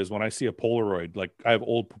nostalgia is when I see a Polaroid, like I have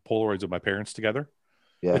old Polaroids of my parents together.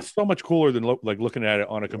 Yeah. It's so much cooler than like looking at it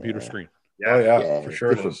on a computer screen. Oh yeah, Yeah, for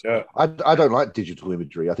sure it different. is. Yeah. I don't like digital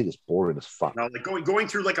imagery. I think it's boring as fuck. No, like going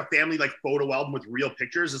through like a family like photo album with real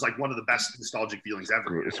pictures is like one of the best nostalgic feelings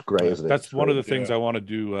ever. You know? It's great, isn't it? That's It's one of great. the things I want to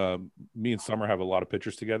do. Me and Summer have a lot of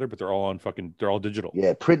pictures together, but they're all digital.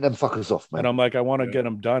 Yeah, print them fuckers off, man. And I'm like, I want to get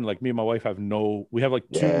them done. Like me and my wife we have like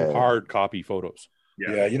 2 hard copy photos.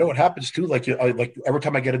 Yeah, you know what happens too? Like every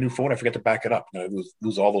time I get a new phone, I forget to back it up, and I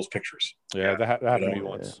lose all those pictures. Yeah, that happened to me Yeah.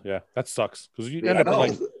 once. Yeah, that sucks because you Yeah, end up I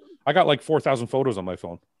with know. I got like 4,000 photos on my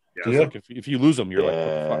phone. Yeah. So it's like if you lose them, you're like, what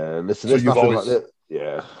the fuck? Yeah, listen, So there's you've nothing always- like that.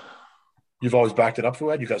 Yeah. You've always backed it up,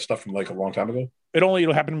 Fuad? You got stuff from like a long time ago?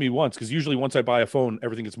 It'll happen to me once because usually once I buy a phone,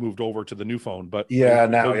 everything gets moved over to the new phone. But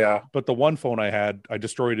But the one phone I had, I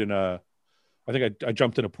destroyed I think I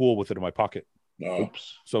jumped in a pool with it in my pocket, No.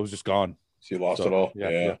 Oops. so it was just gone. So you lost So, it all.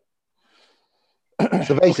 yeah.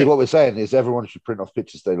 So basically, what we're saying is everyone should print off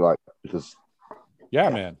pictures they like because Yeah,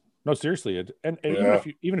 man. No, seriously. And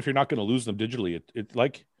even if you're not going to lose them digitally, it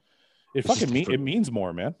fucking it means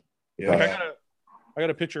more, man. Yeah. Like I got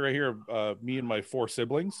a picture right here of me and my 4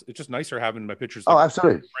 siblings. It's just nicer having my pictures. oh,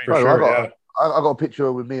 absolutely. For Bro, sure, I got a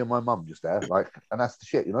picture with me and my mum just there, like, and that's the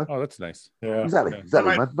shit, you know. Oh, that's nice. Yeah. Exactly, Yeah.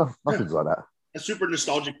 man. Nothing's like that. A super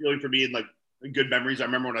nostalgic feeling for me and like good memories. I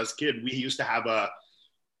remember when I was a kid, we used to have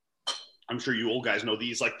I'm sure you old guys know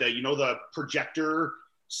these, like the projector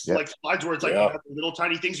like slides where it's like little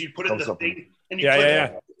tiny things you put in the thing and you click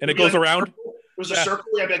it. And it goes around. It was a circle.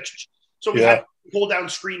 So we had a pull down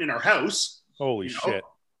screen in our house. Holy shit.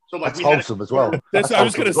 So like That's wholesome as well. I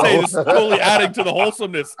was going to say, this is totally adding to the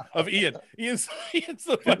wholesomeness of Ian. Ian's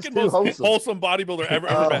the fucking most wholesome bodybuilder ever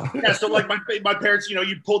met. Yeah, so like my parents,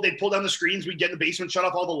 they'd pull down the screens, we'd get in the basement, shut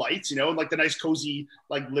off all the lights, and like the nice cozy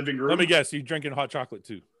like living room. Let me guess, you drinking hot chocolate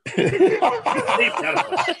too.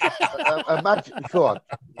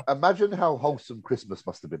 Imagine how wholesome Christmas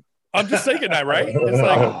must have been. I'm just thinking that, right? It's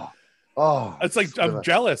like I'm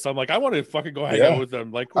jealous. I'm like, I want to fucking go hang out with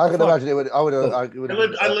them. Like, I can imagine it would. I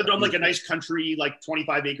lived on like a nice country, like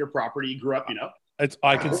 25-acre property. Grew up,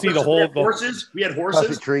 I can see the whole horses. We had horses.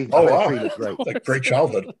 Perfect tree. Oh, wow. Tree looks great. Like great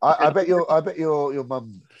childhood. I bet your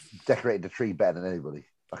mum decorated the tree better than anybody.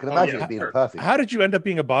 I can imagine it being perfect. How did you end up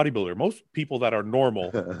being a bodybuilder? Most people that are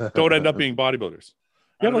normal don't end up being bodybuilders.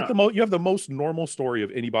 You have you have the most normal story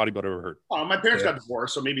of any bodybuilder I've ever heard. Oh, my parents got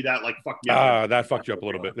divorced, so maybe that like fucked me up. That fucked you up a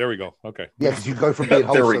little bit. There we go. Okay. Yeah, because you go from being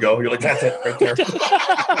wholesome. There we go. You're like, that's it right there.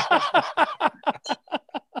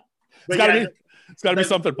 But It's got to be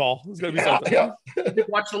something, Paul. It's got to be something. Yeah.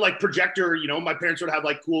 watch the like projector. You know, my parents would have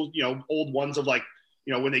like cool, you know, old ones of like,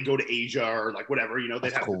 you know, when they go to Asia or like whatever, you know,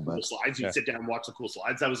 they'd have cool, cool slides. You'd Yeah. sit down and watch the cool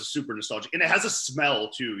slides. That was a super nostalgic, and it has a smell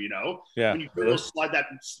too. You know, Yeah. when you go slide that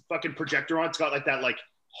fucking projector on, it's got like that like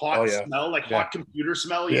hot smell, like Yeah. hot computer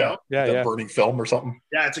smell. You know, Yeah, That yeah. burning film or something.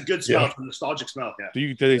 yeah, it's a good smell. It's a nostalgic smell.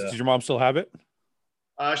 Yeah. Does your mom still have it?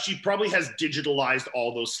 She probably has digitalized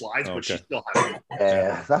all those slides, but she Okay. still has them.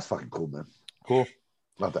 Yeah, that's fucking cool, man. Cool.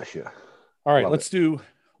 Love that shit. All right, Love let's do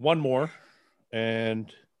one more.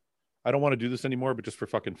 And I don't want to do this anymore, but just for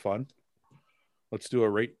fucking fun, let's do a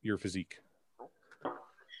rate your physique.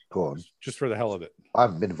 Go on. Just for the hell of it. I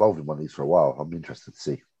haven't been involved in one of these for a while. I'm interested to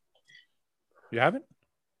see. You haven't?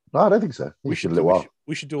 No, I don't think so. We should a little while.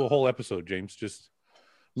 We should do a whole episode, James. Just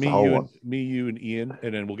The whole one. you and Ian,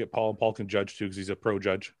 and then we'll get Paul, and Paul can judge too because he's a pro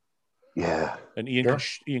judge. Yeah. And Ian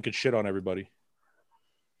can shit on everybody.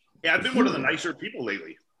 Yeah, I've been one of the nicer people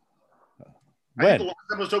lately. I When? think the last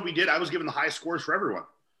episode we did, I was giving the highest scores for everyone.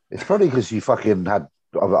 It's probably because you fucking had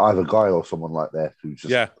either guy or someone like that who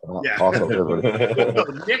just Yeah. arsed up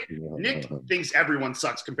everybody. No, Nick thinks everyone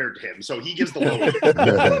sucks compared to him, so he gives the lowest.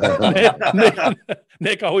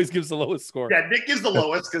 Nick always gives the lowest score. Yeah, Nick gives the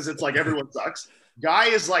lowest because it's like everyone sucks. Guy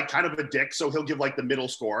is like kind of a dick, so he'll give like the middle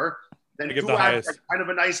score. Then I give the Fuad, highest. like, kind of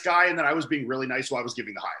a nice guy, and then I was being really nice, so I was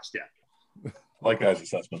giving the highest. Yeah. Like guys'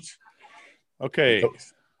 assessments. Okay.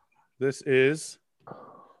 This is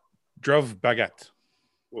Druv Baguette.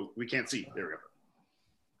 Well, we can't see. There we go.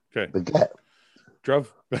 Okay. Baguette. Druv.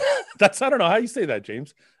 I don't know how you say that,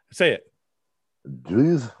 James. Say it.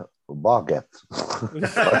 Drew Baguette.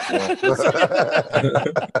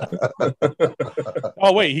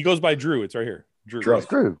 Oh, wait. He goes by Drew. It's right here. Drew. Drew. It's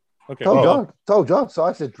Drew. Okay. Told John. So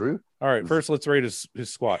I said Drew. All right. First, let's rate his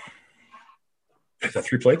squat. Is that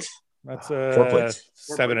 3 plates? That's 4 plates.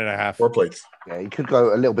 7.5. 4 plates. Yeah, he could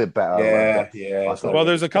go a little bit better. Yeah. Well,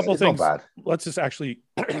 there's a couple It's not things. bad. Let's actually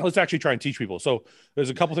try and teach people. So there's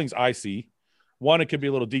a couple things I see. One, it could be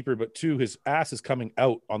a little deeper, but two, his ass is coming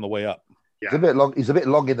out on the way up. He's a bit long. He's a bit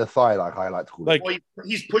long in the thigh, like I like to call it. Like, Well,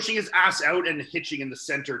 he's pushing his ass out and hitching in the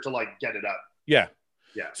center to like get it up. yeah.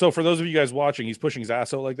 Yeah. So for those of you guys watching, he's pushing his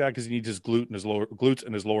ass out like that because he needs his glutes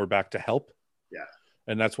and his lower back to help. Yeah.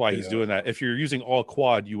 And that's why he's doing that. If you're using all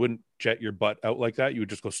quad, you wouldn't jet your butt out like that. You would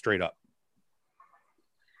just go straight up.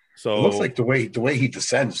 So It looks like the way he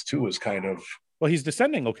descends too is kind of. well, he's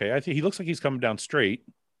descending okay. I think he looks like he's coming down straight,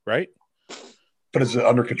 right? But is it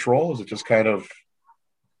under control? Is it just kind of?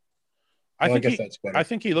 I guess think that's better. I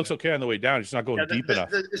think he looks okay on the way down. He's not going deep enough.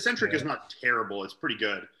 The eccentric is not terrible. It's pretty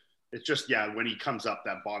good. It's just, when he comes up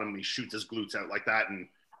that bottom, he shoots his glutes out like that and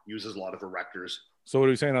uses a lot of erectors. So what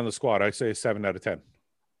are we saying on the squat? I say a 7 out of 10.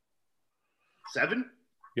 7?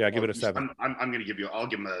 Yeah, give it a 7. I'm going to give you, I'll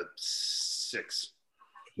give him a 6.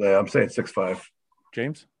 Yeah, I'm saying 6'5".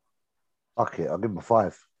 James? Fuck it, I'll give him a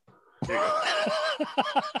 5. There you go.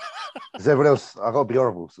 Because everyone else, I got to be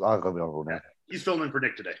honourable. So I got to be honourable now. He's filming for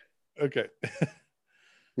Nick today. Okay.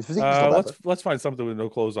 His physique is not bad, Let's find something with no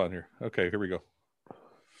clothes on here. Okay, here we go.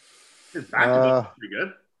 His back is pretty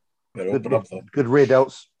good. Yeah, open up though. good rear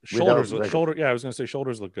delts. Shoulders, yeah, I was gonna say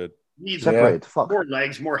shoulders look good. Needs Separated. Fuck. more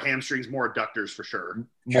legs, more hamstrings, more adductors for sure.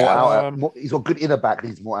 More out, he's got good inner back.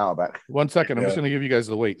 Needs more outer back. 1 second. I'm just gonna give you guys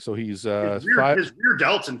the weight. So he's His rear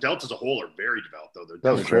delts and delts as a whole are very developed though.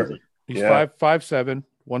 That was crazy. He's 5'7",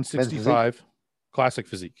 165, classic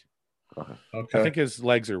physique. Okay. I think his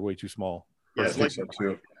legs are way too small. Yeah, I it's think like so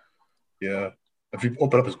too. Yeah. If you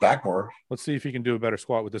open up his back more. Let's see if he can do a better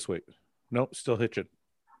squat with this weight. Nope, still hitch it.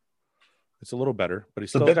 It's a little better, but he's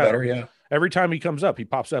It's a still bit got, better, yeah. Every time he comes up, he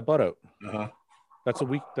pops that butt out. Uh-huh. That's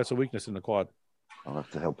a weakness in the quad. I'll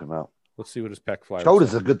have to help him out. Let's see what his pec fly.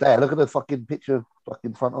 Shoulders are good there. Look at the fucking picture,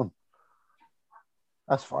 fucking front on.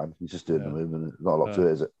 That's fine. He's just doing the movement. Not a lot to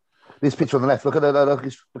it, is it? This picture on the left. Look at that. Look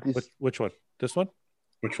his... Which one? This one?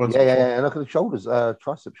 Which one's Yeah. Look at the shoulders.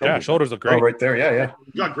 Tricep. Yeah, shoulders look great. Oh, right there. Yeah.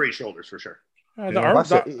 He's got great shoulders for sure. The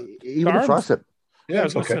arms, even the tricep. Yeah,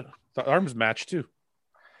 it's okay. The arms match too.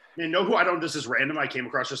 You know who I don't? This is random. I came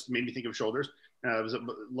across just made me think of shoulders. I was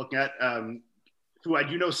looking at who I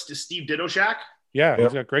do know, Steve Didoshak. Yeah,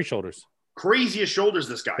 he's got great shoulders. Craziest shoulders,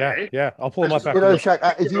 this guy. Yeah, eh? yeah. I'll pull him up after.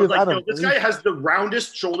 Didoshak, is he with Adam? This guy has the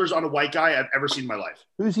roundest shoulders on a white guy I've ever seen in my life.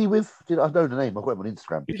 Who's he with? I know the name. I've got him on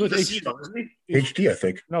Instagram. He's with Casino, isn't he? HD, I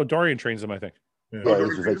think. No, Dorian trains him, I think. Yeah,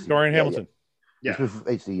 he's with HD. Dorian Hamilton. Yeah. He's with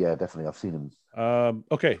HD, yeah, definitely. I've seen him.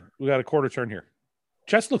 Okay, we got a quarter turn here.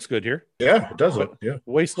 Chest looks good here. Yeah, it does look. Yeah.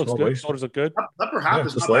 Waist looks Small good. waist. Shoulders look good. Upper half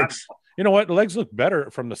is Just not bad. legs. You know what? The legs look better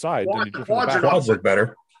from the side than they do from the Quads back. are Quads look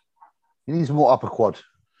better. He needs more upper quad.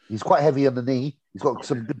 He's quite heavy on the knee. He's got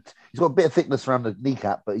a bit of thickness around the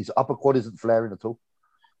kneecap, but his upper quad isn't flaring at all.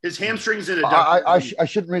 His hamstrings in a I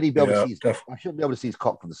shouldn't really be able to see definitely. I shouldn't be able to see his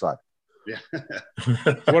cock from the side. Yeah. So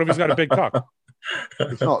what if he's got a big cock?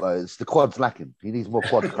 It's not though. It's the quad's lacking. He needs more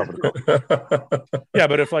quad to cover the cock. Yeah,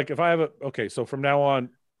 but if I have so from now on,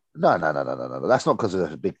 No. That's not because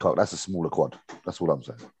of a big cock. That's a smaller quad. That's what I'm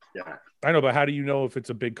saying. Yeah. I know, but how do you know if it's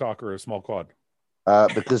a big cock or a small quad?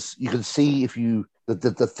 Because you can see if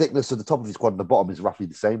the thickness of the top of his quad and the bottom is roughly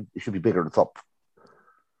the same. It should be bigger at the top.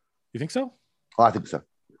 You think so? I think so.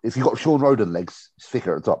 If you got Sean Roden legs, it's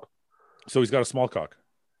thicker at the top. So he's got a small cock.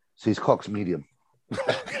 So his cock's medium.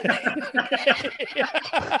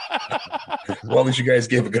 Well, at least you guys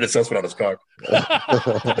gave a good assessment on his cock.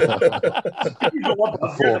 You go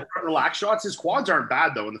up here, the front relax shots. His quads aren't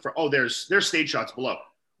bad though. In the front, there's stage shots below,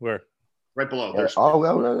 Where? right below. Yeah. There's Oh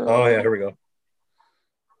yeah, here we go.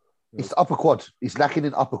 It's the upper quad. He's lacking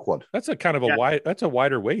in upper quad. That's a kind of a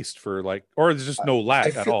wider waist for like, or there's just no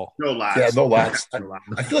lat at all. no lats. Yeah, no lats. No lats.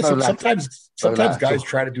 I feel like No lats. sometimes lats. guys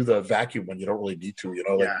try to do the vacuum when you don't really need to. You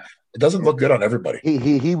know, like Yeah. it doesn't look good on everybody.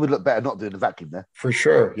 He would look better not doing the vacuum there. For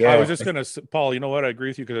sure. Yeah. I was just gonna, Paul. You know what? I agree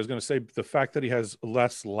with you because I was gonna say the fact that he has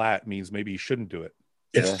less lat means maybe he shouldn't do it.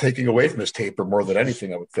 It's taking away from his taper more than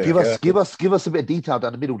anything, I would think. Give us a bit of detail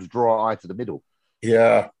down the middle to draw our eye to the middle.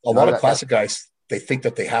 Yeah. A lot of that- classic guys, they think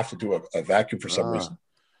that they have to do a vacuum for some reason.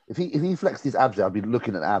 If he flexed his abs, I'd be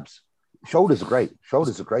looking at abs. Shoulders are great.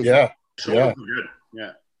 Yeah. Shoulders are good.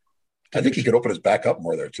 Yeah. I think he could open his back up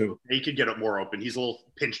more there too. He could get it more open. He's a little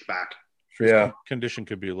pinched back. Yeah. Condition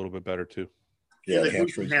could be a little bit better too. Yeah. The The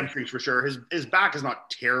hamstrings. hamstrings for sure. His back is not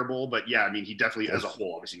terrible, but yeah, I mean, he definitely, as a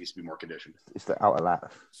whole, obviously needs to be more conditioned. It's the outer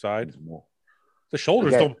lat. Side. It's more. The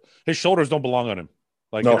shoulders Okay. don't. His shoulders don't belong on him.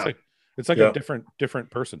 Like No. it's like Yeah. a different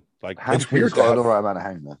person. Like Hamstring's weird to got have- the right amount of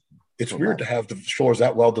hang there. It's weird to have the shoulders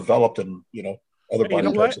that well developed and, other Hey, you body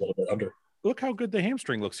know parts what? a little bit under. look how good the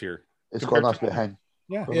hamstring looks here. It's got a nice bit of hang.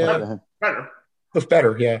 Yeah. Got a Yeah. nice bit of hang. Better. Looks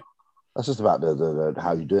better. Yeah. That's just about the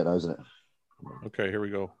how you do it, now, isn't it? Okay, here we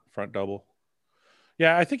go. Front double.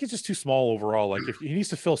 Yeah, I think it's just too small overall. Like if he needs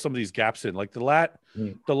to fill some of these gaps in, like the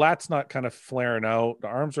lat's not kind of flaring out. The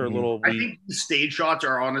arms are a little I weak. think the stage shots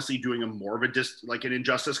are honestly doing him more of an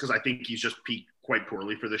injustice because I think he's just peaked quite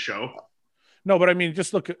poorly for the show. No, but I mean,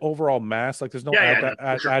 just look at overall mass. Like there's no For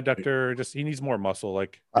sure. adductor. Just he needs more muscle.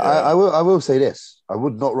 Like I will say this. I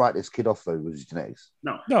would not write this kid off though with his genetics.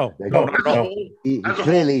 no, They No, got- As a no. whole, He as a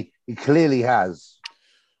clearly has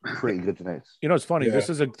pretty good genetics. you know it's funny. Yeah.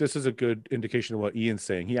 This is a good indication of what Ian's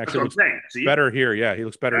saying. He that's actually what I'm looks saying. See? better here. Yeah, he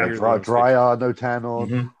looks better Yeah, here. Dry, than drier, no tan on.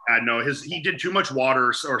 Mhm. No, he did too much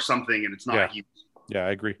water or something, and it's not. Yeah. He Yeah,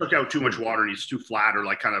 I agree. took out too much water, and he's too flat or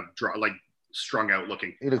like kind of like strung out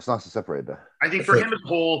looking. He looks nice and separated there. I think for him as a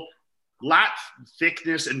whole, lat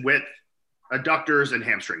thickness and width, adductors and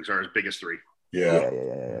hamstrings are his biggest three.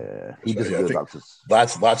 Yeah. He doesn't Yeah, do I think-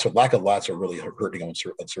 adductors. Lack of lats are really hurting him on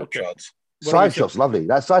certain Okay. shots. What do we Side say? shot's lovely.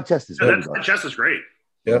 That side chest is So very that nice. chest is great.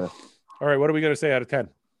 Yeah. All right, what are we gonna say out of 10?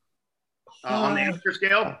 On the amateur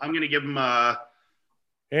scale, I'm going to give him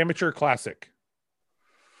Amateur classic.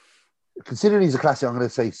 Considering he's a classic, I'm going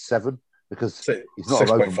to say 7 because Say he's not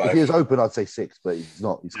open. 6.5. If he was open, I'd say 6, but he's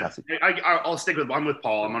not. He's classic. I'll stick with. I'm with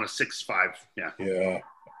Paul. I'm on a 6.5. Yeah. Yeah.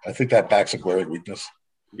 I think that back's a glaring weakness.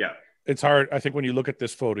 Yeah. It's hard. I think when you look at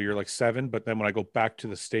this photo, you're like 7, but then when I go back to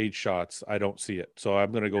the stage shots, I don't see it. So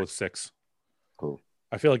I'm gonna go with 6. Cool.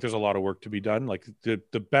 I feel like there's a lot of work to be done. Like the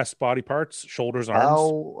best body parts, shoulders, arms.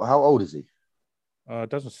 How old is he? It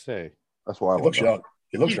doesn't say. That's why I He looks want to know. young.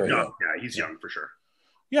 He looks He's very young. young. Yeah, he's young for sure.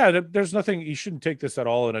 Yeah, there's nothing. You shouldn't take this at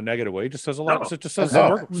all in a negative way. It just says a lot. No. It just says No. some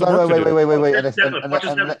work. Some No, work to do.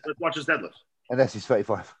 wait. Watch his deadlift. Unless he's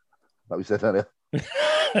 35, like we said earlier.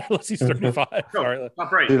 Unless he's 35. No, All right,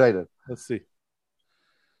 top right. Too later. let's see.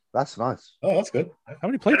 That's nice. Oh, that's good. How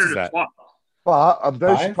many plates Better is than that? squat. But I'm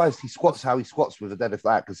very 5? surprised he squats how he squats with a deadlift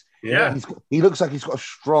like that because Yeah. he looks like he's got a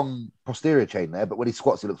strong posterior chain there, but when he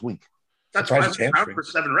squats, he looks weak. That's Surprised 5 his pounds hamstrings.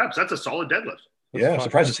 for 7 reps. That's a solid deadlift. Yeah. fine.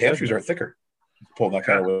 Surprised his hamstrings aren't thicker. Pulling that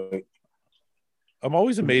kind of weight. I'm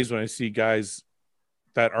always amazed when I see guys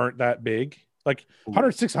that aren't that big. Like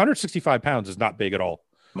 165 pounds is not big at all.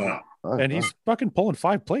 No. Oh, And he's fucking pulling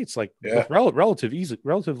 5 plates like Yeah. with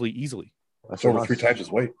relatively easily. that's It's over nice. 3 times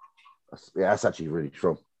his weight. That's actually really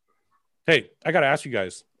strong. Hey, I got to ask you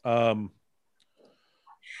guys, and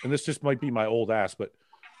this just might be my old ass, but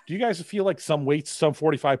do you guys feel like some weights, some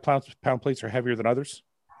 45-pound plates are heavier than others?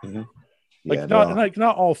 Mm-hmm. Like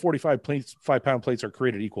not all 5-pound plates are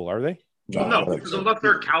created equal, are they? No, because unless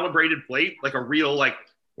they're a calibrated plate, like a real like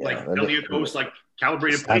Yeah, Elliot Coast like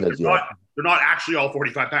calibrated plate, Standards, they're not actually all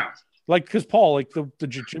 45 pounds. Like, because Paul, like the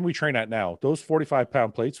gym we train at now, those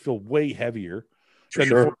 45-pound plates feel way heavier than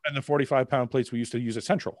the 45-pound plates we used to use at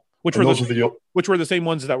Central, which were the same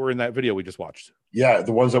ones that were in that video we just watched. Yeah,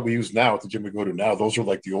 the ones that we use now at the gym we go to now, those are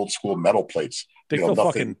like the old school metal plates.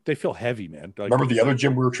 They feel heavy, man. Like, remember the other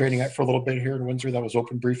gym we were training at for a little bit here in Windsor that was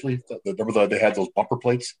open briefly? Remember they had those bumper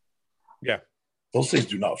plates? Yeah. Those things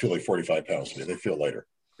do not feel like 45 pounds to me. They feel lighter.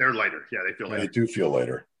 They're lighter. Yeah, they feel lighter. They do feel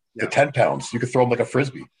lighter. Yeah. The 10 pounds, you could throw them like a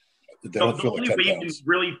Frisbee. They don't the feel only like 10 way pounds. you can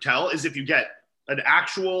really tell is if you get an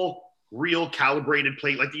actual real calibrated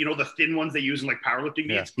plate, like the thin ones they use in like powerlifting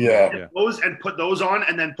meets. Yeah. Those and put those on,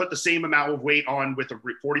 and then put the same amount of weight on with the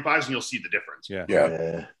 45s, and you'll see the difference.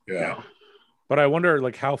 Yeah. But I wonder,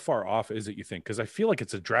 like, how far off is it, you think? Because I feel like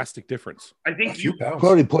it's a drastic difference. I think pounds.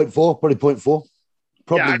 Probably 0.4.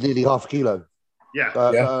 Probably nearly half a kilo.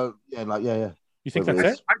 Yeah. You think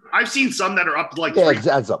that's it? I've seen some that are up to like it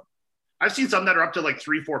adds up. I've seen some that are up to like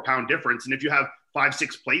 3-4 pound difference. And if you have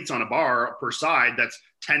 5-6 plates on a bar per side, that's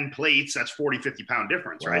 10 plates, that's 40-50 pound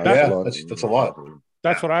difference, right? That's a lot.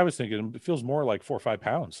 That's what I was thinking. It feels more like 4 or 5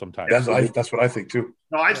 pounds sometimes. That's what I think too.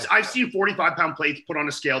 No, I've seen 45-pound plates put on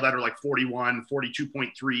a scale that are like 41,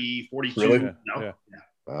 42.3, 42. Really? No?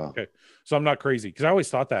 Wow. Okay. So I'm not crazy, because I always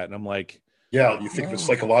thought that, and I'm like, you think if it's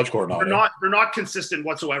psychological or not? They're not consistent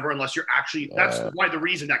whatsoever unless you're actually. That's why the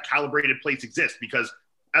reason that calibrated plates exist, because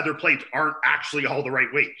other plates aren't actually all the right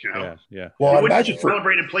weight. Yeah. Well, I imagine for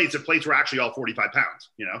calibrated plates, if plates were actually all 45 pounds.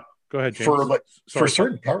 Go ahead, James. For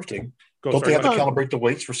certain powerlifting, don't they have to calibrate the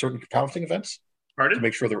weights for certain powerlifting events? Pardon? To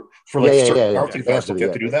make sure they're for certain powerlifting events, don't they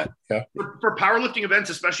have to do that? Yeah. For powerlifting events,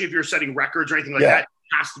 especially if you're setting records or anything like that, it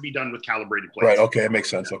has to be done with calibrated plates. Right. Okay, it makes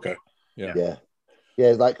sense. Okay.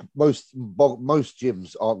 Yeah, like most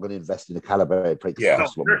gyms aren't going to invest in a calibrated plate. They're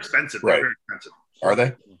expensive. Right. They're very expensive. Are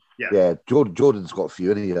they? Yeah. Jordan's got a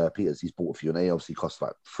few, and Peters, he's bought a few, and they obviously cost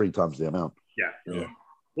like 3 times the amount. Yeah.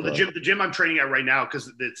 Well, the gym I'm training at right now,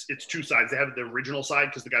 because it's two sides. They have the original side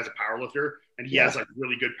because the guy's a powerlifter, and he has like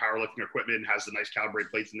really good powerlifting equipment and has the nice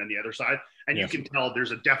calibrated plates, and then the other side, and you can tell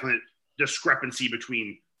there's a definite discrepancy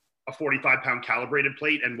between a 45-pound calibrated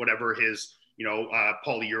plate and whatever his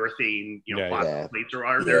polyurethane plastic plates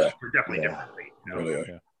are. They're definitely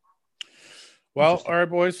different. Well, all right,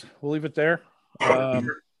 boys, we'll leave it there.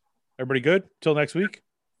 Everybody good till next week?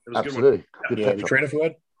 It was Absolutely. Good. You train if you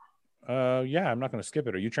had? I'm not going to skip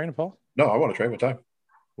it. Are you training, Paul? No, I want to train. What time?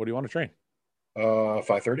 What do you want to train?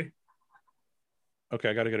 5:30. Okay,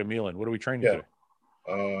 I got to get a meal in. What are we training today?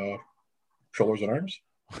 Shoulders and arms.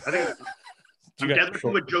 I think I'm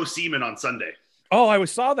deadlifting with Joe Seaman on Sunday. Oh, I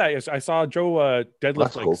saw that. Yes, I saw Joe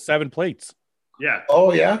deadlift like 7 plates. Yeah.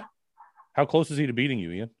 Oh yeah. How close is he to beating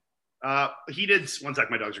you, Ian? He did. One sec,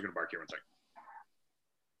 my dogs are going to bark here. One sec.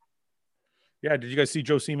 Yeah, did you guys see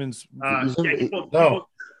Joe Seaman's? Sorry, go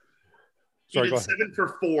ahead. 7 for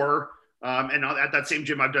 4, and at that same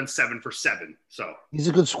gym, I've done 7 for 7. So he's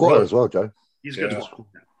a good squatter as well, Joe. He's a good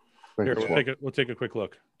squatter. Here, we'll take a quick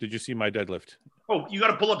look. Did you see my deadlift? Oh, you got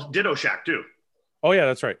to pull up Ditto Shack too. Oh yeah,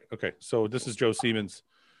 that's right. Okay, so this is Joe Seaman's.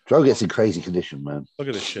 Joe gets in crazy condition, man. Look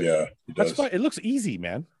at this shit. Yeah, he does. That's fine. It looks easy,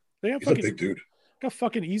 man. He's a big dude. Look how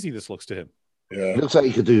fucking easy this looks to him. Yeah, it looks like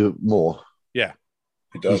he could do more. Yeah,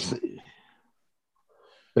 he does.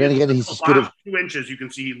 But then again, he's just good at 2 inches. You can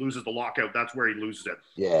see he loses the lockout. That's where he loses it.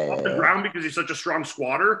 Yeah, off the ground, because he's such a strong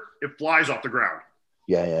squatter. It flies off the ground.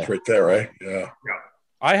 Yeah. It's right there, right? Yeah.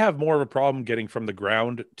 I have more of a problem getting from the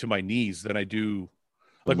ground to my knees than I do.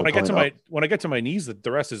 Like when I get to my knees,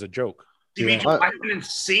 the rest is a joke. See, I have an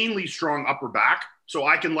insanely strong upper back, so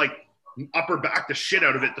I can like upper back the shit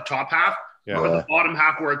out of it. The top half, but the bottom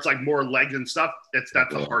half where it's like more legs and stuff. That's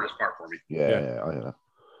the hardest part for me. Yeah.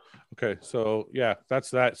 Okay, so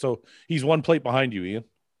that's that. So he's 1 plate behind you, Ian,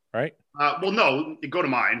 right? Well, no, go to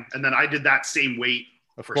mine, and then I did that same weight.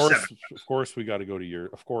 Of course, we got to go to your.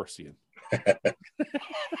 Of course, Ian.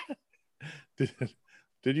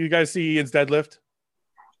 Did you guys see Ian's deadlift?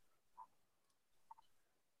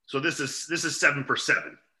 So this is 7 for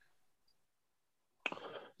 7.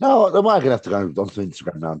 No, am I gonna have to go onto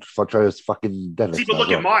Instagram now to try his fucking deadlift? See, but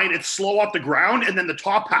look at mine. It's slow off the ground, and then the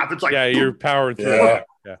top half, it's like you're powering through. Yeah.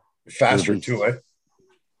 Faster too, eh?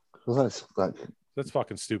 That's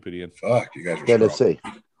fucking stupid, Ian. Fuck, you guys are let's see.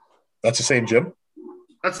 That's the same gym?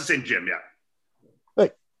 That's the same gym, yeah.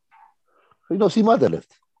 Wait, you don't see my deadlift?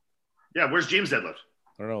 Yeah, where's James' deadlift?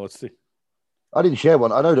 I don't know. Let's see. I didn't share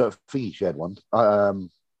one. I know that he shared one.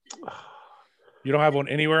 You don't have one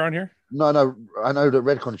anywhere on here? No. I know that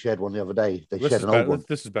Redcon shared one the other day. They shared an old one.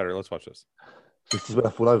 This is better. Let's watch this. This is where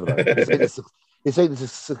I fall over though. It's a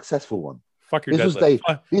successful one. Fuck your This was deadlift. day-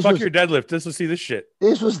 Fuck this fuck was- your deadlift. Let's see this shit.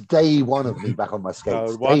 This was day one of me back on my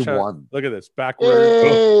skates. Watch Day out. one. Look at this. Backward.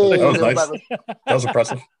 Yay! That was Little nice. backwards- That was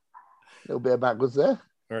impressive. little bit of backwards there.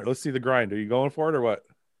 All right, let's see the grind. Are you going for it or what?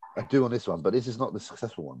 I do on this one, but this is not the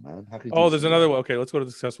successful one, man. How can you Oh, do there's this? another one. Okay, let's go to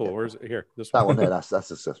the successful. Yeah. Where's it? Here? This That one there, that's the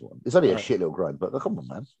successful one. It's only a Alright. shit little grind, but come on,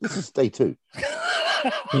 man. This is day two.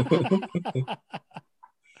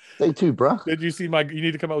 Day two, bruh. Did you see my? You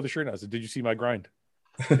need to come out with a shirt now. So did you see my grind?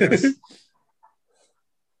 That'll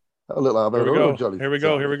look like I'm Here a we little go. jolly. Here we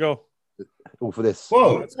go. Here we go. All for this.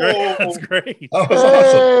 Whoa. That's great. That's great. That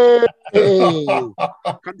was Hey! awesome.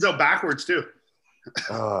 Comes out backwards too.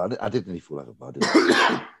 Oh, I didn't really fall over, but I did.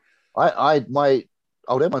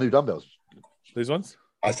 They're my new dumbbells. These ones.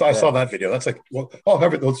 I saw that video. That's like, well,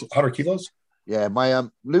 remember those 100 kilos? Yeah, my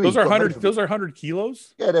Louis. Those are got made 100. for me. Those are 100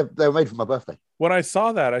 kilos. Yeah, they were made for my birthday. When I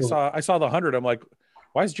saw that, I saw the 100. I'm like,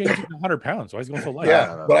 why is James eating 100 pounds? Why is he going so light?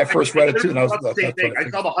 Yeah. no. When I first read it too, and I was That's the same thing. I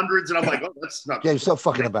saw the hundreds, and I'm like, oh, that's not. Yeah, stop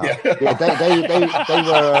fucking about. Yeah. Yeah, they were.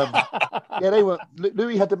 Yeah, they were.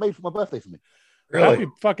 Louis had them made for my birthday for me. really.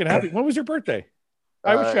 Happy, fucking happy. When was your birthday?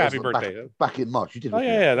 I wish you It happy was birthday. Back in March. You did. Oh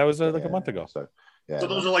yeah, that was like a month ago. So yeah, So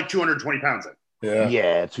those are like 220 pounds. Then. Yeah.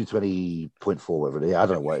 yeah, 220.4, whatever. Yeah, I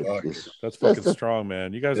don't know what it is. That's fucking That's- strong,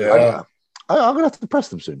 man. You guys Yeah. are I'm gonna have to press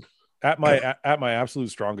them soon. at my absolute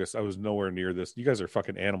strongest. I was nowhere near this. You guys are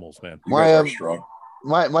fucking animals, man. You guys are My, strong.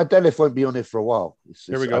 My deadlift won't be on it for a while.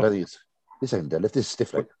 Here we I go. don't think this ain't deadlift. This is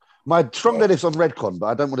stiff leg. My strong deadlift's on Redcon, but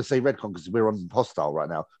I don't want to say Redcon because we're on hostile right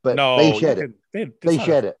now. But No, they shared it. It's They not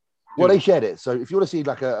shared it. Well, Dude. they shared it. So if you want to see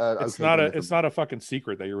like It's okay not deadlift, it's not a fucking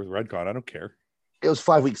secret that you're with Redcon. I don't care. It was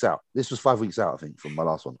 5 weeks out. This was 5 weeks out, I think, from my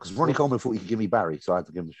last one because Ronnie Coleman thought he could give me Barry, so I had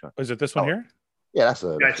to give him a shot. Is it this one Oh. here Yeah, that's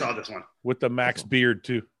a. Yeah, I saw this one. with the Max beard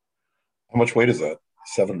too? How much weight is that?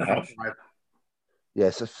 7.5. Yeah,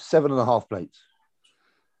 it's 7.5 plates.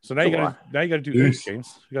 So now you Come gotta do Jeez. this,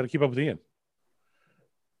 James. You gotta keep up with Ian.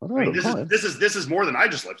 I I know, mean, I'm this fine. is more than I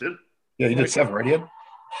just lifted. Yeah, you did 7, right, Ian?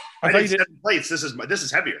 I I thought did you did. 7 plates. This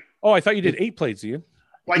is heavier. Oh, I thought you did 8 plates, Ian.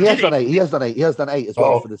 Well, He I has did done 8. 8. He has done 8. He has done 8 as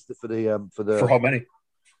well Oh. for the. For how many?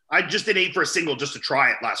 I just did 8 for a single just to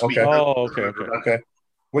try it last week. Okay. Oh, okay. Okay.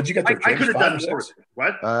 What'd you get there? I James? could have 5 done or more. 6?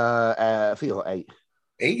 What? I think I got 8.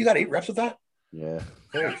 8? You got 8 reps with that? Yeah,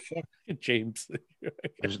 Holy fuck. James.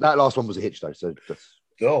 that last one was a hitch though, so that's.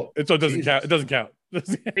 Still. So it doesn't Jesus. count. It doesn't count. Hey,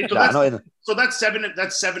 so, Nah, that's, not in. so that's 7.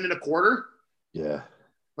 That's 7 1/4. Yeah.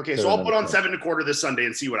 Okay, so I'll put on 7 1/4 this Sunday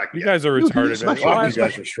and see what I can You get. guys are You retarded. smash Man. it. Wow, you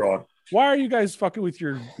guys are strong. Why are you guys fucking with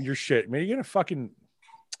your shit, man? You're gonna fucking.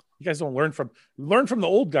 You guys don't learn from the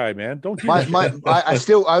old guy, man. Don't do that.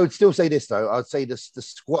 I would still say this though. I would say this the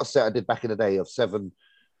squat set I did back in the day of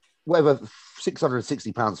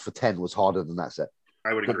 660 pounds for 10 was harder than that set.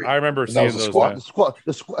 I would agree. I remember That seeing was a those. squat.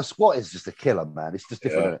 Man. A squat is just a killer, man. It's just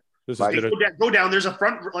different. Yeah. Isn't it? This Like- is Hey, good. go down. There's a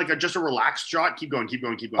front, like just a relaxed shot. Keep going.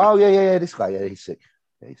 Oh yeah. This guy, yeah, he's sick.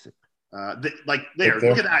 Yeah, he's sick. Like there. Right there.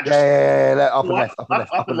 Look at that. Just Yeah. Up and up, left, up and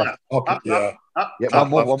left, up up and left. Up, Up, yeah. up. Yeah, up.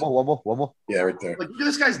 one more. Yeah, right there. Like look at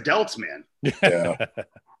this guy's delts, man. Yeah.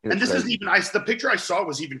 And this Crazy. isn't even. The picture I saw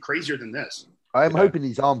was even crazier than this. I'm hoping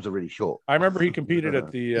these arms are really short. I remember he competed at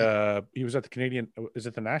the. He was at the Canadian. Is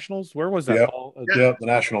it the Nationals? Where was that? Yeah. Paul? Yeah, the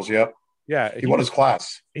Nationals, yeah. Yeah, He won his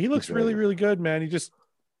class. He looks He's really, really really good, man. He just.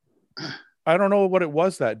 I don't know what it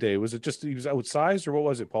was that day. Was it just he was outsized or what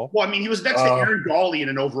was it, Paul? Well, I mean, he was next to Aaron Gawley in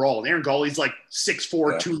an overall, and Aaron Gawley's like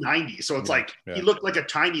 6'4", Yeah. 290. So it's like Yeah. he looked like a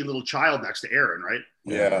tiny little child next to Aaron, right?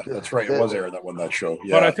 Yeah, that's right. It was Aaron that won that show.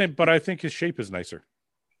 Yeah. But I think his shape is nicer.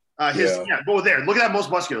 Go there. Look at that most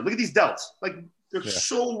muscular. Look at these delts. Like they're Yeah.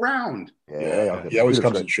 so round. Yeah. He always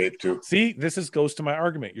comes in shape too. See, goes to my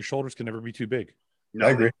argument. Your shoulders can never be too big No,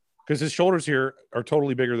 I agree. because his shoulders here are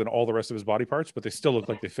totally bigger than all the rest of his body parts, but they still look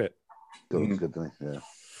like they fit. Good, good thing. Yeah.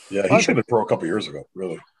 Yeah, he should have been pro a couple years ago,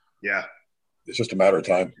 really. Yeah, It's just a matter of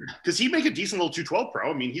time. because he'd make a decent little 212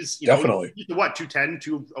 pro. I mean, he's Definitely. he's what 210,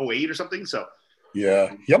 208 or something. So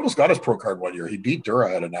Yeah. He almost got his pro card one year. He beat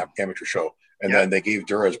Dura at an amateur show. And then they gave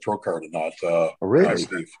Dura his pro card and not Oh, really?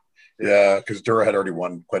 Steve. Yeah, because Dura had already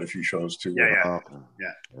won quite a few shows too. Yeah. Okay.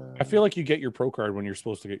 I feel like you get your pro card when you're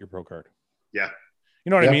supposed to get your pro card. Yeah. You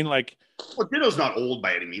know what Yeah. I mean? Like, well, Ditto's not old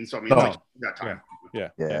by any means. So I mean, No. like, you got time. yeah.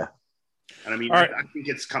 Yeah. And I mean, All right. I think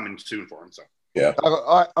it's coming soon for him. So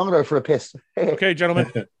I'm gonna go for a piss. Okay, gentlemen.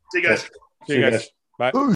 see you guys. See you guys. Bye.